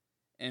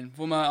 And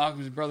Full Metal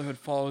Alchemist Brotherhood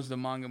follows the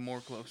manga more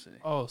closely.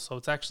 Oh, so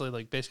it's actually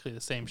like basically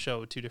the same show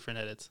with two different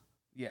edits.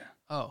 Yeah.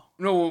 Oh.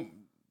 No,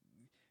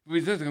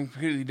 there's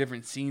completely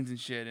different scenes and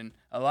shit, and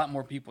a lot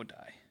more people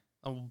die.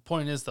 The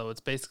point is, though, it's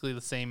basically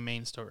the same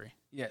main story.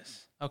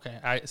 Yes. Okay.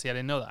 I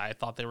didn't know that. I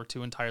thought they were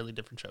two entirely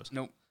different shows.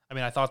 Nope. I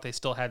mean, I thought they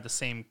still had the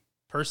same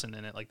person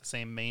in it, like the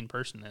same main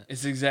person in it.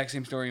 It's the exact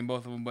same story in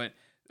both of them, but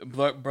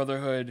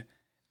Brotherhood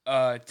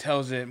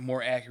tells it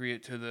more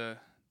accurate to the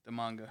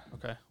manga.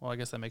 Okay. Well, I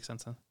guess that makes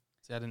sense then.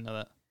 See, I didn't know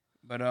that.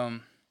 But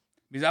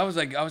because I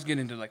was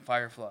getting into like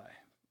Firefly,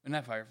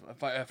 not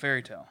Firefly,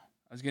 Fairy Tail.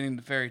 I was getting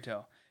into Fairy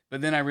Tail,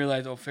 but then I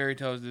realized, Fairy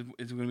Tail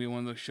is going to be one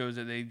of those shows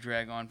that they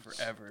drag on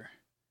forever.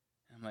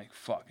 I'm like,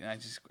 fuck, and I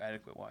had to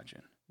quit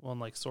watching. Well,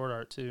 and like Sword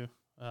Art too,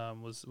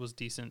 was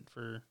decent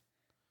for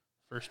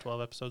first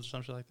 12 episodes or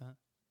something like that.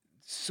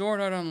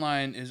 Sword Art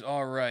Online is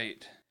all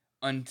right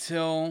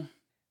until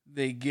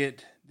they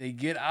get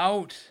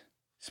out.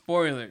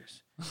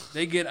 Spoilers.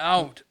 They get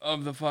out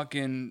of the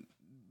fucking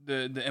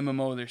the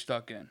MMO they're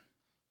stuck in.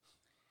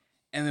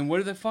 And then what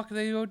do the fuck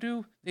they go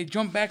do? They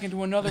jump back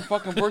into another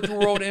fucking virtual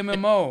world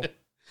MMO.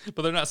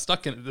 But they're not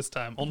stuck in it this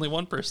time. Only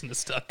one person is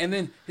stuck. And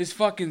then his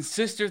fucking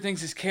sister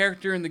thinks his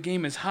character in the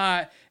game is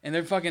hot, and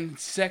they're fucking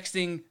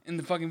sexting in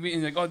the fucking video.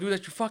 And like, oh, dude,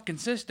 that's your fucking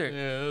sister.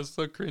 Yeah, it was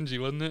so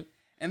cringy, wasn't it?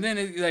 And then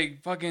it,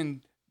 like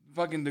fucking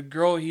the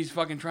girl he's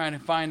fucking trying to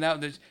find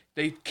out that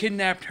they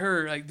kidnapped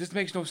her. Like, this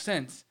makes no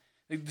sense.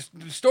 Like,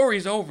 the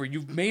story's over.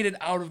 You've made it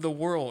out of the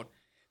world.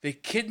 They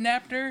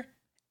kidnapped her,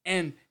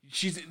 and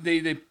she's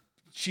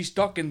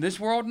stuck in this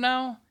world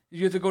now.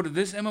 You have to go to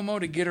this MMO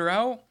to get her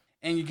out.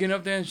 And you get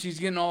up there and she's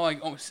getting all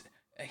like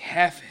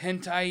half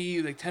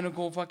hentai, like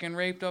tentacle fucking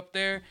raped up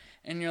there.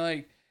 And you're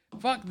like,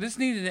 fuck, this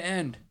needed to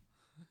end.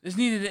 This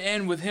needed to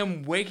end with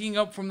him waking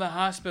up from the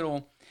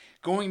hospital,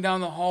 going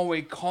down the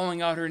hallway,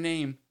 calling out her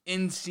name.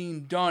 End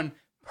scene done.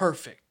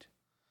 Perfect.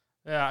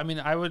 Yeah, I mean,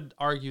 I would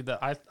argue that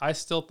I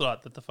still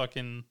thought that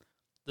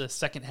the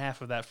second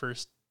half of that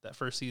first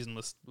season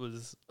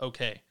was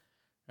okay.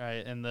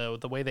 Right? And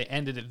the way they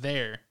ended it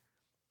there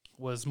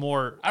was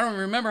more. I don't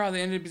remember how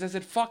they ended because I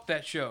said fuck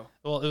that show.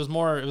 Well, it was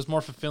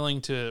more fulfilling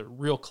to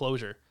real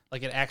closure.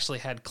 Like, it actually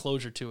had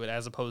closure to it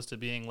as opposed to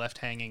being left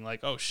hanging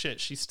like, oh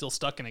shit, she's still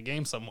stuck in a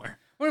game somewhere.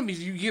 What it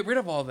means, you get rid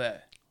of all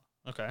that.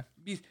 Okay.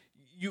 The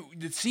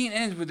scene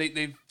ends where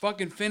they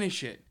fucking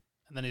finish it.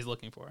 And then he's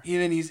looking for her.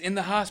 And then he's in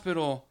the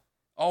hospital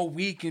all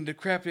weak and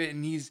decrepit,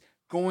 and he's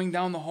going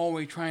down the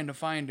hallway trying to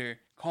find her,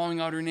 calling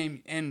out her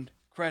name, end,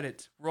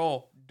 credits,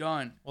 roll,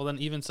 done. Well, then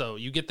even so,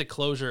 you get the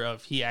closure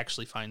of he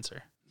actually finds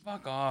her.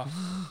 Fuck off.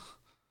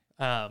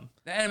 The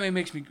anime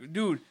makes me,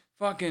 dude.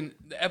 Fucking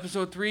the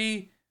episode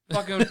 3,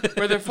 fucking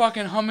where they're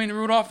fucking humming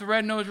Rudolph the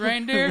Red-Nosed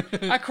Reindeer.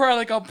 I cry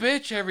like a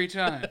bitch every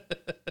time,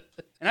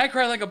 and I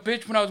cried like a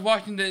bitch when I was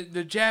watching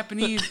the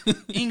Japanese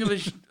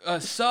English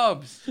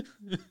subs.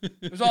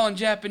 It was all in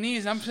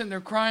Japanese. I'm sitting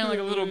there crying like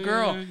a little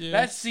girl. Yeah.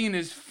 That scene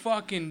is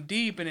fucking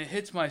deep, and it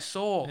hits my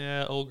soul.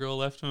 Yeah, old girl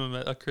left him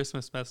a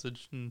Christmas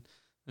message, and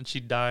she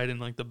died in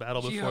like the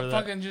battle before that. She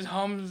fucking just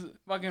hums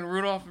fucking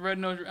Rudolph the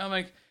Red-Nosed. I'm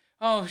like,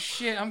 oh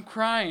shit, I'm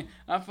crying.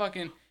 I'm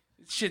fucking,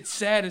 shit's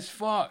sad as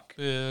fuck.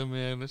 Yeah,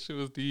 man, that shit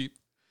was deep.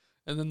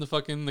 And then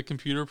the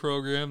computer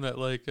program that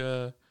like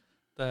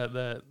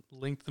that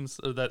linked them,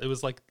 that it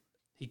was like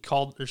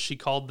she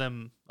called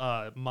them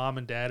mom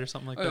and dad or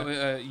something like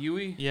that.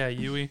 Yui? Yeah,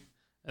 Yui.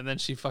 And then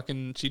she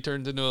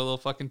turns into a little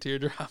fucking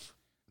teardrop.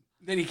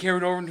 Then he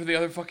carried over into the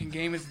other fucking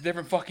game. It's a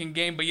different fucking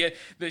game, but yet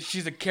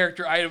she's a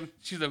character item.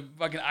 She's a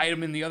fucking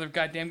item in the other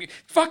goddamn game.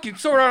 Fucking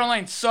Sword Art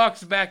Online sucks.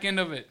 The back end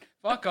of it.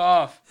 Fuck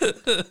off.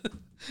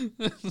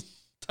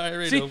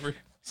 Tirade over.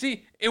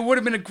 See, it would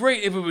have been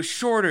great if it was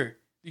shorter.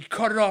 You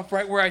cut it off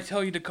right where I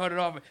tell you to cut it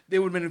off. They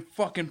would have been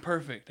fucking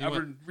perfect. I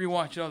would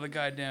rewatch it all the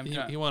goddamn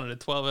time. He wanted a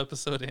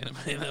 12-episode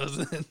anime. That was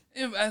it.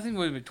 I think it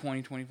would have been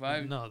 20,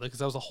 25. No, because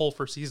that was the whole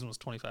first season was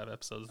 25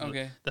 episodes.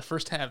 Okay. The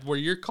first half, where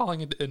you're calling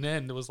it an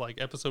end, was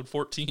like episode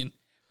 14.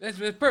 That's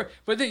perfect.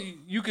 But then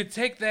you could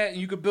take that and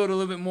you could build a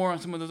little bit more on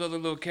some of those other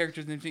little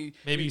characters. And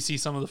maybe you see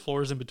some of the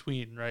floors in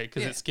between, right?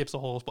 Because it skips a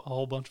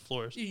whole bunch of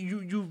floors.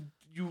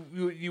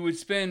 You would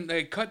spend,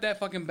 like, cut that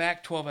fucking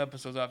back 12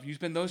 episodes off. You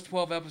spend those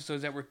 12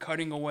 episodes that we're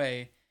cutting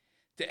away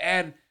to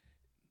add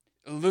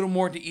a little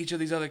more to each of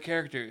these other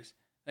characters.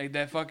 Like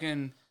that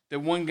fucking, the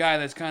one guy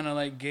that's kind of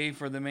like gay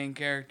for the main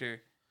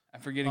character.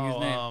 I'm forgetting his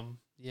name.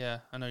 Yeah,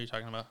 I know what you're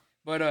talking about.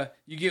 But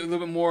you get a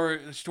little bit more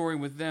story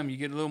with them. You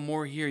get a little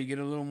more here. You get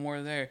a little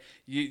more there.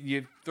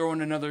 You throw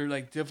in another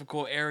like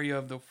difficult area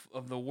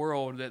of the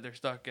world that they're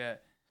stuck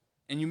at,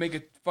 and you make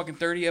a fucking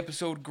 30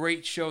 episode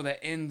great show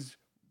that ends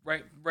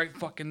right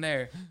fucking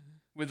there,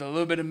 with a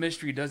little bit of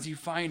mystery. Does he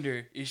find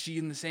her? Is she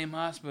in the same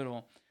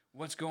hospital?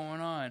 What's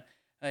going on?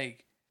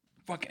 Like,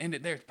 fucking end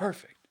it there. It's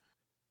perfect.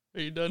 Are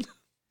you done?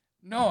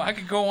 No, I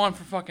could go on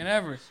for fucking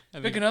ever.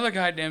 Pick another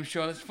goddamn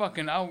show. I'll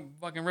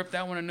fucking rip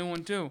that one a new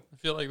one too. I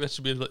feel like that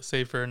should be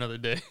saved for another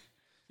day.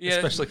 Yeah,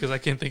 especially because I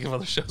can't think of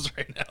other shows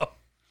right now.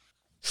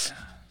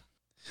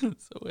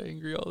 So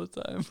angry all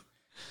the time.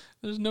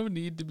 There's no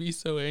need to be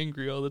so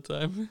angry all the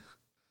time.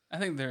 I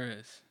think there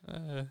is.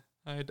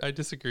 I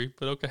disagree,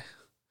 but okay.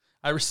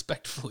 I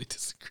respectfully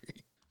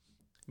disagree.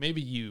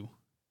 Maybe you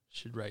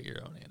should write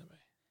your own anime.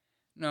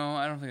 No,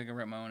 I don't think I can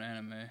write my own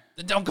anime.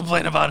 Then don't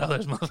complain about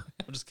others, mother.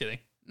 I'm just kidding.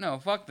 No,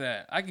 fuck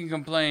that. I can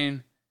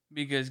complain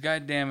because,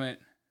 goddamn it.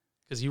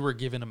 Because you were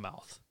given a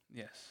mouth.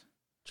 Yes.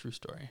 True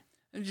story.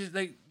 And just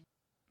like,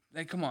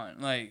 come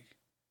on. Like,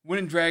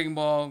 wouldn't Dragon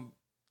Ball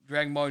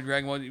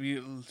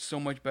be so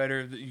much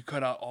better that you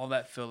cut out all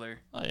that filler?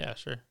 Oh, yeah,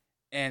 sure.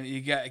 And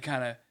you got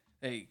kind of,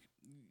 like,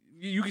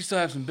 you can still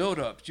have some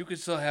build-ups. You can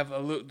still have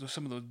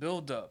some of those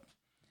build-ups.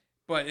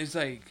 But it's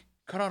like,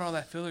 cut out all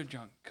that filler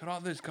junk. Cut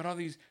all this. Cut all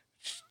these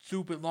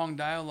stupid long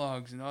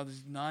dialogues and all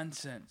this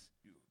nonsense.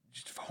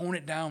 Just hone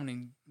it down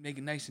and make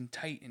it nice and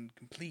tight and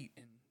complete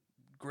and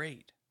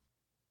great.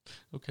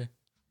 Okay.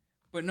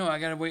 But no, I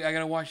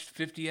gotta watch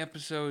 50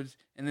 episodes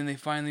and then they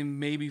finally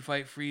maybe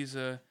fight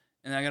Frieza,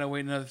 and I gotta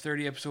wait another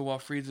 30 episodes while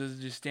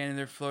Frieza's just standing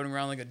there floating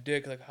around like a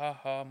dick, like ha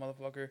ha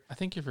motherfucker. I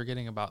think you're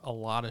forgetting about a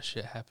lot of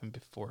shit happened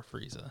before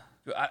Frieza.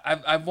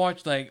 I've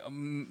watched like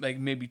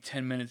maybe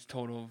 10 minutes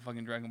total of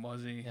fucking Dragon Ball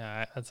Z.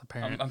 Yeah, that's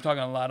apparent. I'm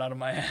talking a lot out of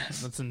my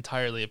ass. That's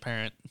entirely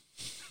apparent.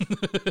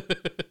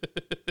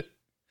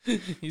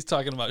 He's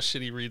talking about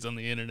shitty reads on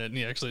the internet, and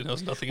he actually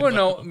knows nothing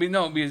about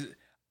them. Because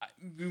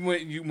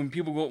when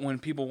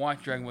people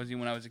watch Dragon Ball Z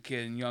when I was a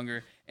kid and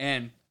younger,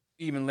 and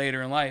even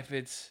later in life,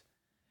 it's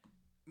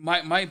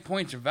my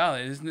points are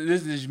valid.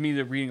 This is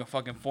me reading a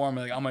fucking form.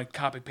 Like, I'm gonna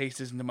copy paste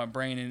this into my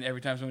brain, and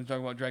every time someone talks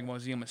about Dragon Ball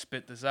Z, I'm gonna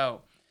spit this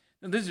out.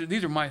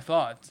 These are my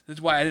thoughts.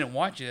 That's why I didn't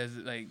watch it as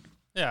like.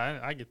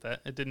 Yeah, I get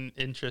that. It didn't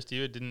interest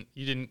you.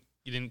 You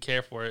didn't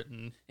care for it,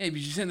 and yeah, but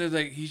you're sitting there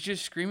like he's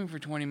just screaming for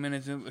 20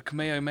 minutes.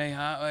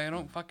 Kamehameha, like, I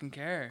don't fucking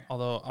care.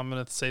 Although I'm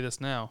gonna say this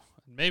now,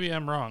 maybe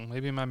I'm wrong.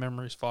 Maybe my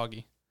memory's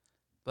foggy,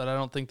 but I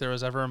don't think there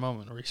was ever a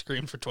moment where he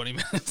screamed for 20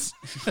 minutes.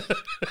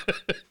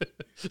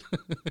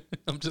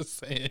 I'm just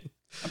saying.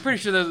 I'm pretty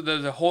sure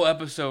there's a whole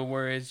episode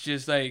where it's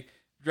just like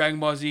Dragon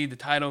Ball Z, the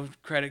title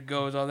credit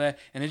goes, all that,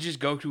 and it's just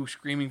Goku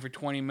screaming for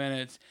 20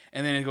 minutes,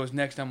 and then it goes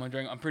next time on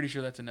Dragon. I'm pretty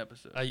sure that's an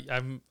episode.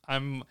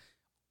 I'm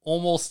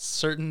almost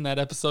certain that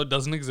episode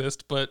doesn't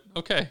exist, but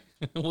okay,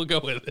 we'll go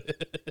with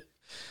it.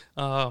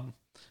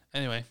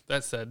 Anyway,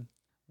 that said,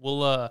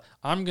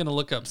 I'm gonna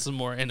look up some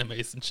more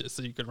animes and shit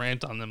so you can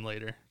rant on them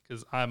later,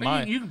 because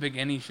you can pick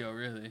any show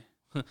really.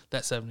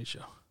 That 70s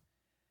show.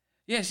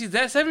 Yeah, see,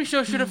 that 70s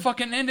show should have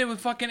fucking ended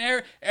with fucking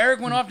Eric. Eric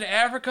went off to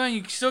Africa, and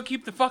you still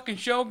keep the fucking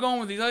show going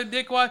with these other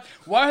dickwads.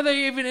 Why are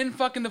they even in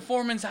fucking the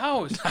foreman's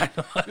house? I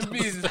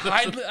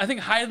think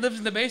Hyde lives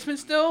in the basement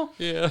still.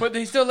 Yeah. But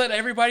they still let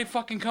everybody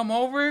fucking come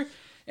over,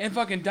 and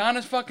fucking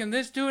Donna's fucking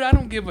this dude. I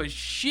don't give a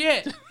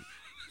shit.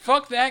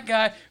 Fuck that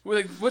guy.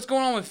 Like, what's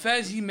going on with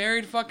Fez? He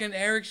married fucking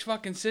Eric's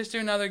fucking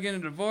sister. Now they're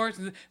getting a divorce.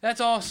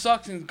 That's all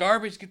sucks and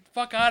garbage. Get the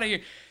fuck out of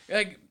here.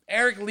 Like,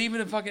 Eric leaving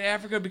to fucking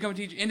Africa to become a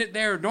teacher. End it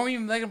there. Don't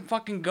even let him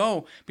fucking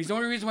go. Because the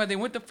only reason why they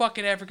went to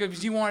fucking Africa is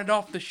because he wanted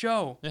off the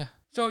show. Yeah.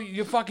 So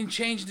you fucking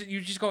changed it.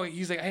 You just go,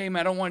 he's like, hey, man,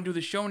 I don't want to do the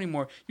show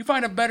anymore. You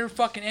find a better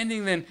fucking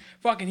ending than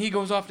fucking he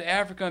goes off to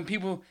Africa and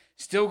people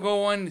still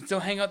go on and still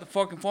hang out at the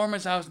fucking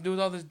foreman's house and do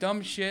all this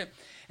dumb shit.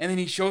 And then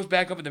he shows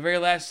back up at the very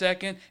last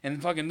second and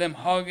fucking them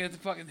hug.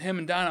 Fucking him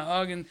and Donna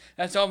hug, and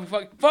that's all.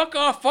 Fuck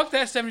off. Fuck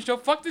that 70s show.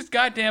 Fuck this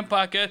goddamn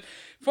podcast.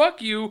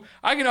 Fuck you.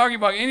 I can argue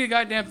about any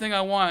goddamn thing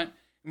I want.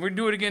 And we'll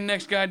do it again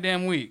next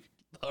goddamn week.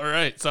 All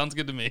right. Sounds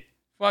good to me.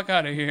 Fuck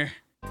out of here.